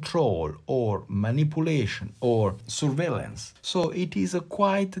control, or manipulation, or surveillance. So it is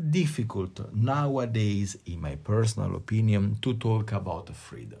quite difficult nowadays, in my personal opinion, to talk about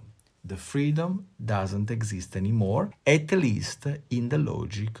freedom. The freedom doesn't exist anymore, at least in the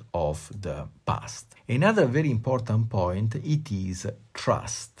logic of the past. Another very important point, it is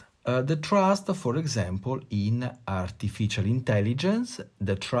trust. The trust, for example, in artificial intelligence,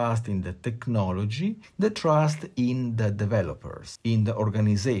 the trust in the technology, the trust in the developers, in the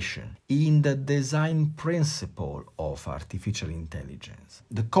organization, in the design principle of artificial intelligence,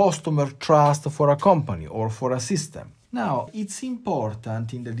 the customer trust for a company or for a system. Now, it's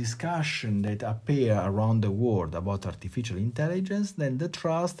important in the discussion that appear around the world about artificial intelligence that the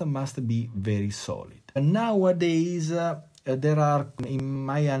trust must be very solid. Nowadays, there are, in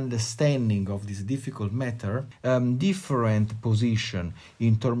my understanding of this difficult matter, different positions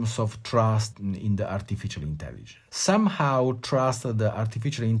in terms of trust in the artificial intelligence. Somehow trust the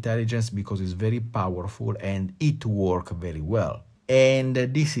artificial intelligence because it's very powerful and it works very well. And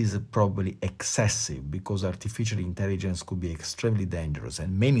this is probably excessive because artificial intelligence could be extremely dangerous,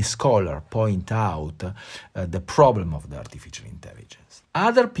 and many scholars point out the problem of the artificial intelligence.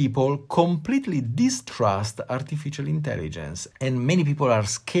 Other people completely distrust artificial intelligence, and many people are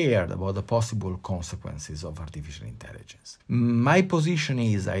scared about the possible consequences of artificial intelligence. My position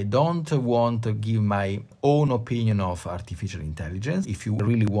is I don't want to give my own opinion of artificial intelligence. If you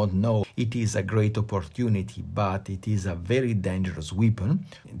really want to know, it is a great opportunity, but it is a very dangerous weapon.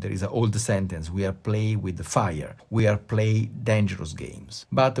 There is an old sentence, we are playing with the fire, we are playing dangerous games.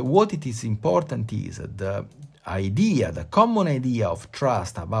 But what it is important is the common idea of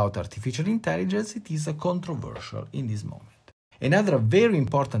trust about artificial intelligence, it is controversial in this moment. Another very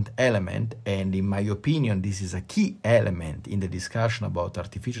important element, and in my opinion this is a key element in the discussion about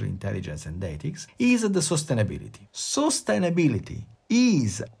artificial intelligence and ethics, is the sustainability. Sustainability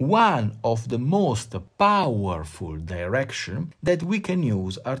is one of the most powerful directions that we can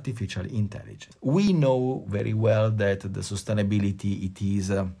use artificial intelligence. We know very well that the sustainability, it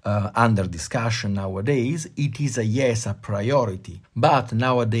is under discussion nowadays. It is a priority, but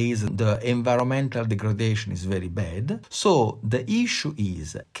nowadays the environmental degradation is very bad. So the issue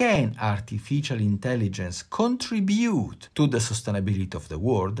is, can artificial intelligence contribute to the sustainability of the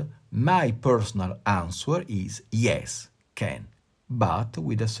world? My personal answer is yes, can, but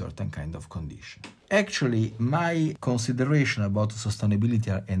with a certain kind of condition. Actually, my consideration about sustainability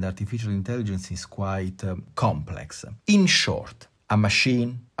and artificial intelligence is quite complex. In short, a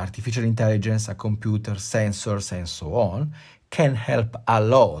machine, artificial intelligence, a computer, sensors, and so on, can help a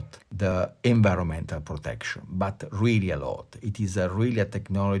lot the environmental protection, but really a lot. It is really a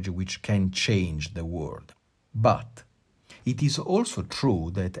technology which can change the world. But it is also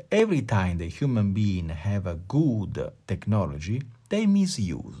true that every time the human being have a good technology, they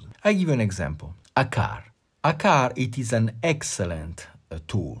misuse. I give you an example. A car. A car, it is an excellent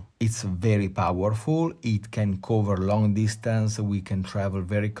tool. It's very powerful. It can cover long distance. We can travel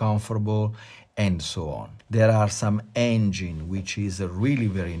very comfortable, and so on. There are some engine which is really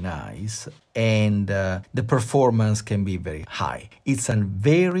very nice, and the performance can be very high. It's a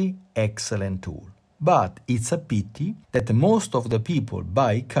very excellent tool. But it's a pity that most of the people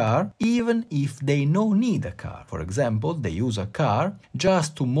buy a car even if they no need a car. For example, they use a car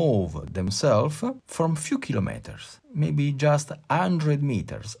just to move themselves from few kilometers, maybe just 100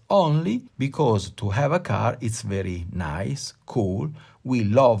 meters, only because to have a car it's very nice, cool. We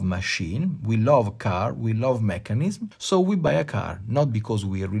love machine, we love car, we love mechanism, so we buy a car, not because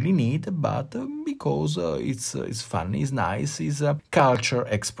we really need, but because it's fun, it's nice, it's a culture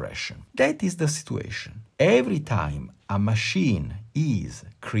expression. That is the situation. Every time a machine is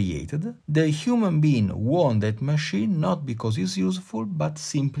created, the human being wants that machine not because it's useful, but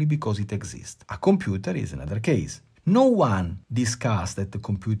simply because it exists. A computer is another case. No one discussed that the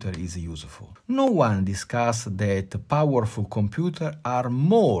computer is useful. No one discussed that powerful computers are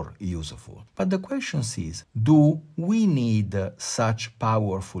more useful. But the question is, do we need such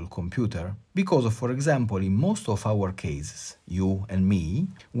powerful computer? Because, for example, in most of our cases, you and me,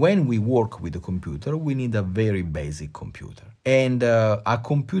 when we work with a computer, we need a very basic computer. And a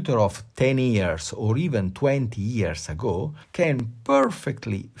computer of 10 years or even 20 years ago can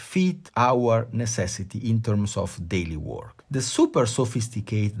perfectly fit our necessity in terms of daily work. The super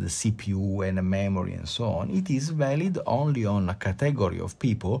sophisticated CPU and memory and so on, it is valid only on a category of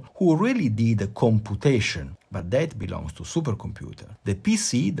people who really did computation. But that belongs to supercomputer. The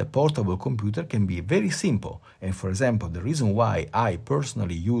PC, the portable computer, can be very simple. And for example, the reason why I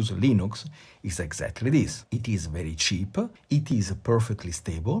personally use Linux is exactly this. It is very cheap, it is perfectly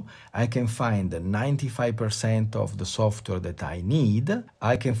stable, I can find 95% of the software that I need,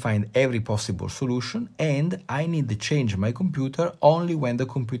 I can find every possible solution, and I need to change my computer only when the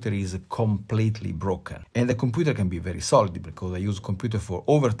computer is completely broken. And the computer can be very solid because I use computer for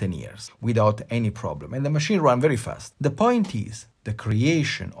over 10 years without any problem. And the machine runs very fast. The point is, the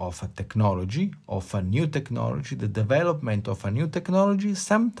creation of a technology, of a new technology, the development of a new technology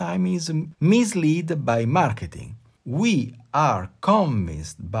sometimes is misled by marketing. We are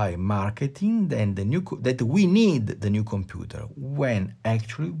convinced by marketing that we need the new computer, when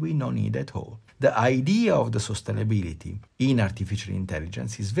actually we don't need at all. the idea of the sustainability in artificial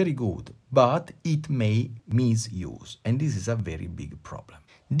intelligence is very good, but it may misuse, and this is a very big problem.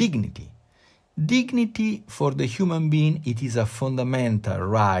 Dignity. Dignity for the human being, it is a fundamental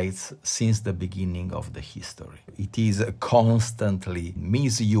right since the beginning of the history. It is constantly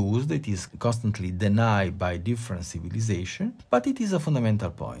misused, it is constantly denied by different civilizations, but it is a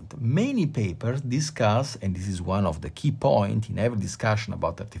fundamental point. Many papers discuss, and this is one of the key points in every discussion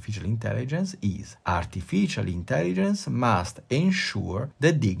about artificial intelligence, is artificial intelligence must ensure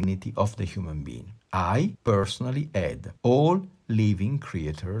the dignity of the human being. I personally add all living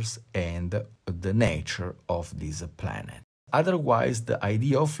creatures and the nature of this planet. Otherwise, the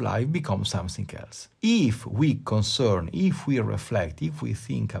idea of life becomes something else. If we reflect, if we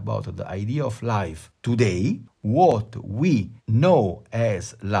think about the idea of life today, what we know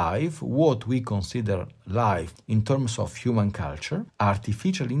as life, what we consider life in terms of human culture,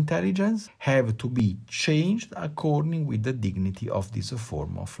 artificial intelligence have to be changed according with the dignity of this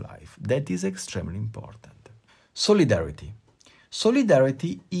form of life. That is extremely important. Solidarity.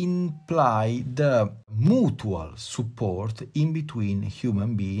 Solidarity implies the mutual support in between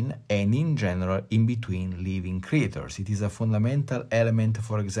human beings and in general in between living creatures. It is a fundamental element,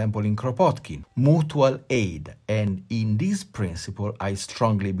 for example, in Kropotkin, mutual aid. And in this principle, I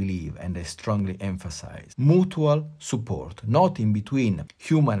strongly believe and I strongly emphasize mutual support, not in between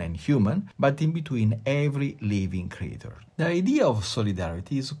human and human, but in between every living creature. The idea of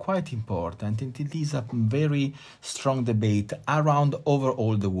solidarity is quite important, and it is a very strong debate around over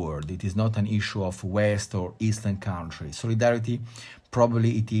all the world. It is not an issue of West or Eastern countries. Solidarity,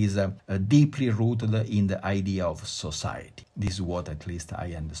 probably it is deeply rooted in the idea of society. This is what at least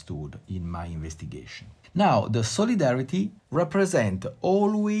I understood in my investigation. Now, the solidarity represents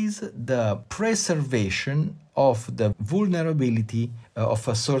always the preservation of the vulnerability of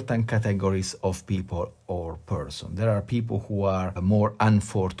a certain categories of people or person. There are people who are more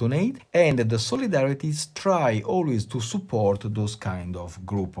unfortunate, and the solidarities try always to support those kind of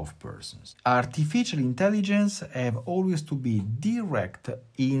group of persons. Artificial intelligence have always to be direct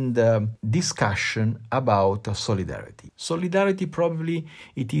in the discussion about solidarity. Solidarity probably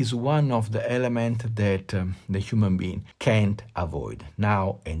it is one of the elements that the human being can't avoid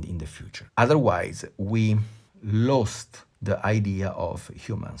now and in the future. Otherwise, we lost the idea of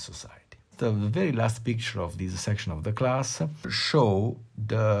human society. The very last picture of this section of the class show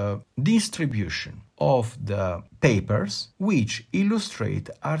the distribution of the papers which illustrate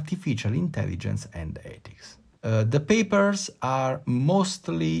artificial intelligence and ethics. The papers are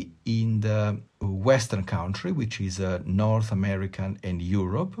mostly in the Western country, which is North America and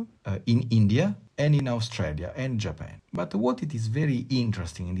Europe, in India, and in Australia and Japan. But what it is very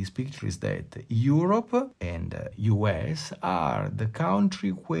interesting in this picture is that Europe and US are the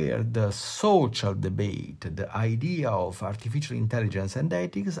country where the social debate, the idea of artificial intelligence and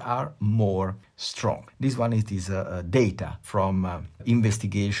ethics are more strong. This one is data from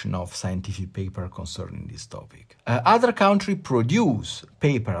investigation of scientific paper concerning this topic. Other countries produce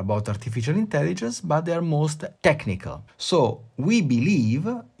paper about artificial intelligence, but they are most technical. So we believe,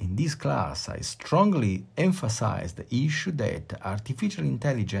 in this class, I strongly emphasize the issue that artificial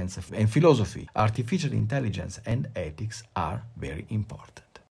intelligence and philosophy, artificial intelligence and ethics are very important.